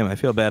forget your name. I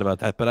feel bad about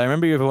that. But I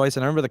remember your voice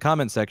and I remember the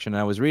comment section. And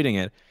I was reading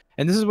it.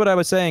 And this is what I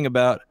was saying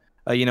about,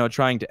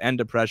 trying to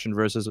end oppression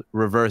versus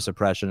reverse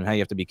oppression and how you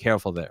have to be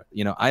careful there.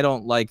 I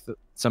don't like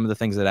some of the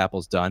things that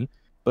Apple's done,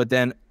 but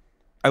then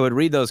I would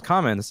read those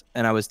comments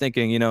and I was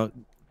thinking,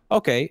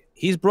 okay,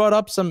 he's brought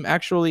up some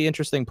actually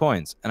interesting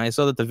points. And I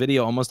saw that the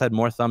video almost had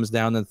more thumbs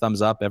down than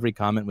thumbs up. Every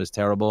comment was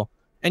terrible.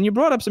 And you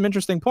brought up some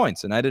interesting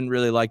points. And I didn't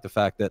really like the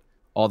fact that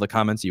all the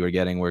comments you were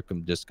getting were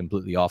just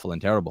completely awful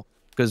and terrible.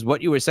 Because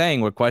what you were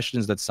saying were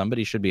questions that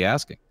somebody should be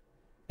asking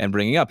and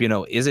bringing up.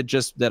 Is it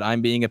just that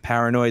I'm being a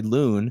paranoid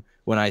loon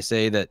when I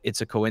say that it's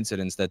a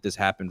coincidence that this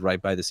happened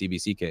right by the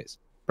CBC case?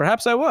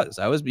 Perhaps I was.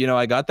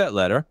 I got that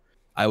letter.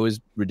 I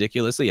was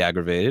ridiculously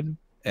aggravated.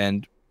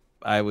 And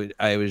I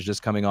was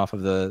just coming off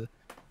of the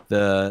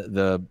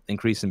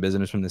increase in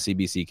business from the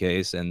CBC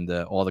case and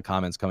all the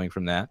comments coming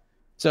from that.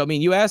 So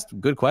you asked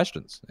good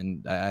questions,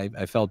 and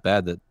I felt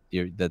bad that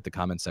the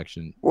comment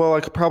section. Well, I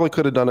probably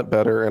could have done it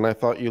better, and I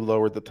thought you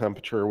lowered the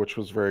temperature, which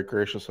was very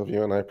gracious of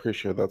you, and I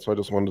appreciate that. So I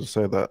just wanted to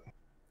say that.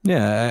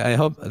 Yeah, I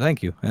hope.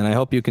 Thank you, and I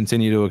hope you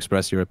continue to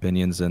express your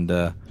opinions,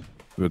 and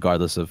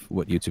regardless of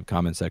what YouTube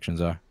comment sections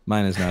are.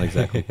 Mine is not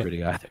exactly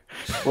pretty either.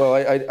 Well,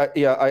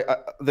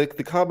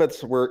 the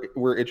comments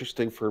were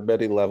interesting for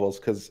many levels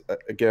because,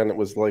 again, it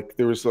was like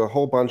there was a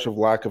whole bunch of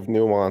lack of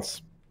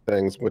nuance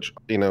things, which,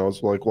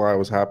 is like why I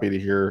was happy to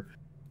hear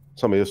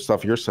some of the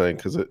stuff you're saying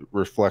because it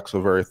reflects a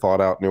very thought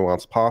out,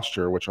 nuanced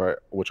posture, which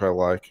I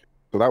like.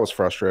 So that was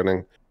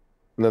frustrating.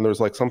 And then there's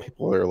like some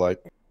people that are like,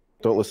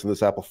 don't listen to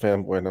this Apple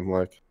fanboy. And I'm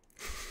like,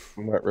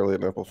 I'm not really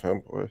an Apple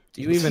fanboy.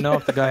 Do you even know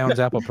if the guy owns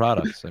Apple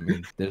products?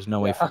 There's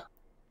no way.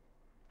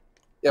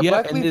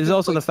 Yeah, and there's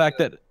also the fact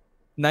that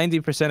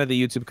 90% of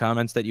the YouTube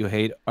comments that you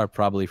hate are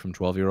probably from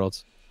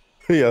 12-year-olds.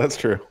 Yeah, that's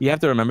true. You have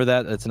to remember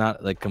that. It's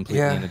not like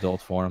completely an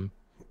adult forum.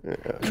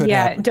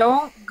 Yeah,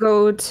 don't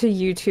go to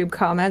YouTube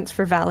comments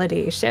for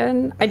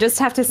validation. I just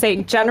have to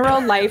say,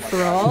 general life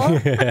rule.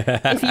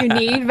 If you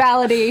need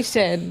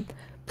validation,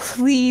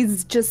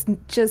 please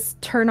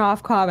just turn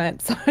off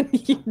comments on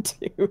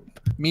YouTube.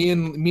 Me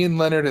and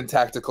Leonard and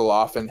Tactical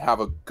often have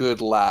a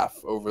good laugh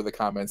over the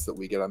comments that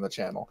we get on the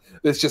channel.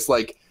 It's just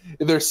like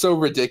they're so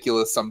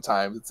ridiculous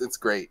sometimes. It's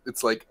great.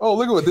 It's like, oh,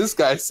 look at what this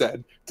guy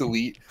said.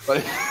 Delete.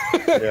 Like,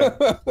 yeah.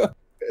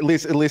 At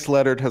least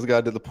Leonard has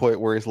gotten to the point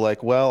where he's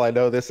like, well, I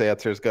know this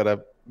answer is gonna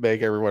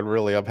make everyone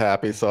really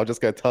unhappy, so I'm just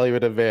gonna tell you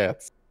in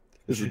advance.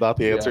 This is not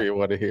the answer you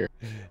want to hear.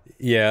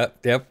 Yeah,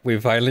 yep. We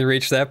finally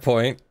reached that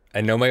point.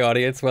 I know my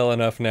audience well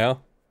enough now.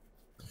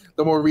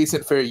 The more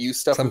recent fair use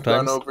stuff we've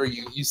gone over,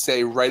 you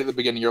say right at the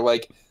beginning, you're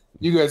like,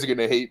 you guys are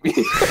gonna hate me.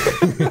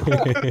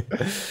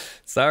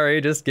 Sorry,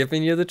 just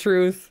giving you the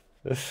truth.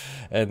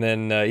 And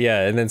then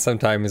and then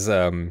sometimes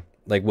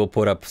like we'll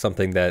put up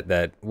something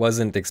that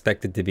wasn't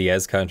expected to be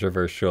as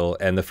controversial,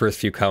 and the first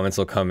few comments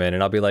will come in,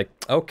 and I'll be like,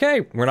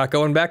 okay, we're not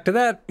going back to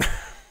that.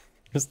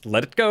 Just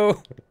let it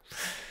go.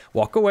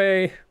 Walk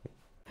away.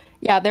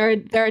 Yeah, there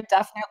are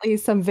definitely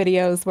some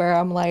videos where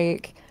I'm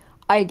like,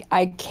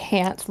 I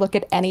can't look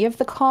at any of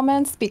the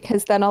comments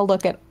because then I'll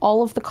look at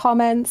all of the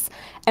comments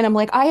and I'm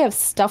like, I have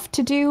stuff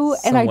to do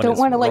and I don't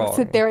want to like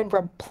sit there and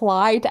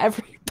reply to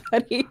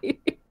everybody.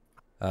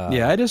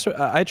 Yeah,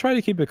 I try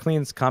to keep a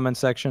clean comment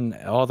section.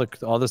 All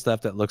the stuff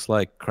that looks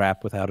like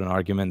crap without an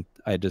argument,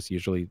 I just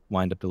usually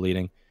wind up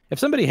deleting. If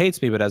somebody hates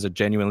me but has a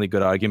genuinely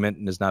good argument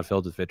and is not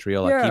filled with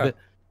vitriol, I keep it.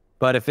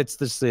 But if it's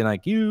just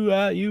like you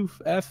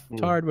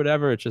F-tard,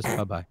 whatever, it's just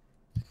bye-bye.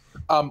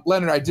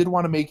 Leonard, I did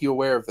want to make you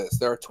aware of this.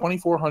 There are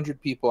 2,400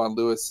 people on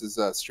Lewis's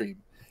stream,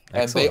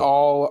 and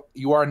Excellent.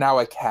 you are now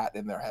a cat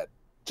in their head.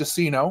 Just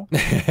so you know,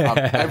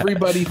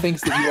 everybody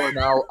thinks that you are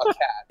now a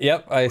cat.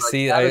 Yep, I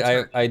see.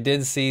 I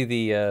did see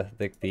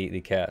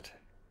the cat.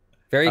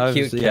 Very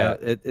cute cat.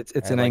 Yeah,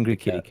 it's an angry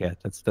kitty cat.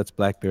 That's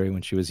Blackberry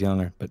when she was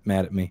younger, but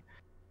mad at me.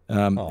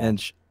 But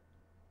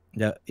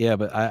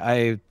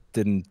I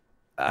didn't.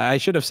 I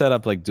should have set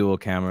up like dual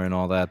camera and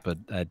all that, but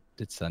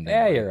it's Sunday.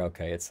 Yeah, you're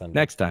okay. It's Sunday.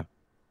 Next time.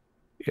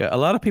 Yeah, a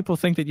lot of people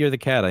think that you're the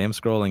cat. I am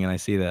scrolling and I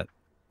see that.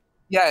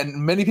 Yeah,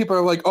 and many people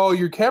are like, "Oh,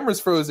 your camera's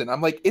frozen." I'm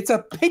like, "It's a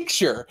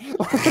picture.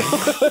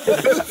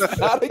 It's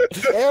not a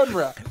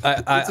camera."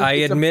 I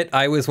admit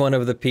I was one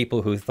of the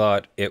people who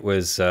thought it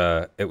was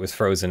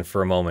frozen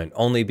for a moment,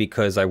 only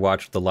because I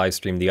watched the live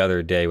stream the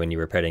other day when you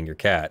were petting your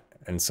cat,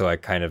 and so I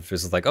kind of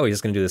was like, "Oh,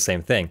 he's going to do the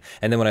same thing."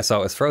 And then when I saw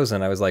it was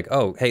frozen, I was like,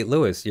 "Oh, hey,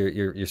 Louis,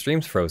 your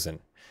stream's frozen."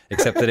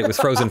 Except that it was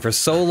frozen for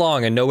so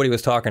long and nobody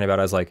was talking about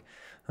it. I was like,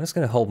 I'm just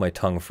going to hold my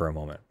tongue for a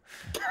moment.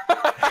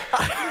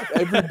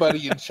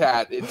 Everybody in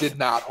chat, it did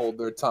not hold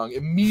their tongue.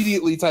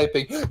 Immediately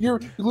typing,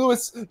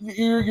 Louis,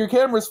 your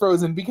camera's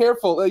frozen. Be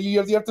careful. You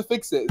have to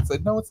fix it. It's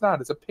like, no, it's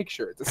not. It's a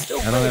picture. It's a still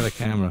I don't have a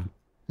camera.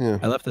 Yeah.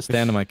 I left the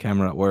stand of my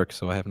camera at work,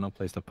 so I have no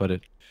place to put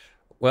it.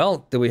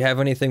 Well, do we have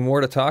anything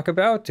more to talk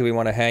about? Do we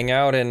want to hang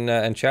out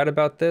and chat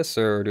about this,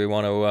 or do we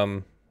want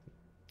to?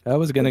 I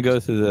was going to go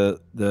through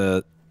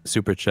the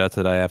super chat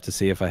that I have to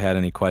see if I had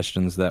any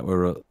questions that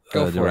were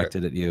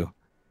directed at you.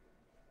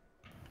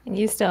 And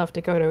you still have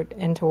to go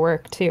into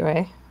work too,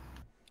 eh?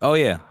 Oh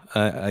yeah,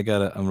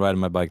 I'm riding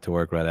my bike to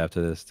work right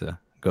after this to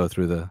go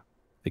through the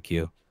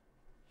queue.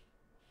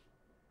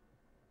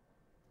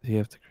 You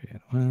have to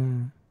create.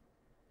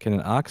 Can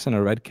an ox and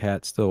a red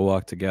cat still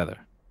walk together?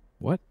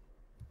 What?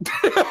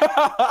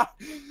 That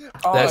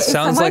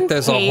sounds like someone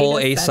there's a paid whole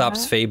to send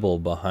Aesop's that? fable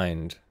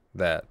behind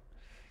that.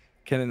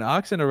 Can an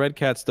ox and a red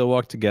cat still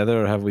walk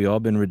together, or have we all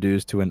been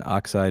reduced to an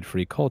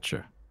oxide-free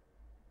culture?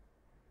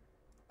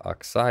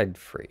 Oxide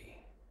free.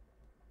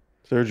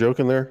 Is there a joke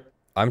in there?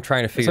 I'm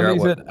trying to figure Somebody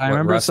out said, what I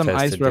remember Rust some has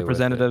to ICE do with it.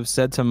 representative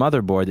said to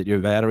Motherboard that your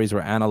batteries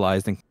were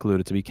analyzed and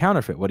concluded to be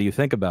counterfeit. What do you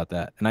think about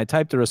that? And I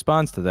typed a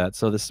response to that.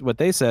 So this, what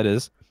they said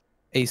is,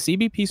 a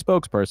CBP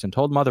spokesperson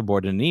told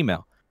Motherboard in an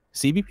email,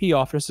 CBP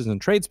officers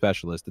and trade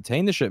specialists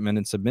detained the shipment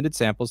and submitted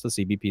samples to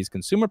CBP's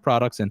consumer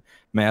products and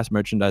mass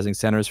merchandising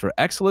centers for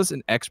excellence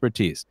and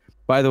expertise.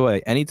 By the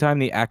way, anytime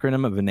the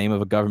acronym of a name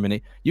of a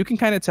government, you can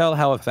kind of tell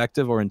how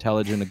effective or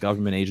intelligent a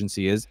government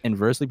agency is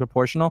inversely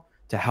proportional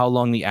to how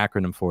long the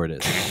acronym for it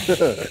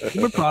is.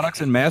 Consumer products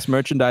and mass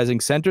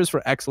merchandising centers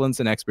for excellence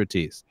and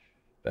expertise.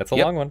 That's a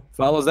Yep. long one.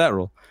 Follows that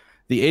rule.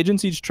 The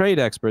agency's trade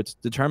experts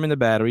determined the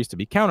batteries to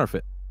be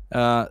counterfeit.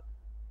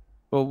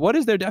 Well, what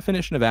is their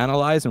definition of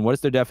analyze and what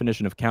is their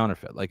definition of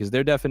counterfeit? Like, is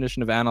their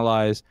definition of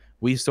analyze,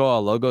 we saw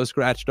a logo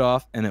scratched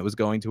off and it was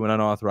going to an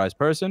unauthorized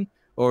person?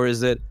 Or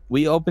is it,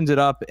 we opened it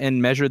up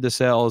and measured the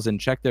cells and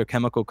checked their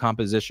chemical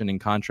composition in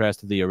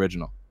contrast to the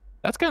original?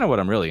 That's kind of what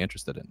I'm really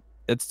interested in.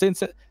 It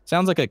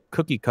sounds like a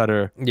cookie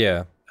cutter.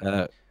 Yeah.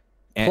 And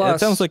Plus- it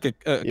sounds like a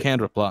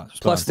Candra plus.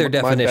 Plus their My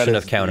bet definition is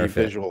of the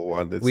counterfeit. Visual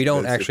one. We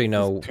don't actually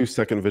know-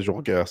 2-second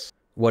visual guess.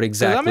 What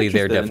exactly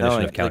their interested in definition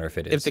knowing, of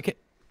counterfeit like, is.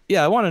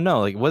 Yeah, I want to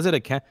know, like, was it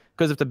a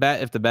because if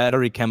the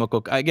battery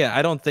chemical, again,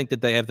 I don't think that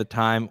they have the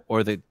time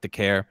or the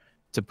care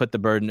to put the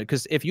burden,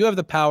 because if you have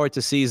the power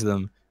to seize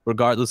them,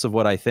 regardless of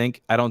what I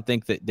think, I don't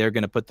think that they're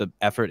going to put the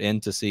effort in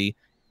to see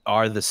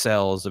are the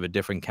cells of a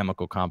different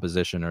chemical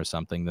composition or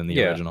something than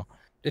the original.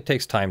 It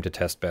takes time to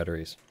test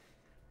batteries.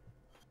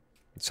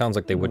 It sounds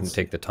like they wouldn't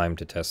take the time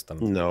to test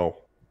them. No.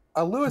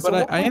 Lewis, But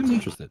at what I am point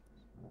interested.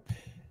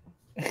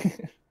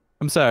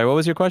 I'm sorry, what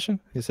was your question?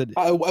 You said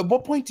at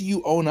what point do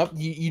you own up?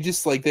 You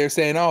just like they're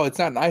saying, oh, it's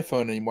not an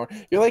iPhone anymore.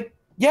 You're like,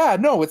 yeah,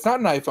 no, it's not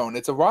an iPhone.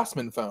 It's a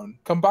Rossman phone.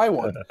 Come buy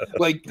one.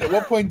 Like, at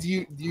what point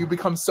do you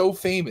become so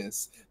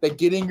famous that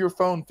getting your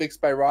phone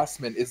fixed by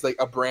Rossman is like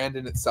a brand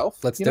in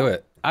itself? Let's you do know?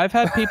 it. I've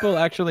had people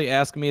actually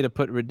ask me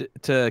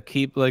to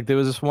keep, like, there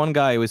was this one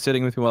guy who was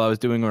sitting with me while I was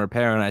doing a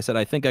repair, and I said,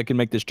 I think I can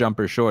make this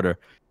jumper shorter.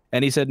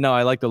 And he said, no,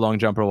 I like the long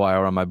jumper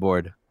wire on my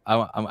board.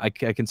 I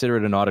consider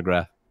it an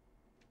autograph.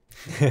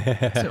 So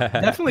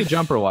definitely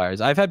jumper wires.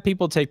 I've had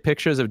people take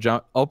pictures of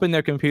open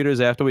their computers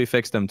after we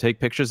fixed them, take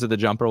pictures of the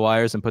jumper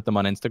wires and put them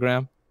on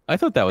Instagram. I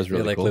thought that was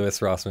really like cool. Louis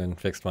Rossmann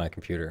fixed my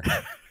computer.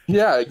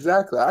 Yeah,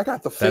 exactly. I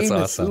got the That's famous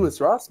awesome. Louis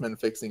Rossmann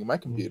fixing my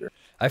computer.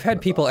 I've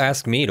had people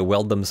ask me to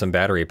weld them some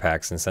battery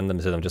packs and send them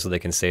to them just so they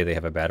can say they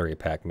have a battery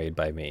pack made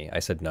by me. I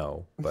said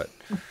no, but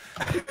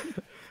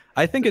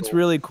I think it's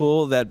really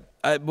cool that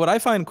what I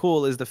find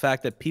cool is the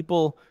fact that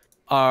people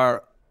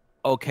are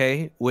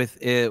okay with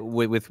it,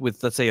 with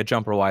let's say a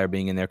jumper wire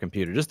being in their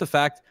computer. Just the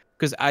fact,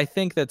 because I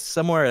think that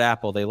somewhere at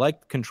Apple they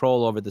like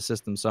control over the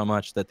system so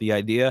much that the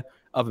idea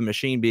of a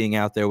machine being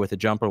out there with a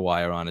jumper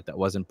wire on it that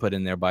wasn't put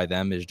in there by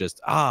them is just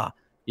I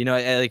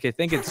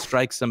think it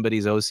strikes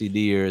somebody's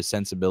OCD or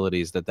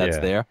sensibilities that's Yeah.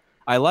 there.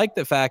 I like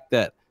the fact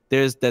that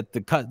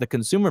the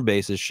consumer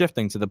base is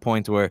shifting to the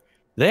point where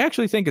they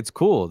actually think it's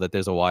cool that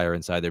there's a wire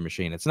inside their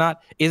machine. It's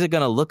not, is it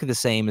going to look the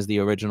same as the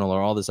original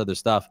or all this other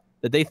stuff,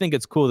 that they think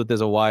it's cool that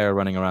there's a wire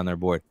running around their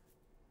board.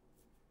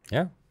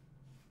 yeah.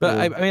 But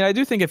I mean, I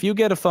do think if you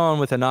get a phone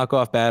with a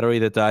knockoff battery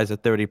that dies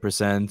at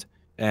 30%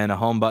 and a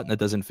home button that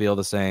doesn't feel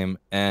the same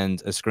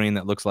and a screen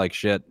that looks like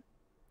shit,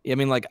 I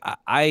mean, like,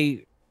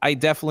 I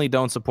definitely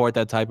don't support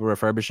that type of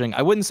refurbishing.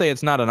 I wouldn't say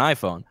it's not an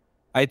iPhone.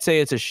 I'd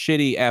say it's a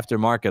shitty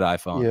aftermarket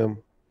iPhone. Yeah.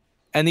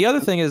 And the other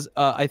thing is,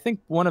 I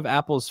think one of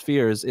Apple's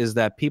fears is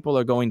that people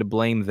are going to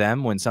blame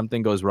them when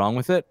something goes wrong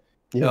with it,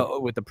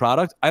 with the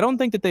product. I don't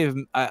think that they've.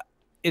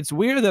 It's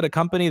weird that a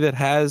company that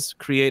has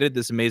created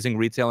this amazing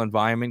retail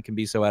environment can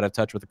be so out of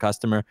touch with the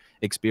customer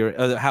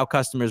experience, how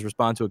customers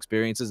respond to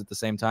experiences at the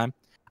same time.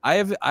 I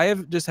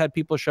have just had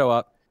people show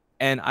up,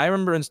 and I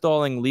remember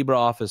installing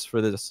LibreOffice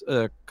for this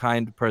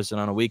kind person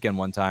on a weekend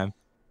one time,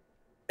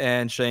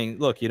 and saying,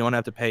 look, you don't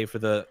have to pay for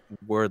the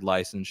Word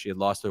license. She had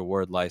lost her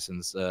Word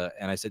license.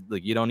 And I said,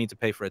 look, you don't need to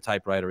pay for a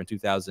typewriter in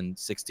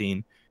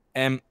 2016.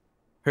 And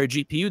her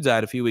GPU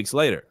died a few weeks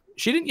later.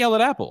 She didn't yell at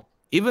Apple.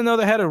 Even though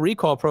they had a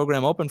recall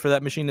program open for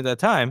that machine at that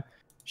time,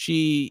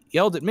 she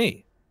yelled at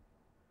me.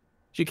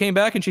 She came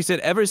back and she said,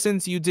 ever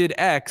since you did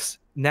X,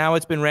 now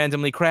it's been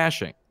randomly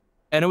crashing.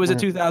 And it was a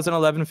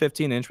 2011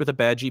 15-inch with a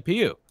bad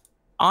GPU.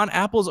 On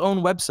Apple's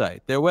own website,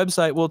 their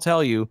website will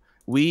tell you,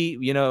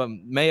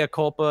 mea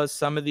culpa,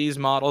 some of these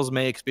models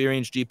may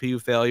experience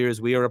GPU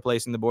failures. We are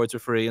replacing the boards for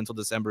free until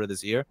December of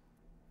this year.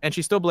 And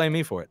she still blamed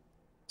me for it.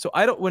 So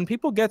when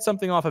people get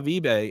something off of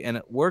eBay and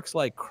it works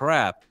like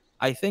crap,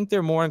 I think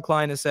they're more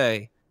inclined to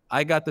say,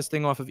 I got this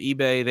thing off of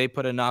eBay, they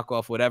put a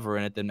knockoff whatever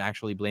in it than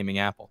actually blaming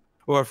Apple.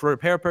 Or if a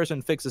repair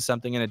person fixes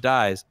something and it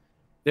dies,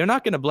 they're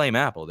not going to blame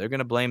Apple. They're going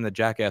to blame the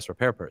jackass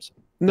repair person.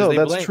 No,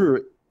 that's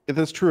true.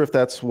 That's true if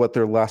that's what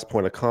their last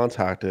point of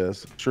contact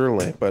is,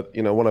 surely. But,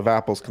 one of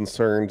Apple's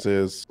concerns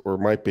is, or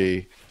might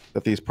be,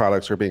 that these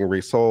products are being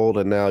resold,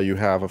 and now you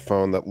have a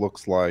phone that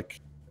looks like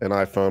an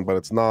iPhone, but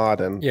it's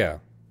not. And yeah.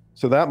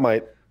 So that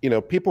might,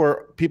 people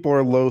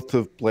are loath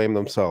to blame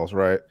themselves,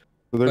 right?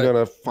 So they're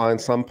going to find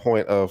some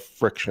point of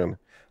friction.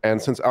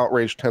 And since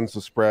outrage tends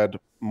to spread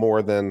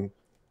more than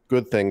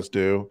good things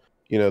do,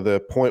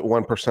 the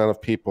 0.1%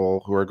 of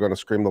people who are going to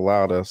scream the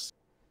loudest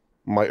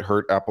might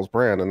hurt Apple's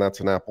brand, and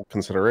that's an Apple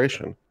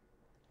consideration.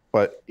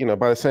 But,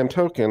 by the same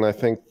token, I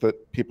think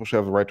that people should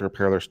have the right to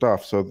repair their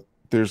stuff. So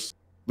there's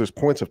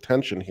points of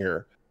tension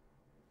here,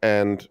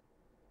 and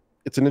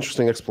it's an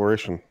interesting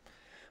exploration.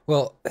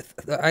 Well,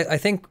 I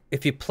think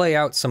if you play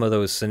out some of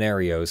those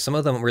scenarios, some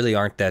of them really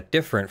aren't that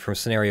different from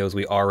scenarios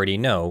we already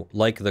know,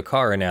 like the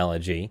car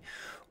analogy.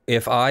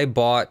 If I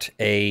bought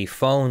a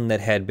phone that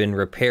had been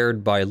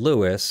repaired by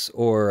Louis,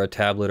 or a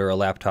tablet or a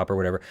laptop or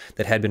whatever,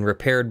 that had been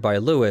repaired by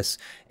Louis,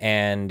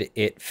 and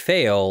it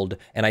failed,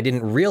 and I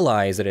didn't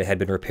realize that it had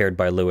been repaired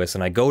by Louis,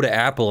 and I go to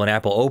Apple, and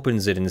Apple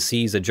opens it and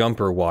sees a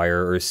jumper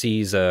wire, or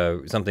sees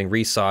something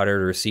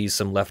resoldered, or sees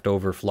some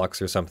leftover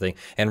flux or something,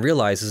 and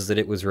realizes that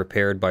it was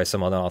repaired by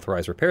some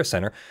unauthorized repair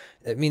center.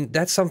 I mean,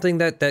 that's something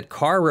that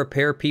car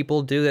repair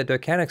people do, that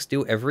mechanics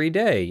do every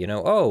day. You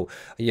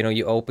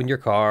open your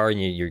car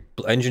and your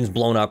engine's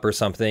blown up or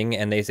something,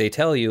 and they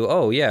tell you,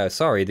 oh yeah,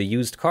 sorry, the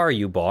used car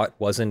you bought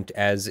wasn't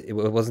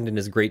in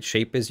as great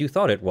shape as you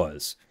thought it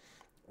was.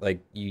 Like,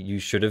 you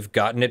should have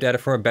gotten it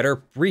from a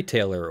better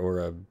retailer or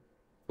a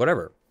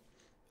whatever.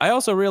 I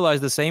also realize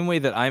the same way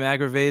that I'm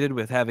aggravated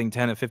with having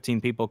 10 or 15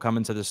 people come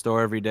into the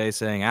store every day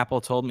saying,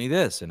 Apple told me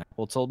this and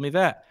Apple told me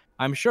that.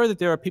 I'm sure that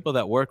there are people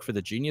that work for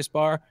the Genius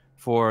Bar,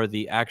 for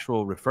the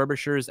actual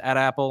refurbishers at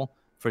Apple,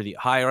 for the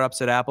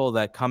higher-ups at Apple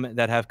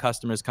that have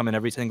customers come in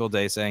every single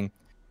day saying,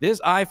 this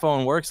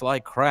iPhone works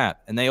like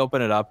crap. And they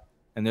open it up,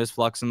 and there's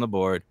flux in the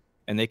board,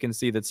 and they can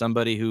see that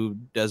somebody who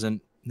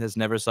has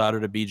never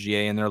soldered a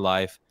BGA in their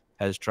life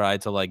has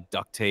tried to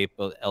duct tape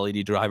a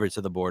LED driver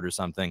to the board or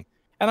something.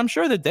 And I'm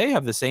sure that they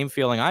have the same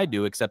feeling I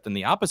do, except in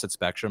the opposite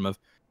spectrum of,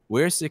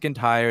 we're sick and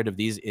tired of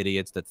these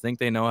idiots that think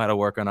they know how to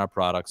work on our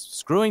products,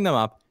 screwing them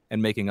up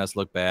and making us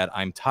look bad.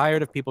 I'm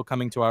tired of people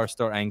coming to our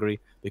store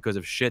angry because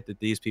of shit that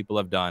these people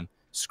have done.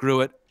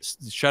 Screw it.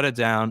 Shut it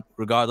down,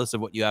 regardless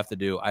of what you have to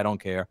do. I don't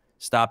care.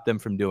 Stop them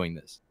from doing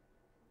this.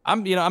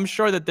 I'm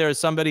sure that there's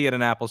somebody at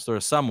an Apple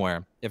store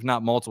somewhere, if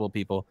not multiple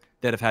people,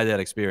 that have had that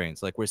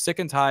experience. Like, we're sick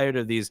and tired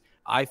of these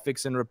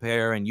iFix and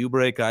repair and you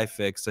break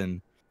iFix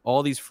and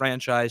all these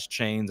franchise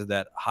chains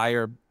that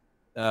hire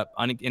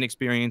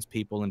inexperienced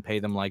people and pay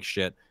them like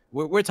shit.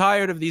 We're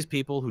tired of these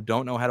people who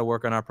don't know how to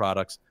work on our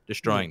products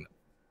destroying them.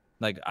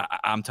 Like,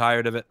 I'm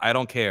tired of it. I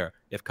don't care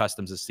if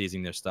customs is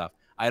seizing their stuff.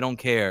 I don't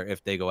care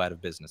if they go out of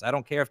business. I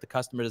don't care if the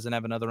customer doesn't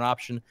have another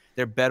option.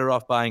 They're better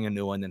off buying a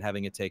new one than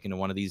having it taken to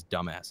one of these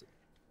dumbasses.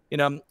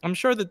 I'm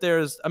sure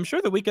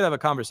that we could have a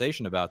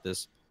conversation about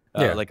this.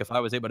 Like, if I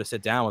was able to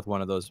sit down with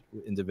one of those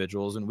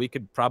individuals, and we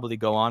could probably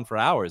go on for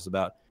hours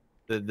about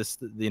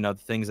the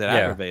things that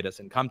aggravate us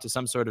and come to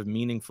some sort of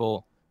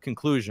meaningful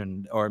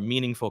conclusion or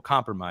meaningful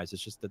compromise.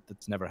 It's just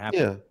that's never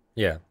happened.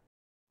 Yeah.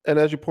 And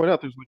as you point out,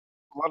 there's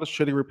a lot of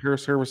shitty repair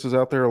services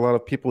out there, a lot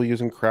of people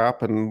using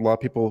crap, and a lot of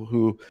people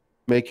who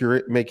make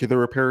the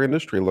repair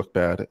industry look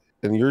bad.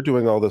 And you're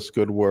doing all this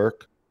good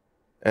work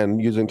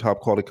and using top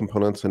quality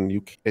components, and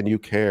you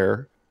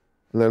care.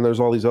 And then there's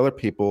all these other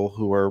people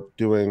who are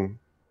doing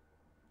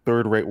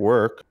third-rate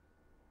work,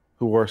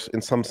 who are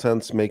in some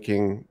sense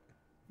making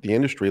the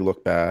industry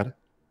look bad.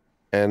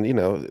 And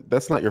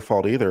that's not your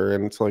fault either.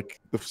 And it's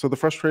like, so the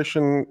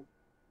frustration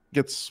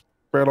gets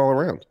spread all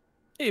around.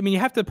 I mean, you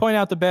have to point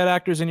out the bad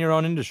actors in your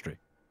own industry.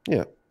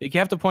 Yeah. You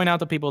have to point out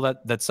the people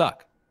that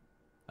suck.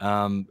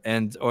 Or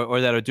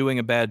that are doing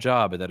a bad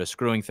job, or that are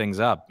screwing things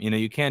up.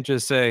 You can't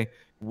just say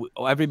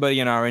everybody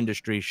in our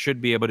industry should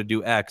be able to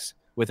do X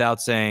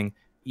without saying,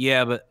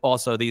 yeah, but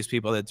also these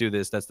people that do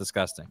this, that's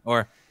disgusting.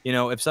 Or,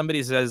 if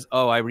somebody says,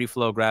 oh, I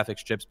reflow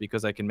graphics chips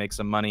because I can make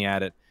some money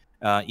at it,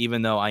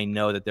 even though I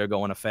know that they're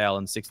going to fail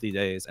in 60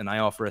 days and I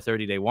offer a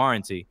 30-day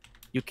warranty,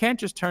 you can't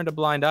just turn a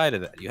blind eye to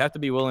that. You have to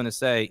be willing to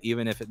say,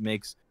 even if it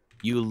makes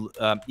you,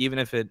 even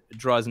if it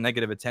draws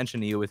negative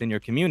attention to you within your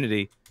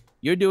community,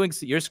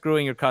 you're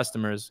screwing your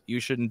customers. You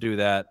shouldn't do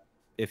that.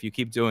 If you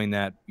keep doing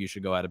that, you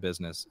should go out of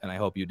business. And I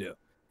hope you do.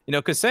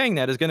 Because saying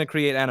that is going to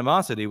create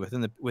animosity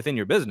within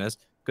your business.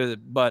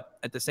 But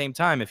at the same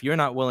time, if you're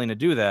not willing to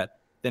do that,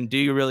 then do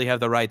you really have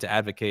the right to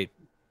advocate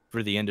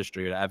for the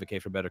industry or to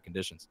advocate for better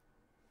conditions?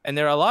 And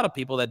there are a lot of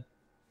people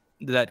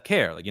that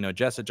care. Like,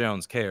 Jessa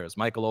Jones cares,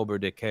 Michael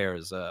Oberdick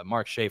cares,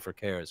 Mark Schaefer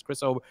cares,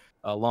 Chris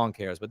Long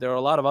cares. But there are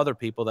a lot of other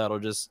people that'll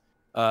just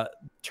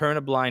turn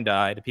a blind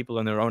eye to people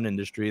in their own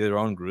industry, their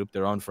own group,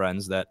 their own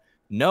friends that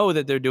know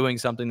that they're doing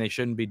something they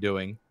shouldn't be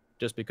doing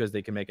just because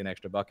they can make an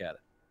extra buck at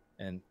it.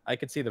 And I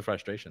could see the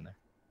frustration there.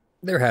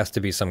 There has to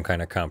be some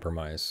kind of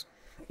compromise.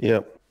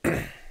 Yep.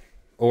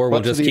 Or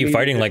we'll just keep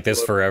fighting like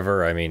this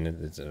forever. I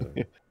mean,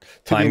 To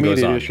the time goes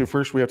immediate on. issue,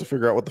 first we have to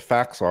figure out what the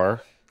facts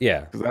are.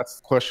 Yeah. Because that's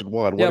question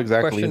one. Yep, What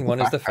exactly question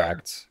one is the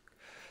facts.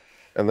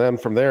 And then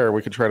from there,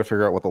 we can try to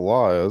figure out what the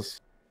law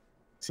is.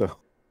 So, a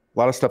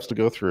lot of steps to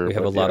go through. We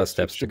have a lot of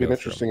steps It to should be go an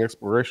interesting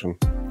exploration.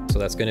 So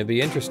that's going to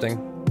be interesting,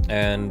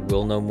 and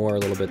we'll know more a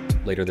little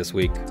bit later this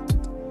week.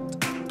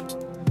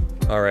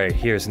 All right,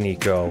 here's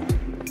Nico,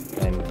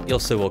 and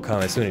Ilsa will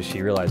come as soon as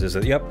she realizes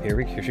that. Yep,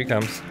 here she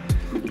comes.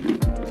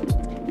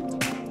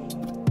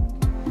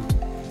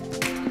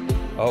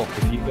 Oh,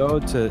 If you go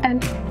to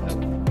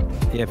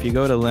if you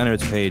go to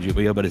Leonard's page, you'll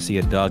be able to see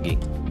a doggy.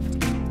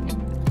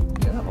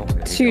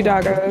 Two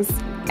doggos.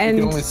 You And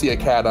can only see a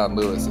cat on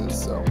Lewis's,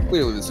 so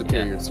clearly the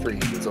superior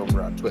screen is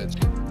over on Twitch.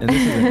 And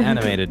this is an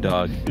animated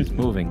dog. It's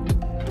moving.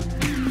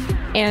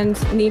 And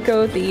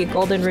Nico, the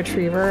golden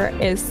retriever,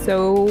 is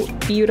so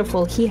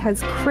beautiful. He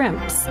has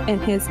crimps in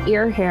his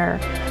ear hair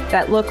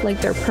that look like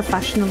they're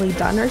professionally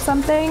done or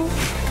something.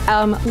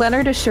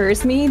 Leonard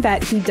assures me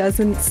that he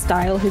doesn't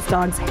style his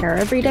dog's hair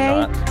every day,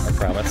 not, I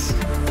promise.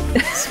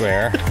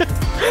 Swear.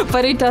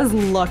 but it does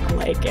look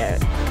like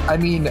it. I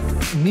mean,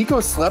 Nico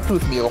slept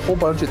with me a whole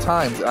bunch of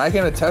times, and I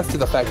can attest to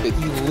the fact that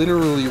he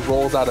literally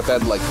rolls out of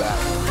bed like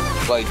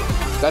that. Like,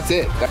 that's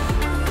it. I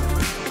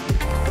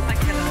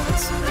cannot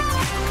listen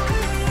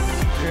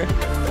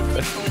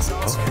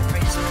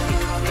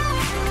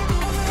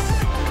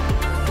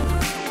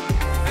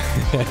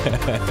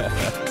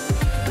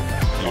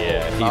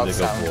Yeah, he's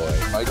a good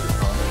boy.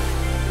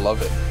 Microphone.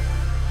 Love it.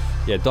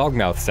 Yeah, dog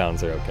mouth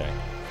sounds are okay.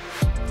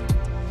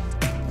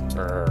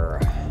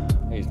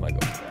 He's my good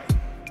boy.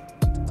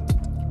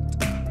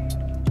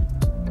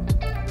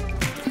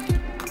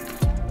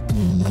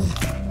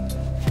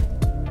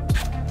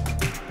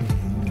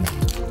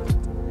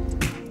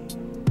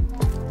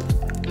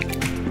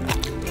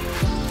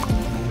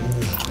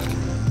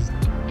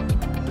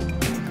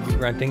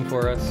 Renting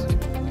for us.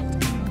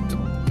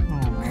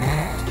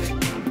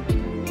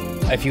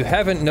 If you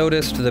haven't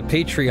noticed, the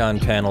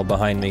Patreon panel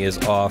behind me is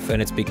off, and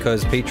it's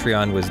because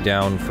Patreon was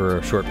down for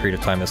a short period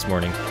of time this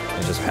morning.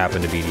 It just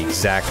happened to be the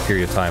exact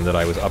period of time that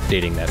I was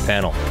updating that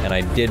panel. And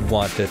I did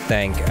want to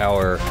thank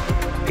our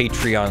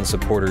Patreon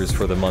supporters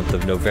for the month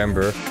of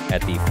November.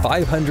 At the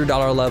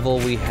 $500 level,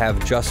 we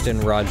have Justin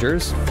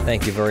Rogers.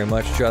 Thank you very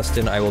much,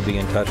 Justin. I will be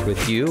in touch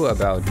with you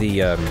about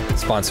the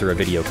sponsor a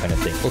video kind of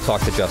thing. We'll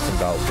talk to Justin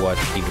about what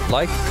he would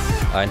like.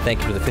 And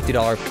thank you to the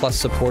 $50 plus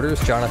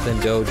supporters: Jonathan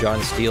Doe,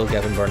 John Steele,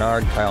 Gavin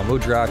Barnard, Kyle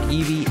Mudrak,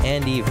 Eevi,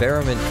 Andy,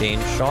 Verement, Tayne,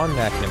 Sean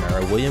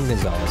McNamara, William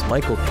Gonzalez,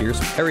 Michael Pearce,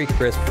 Perry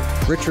Crisp,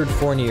 Richard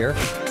Fournier,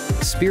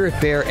 Spirit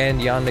Bear,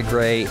 and Jan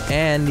Negrey,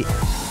 and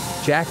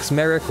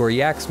JAXMerrick or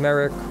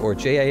JAXMerrick or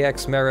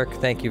JAXMerrick.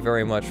 Thank you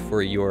very much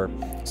for your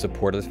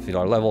support at the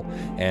 $50 level,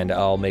 and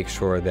I'll make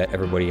sure that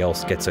everybody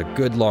else gets a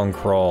good long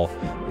crawl,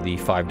 the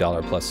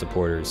 $5 plus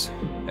supporters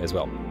as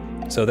well.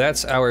 So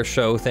that's our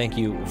show. Thank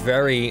you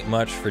very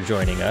much for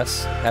joining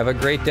us. Have a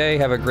great day,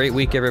 have a great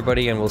week,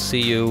 everybody, and we'll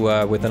see you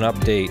with an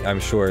update, I'm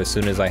sure, as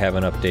soon as I have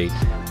an update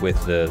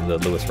with the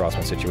Louis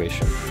Rossmann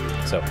situation.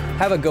 So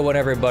have a good one,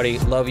 everybody.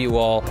 Love you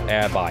all.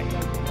 Bye.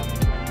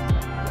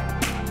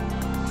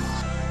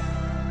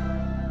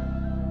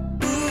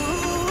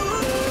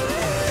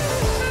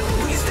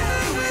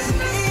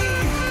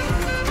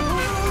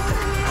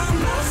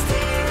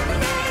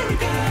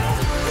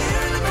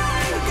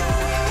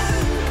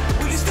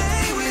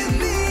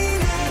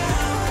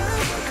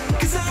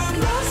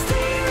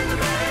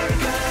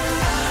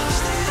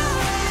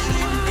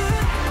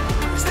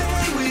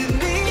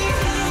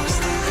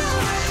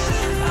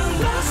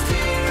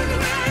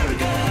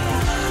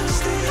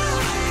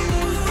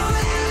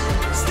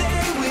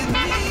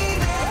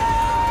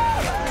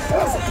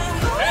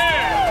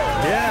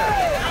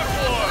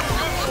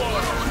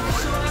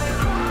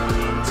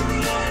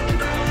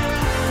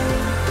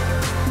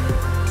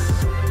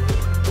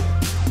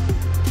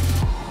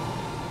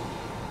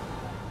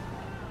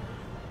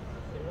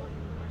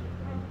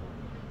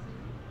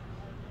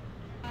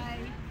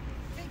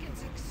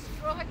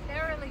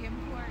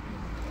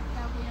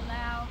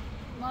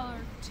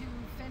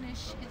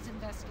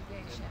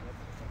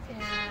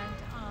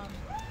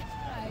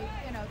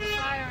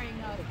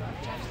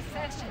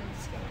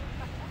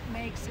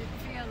 makes it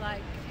feel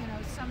like,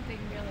 something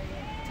really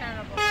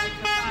terrible, like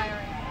the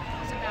firing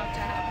is about to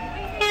happen.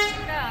 We need to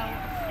know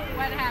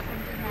what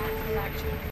happened in that election.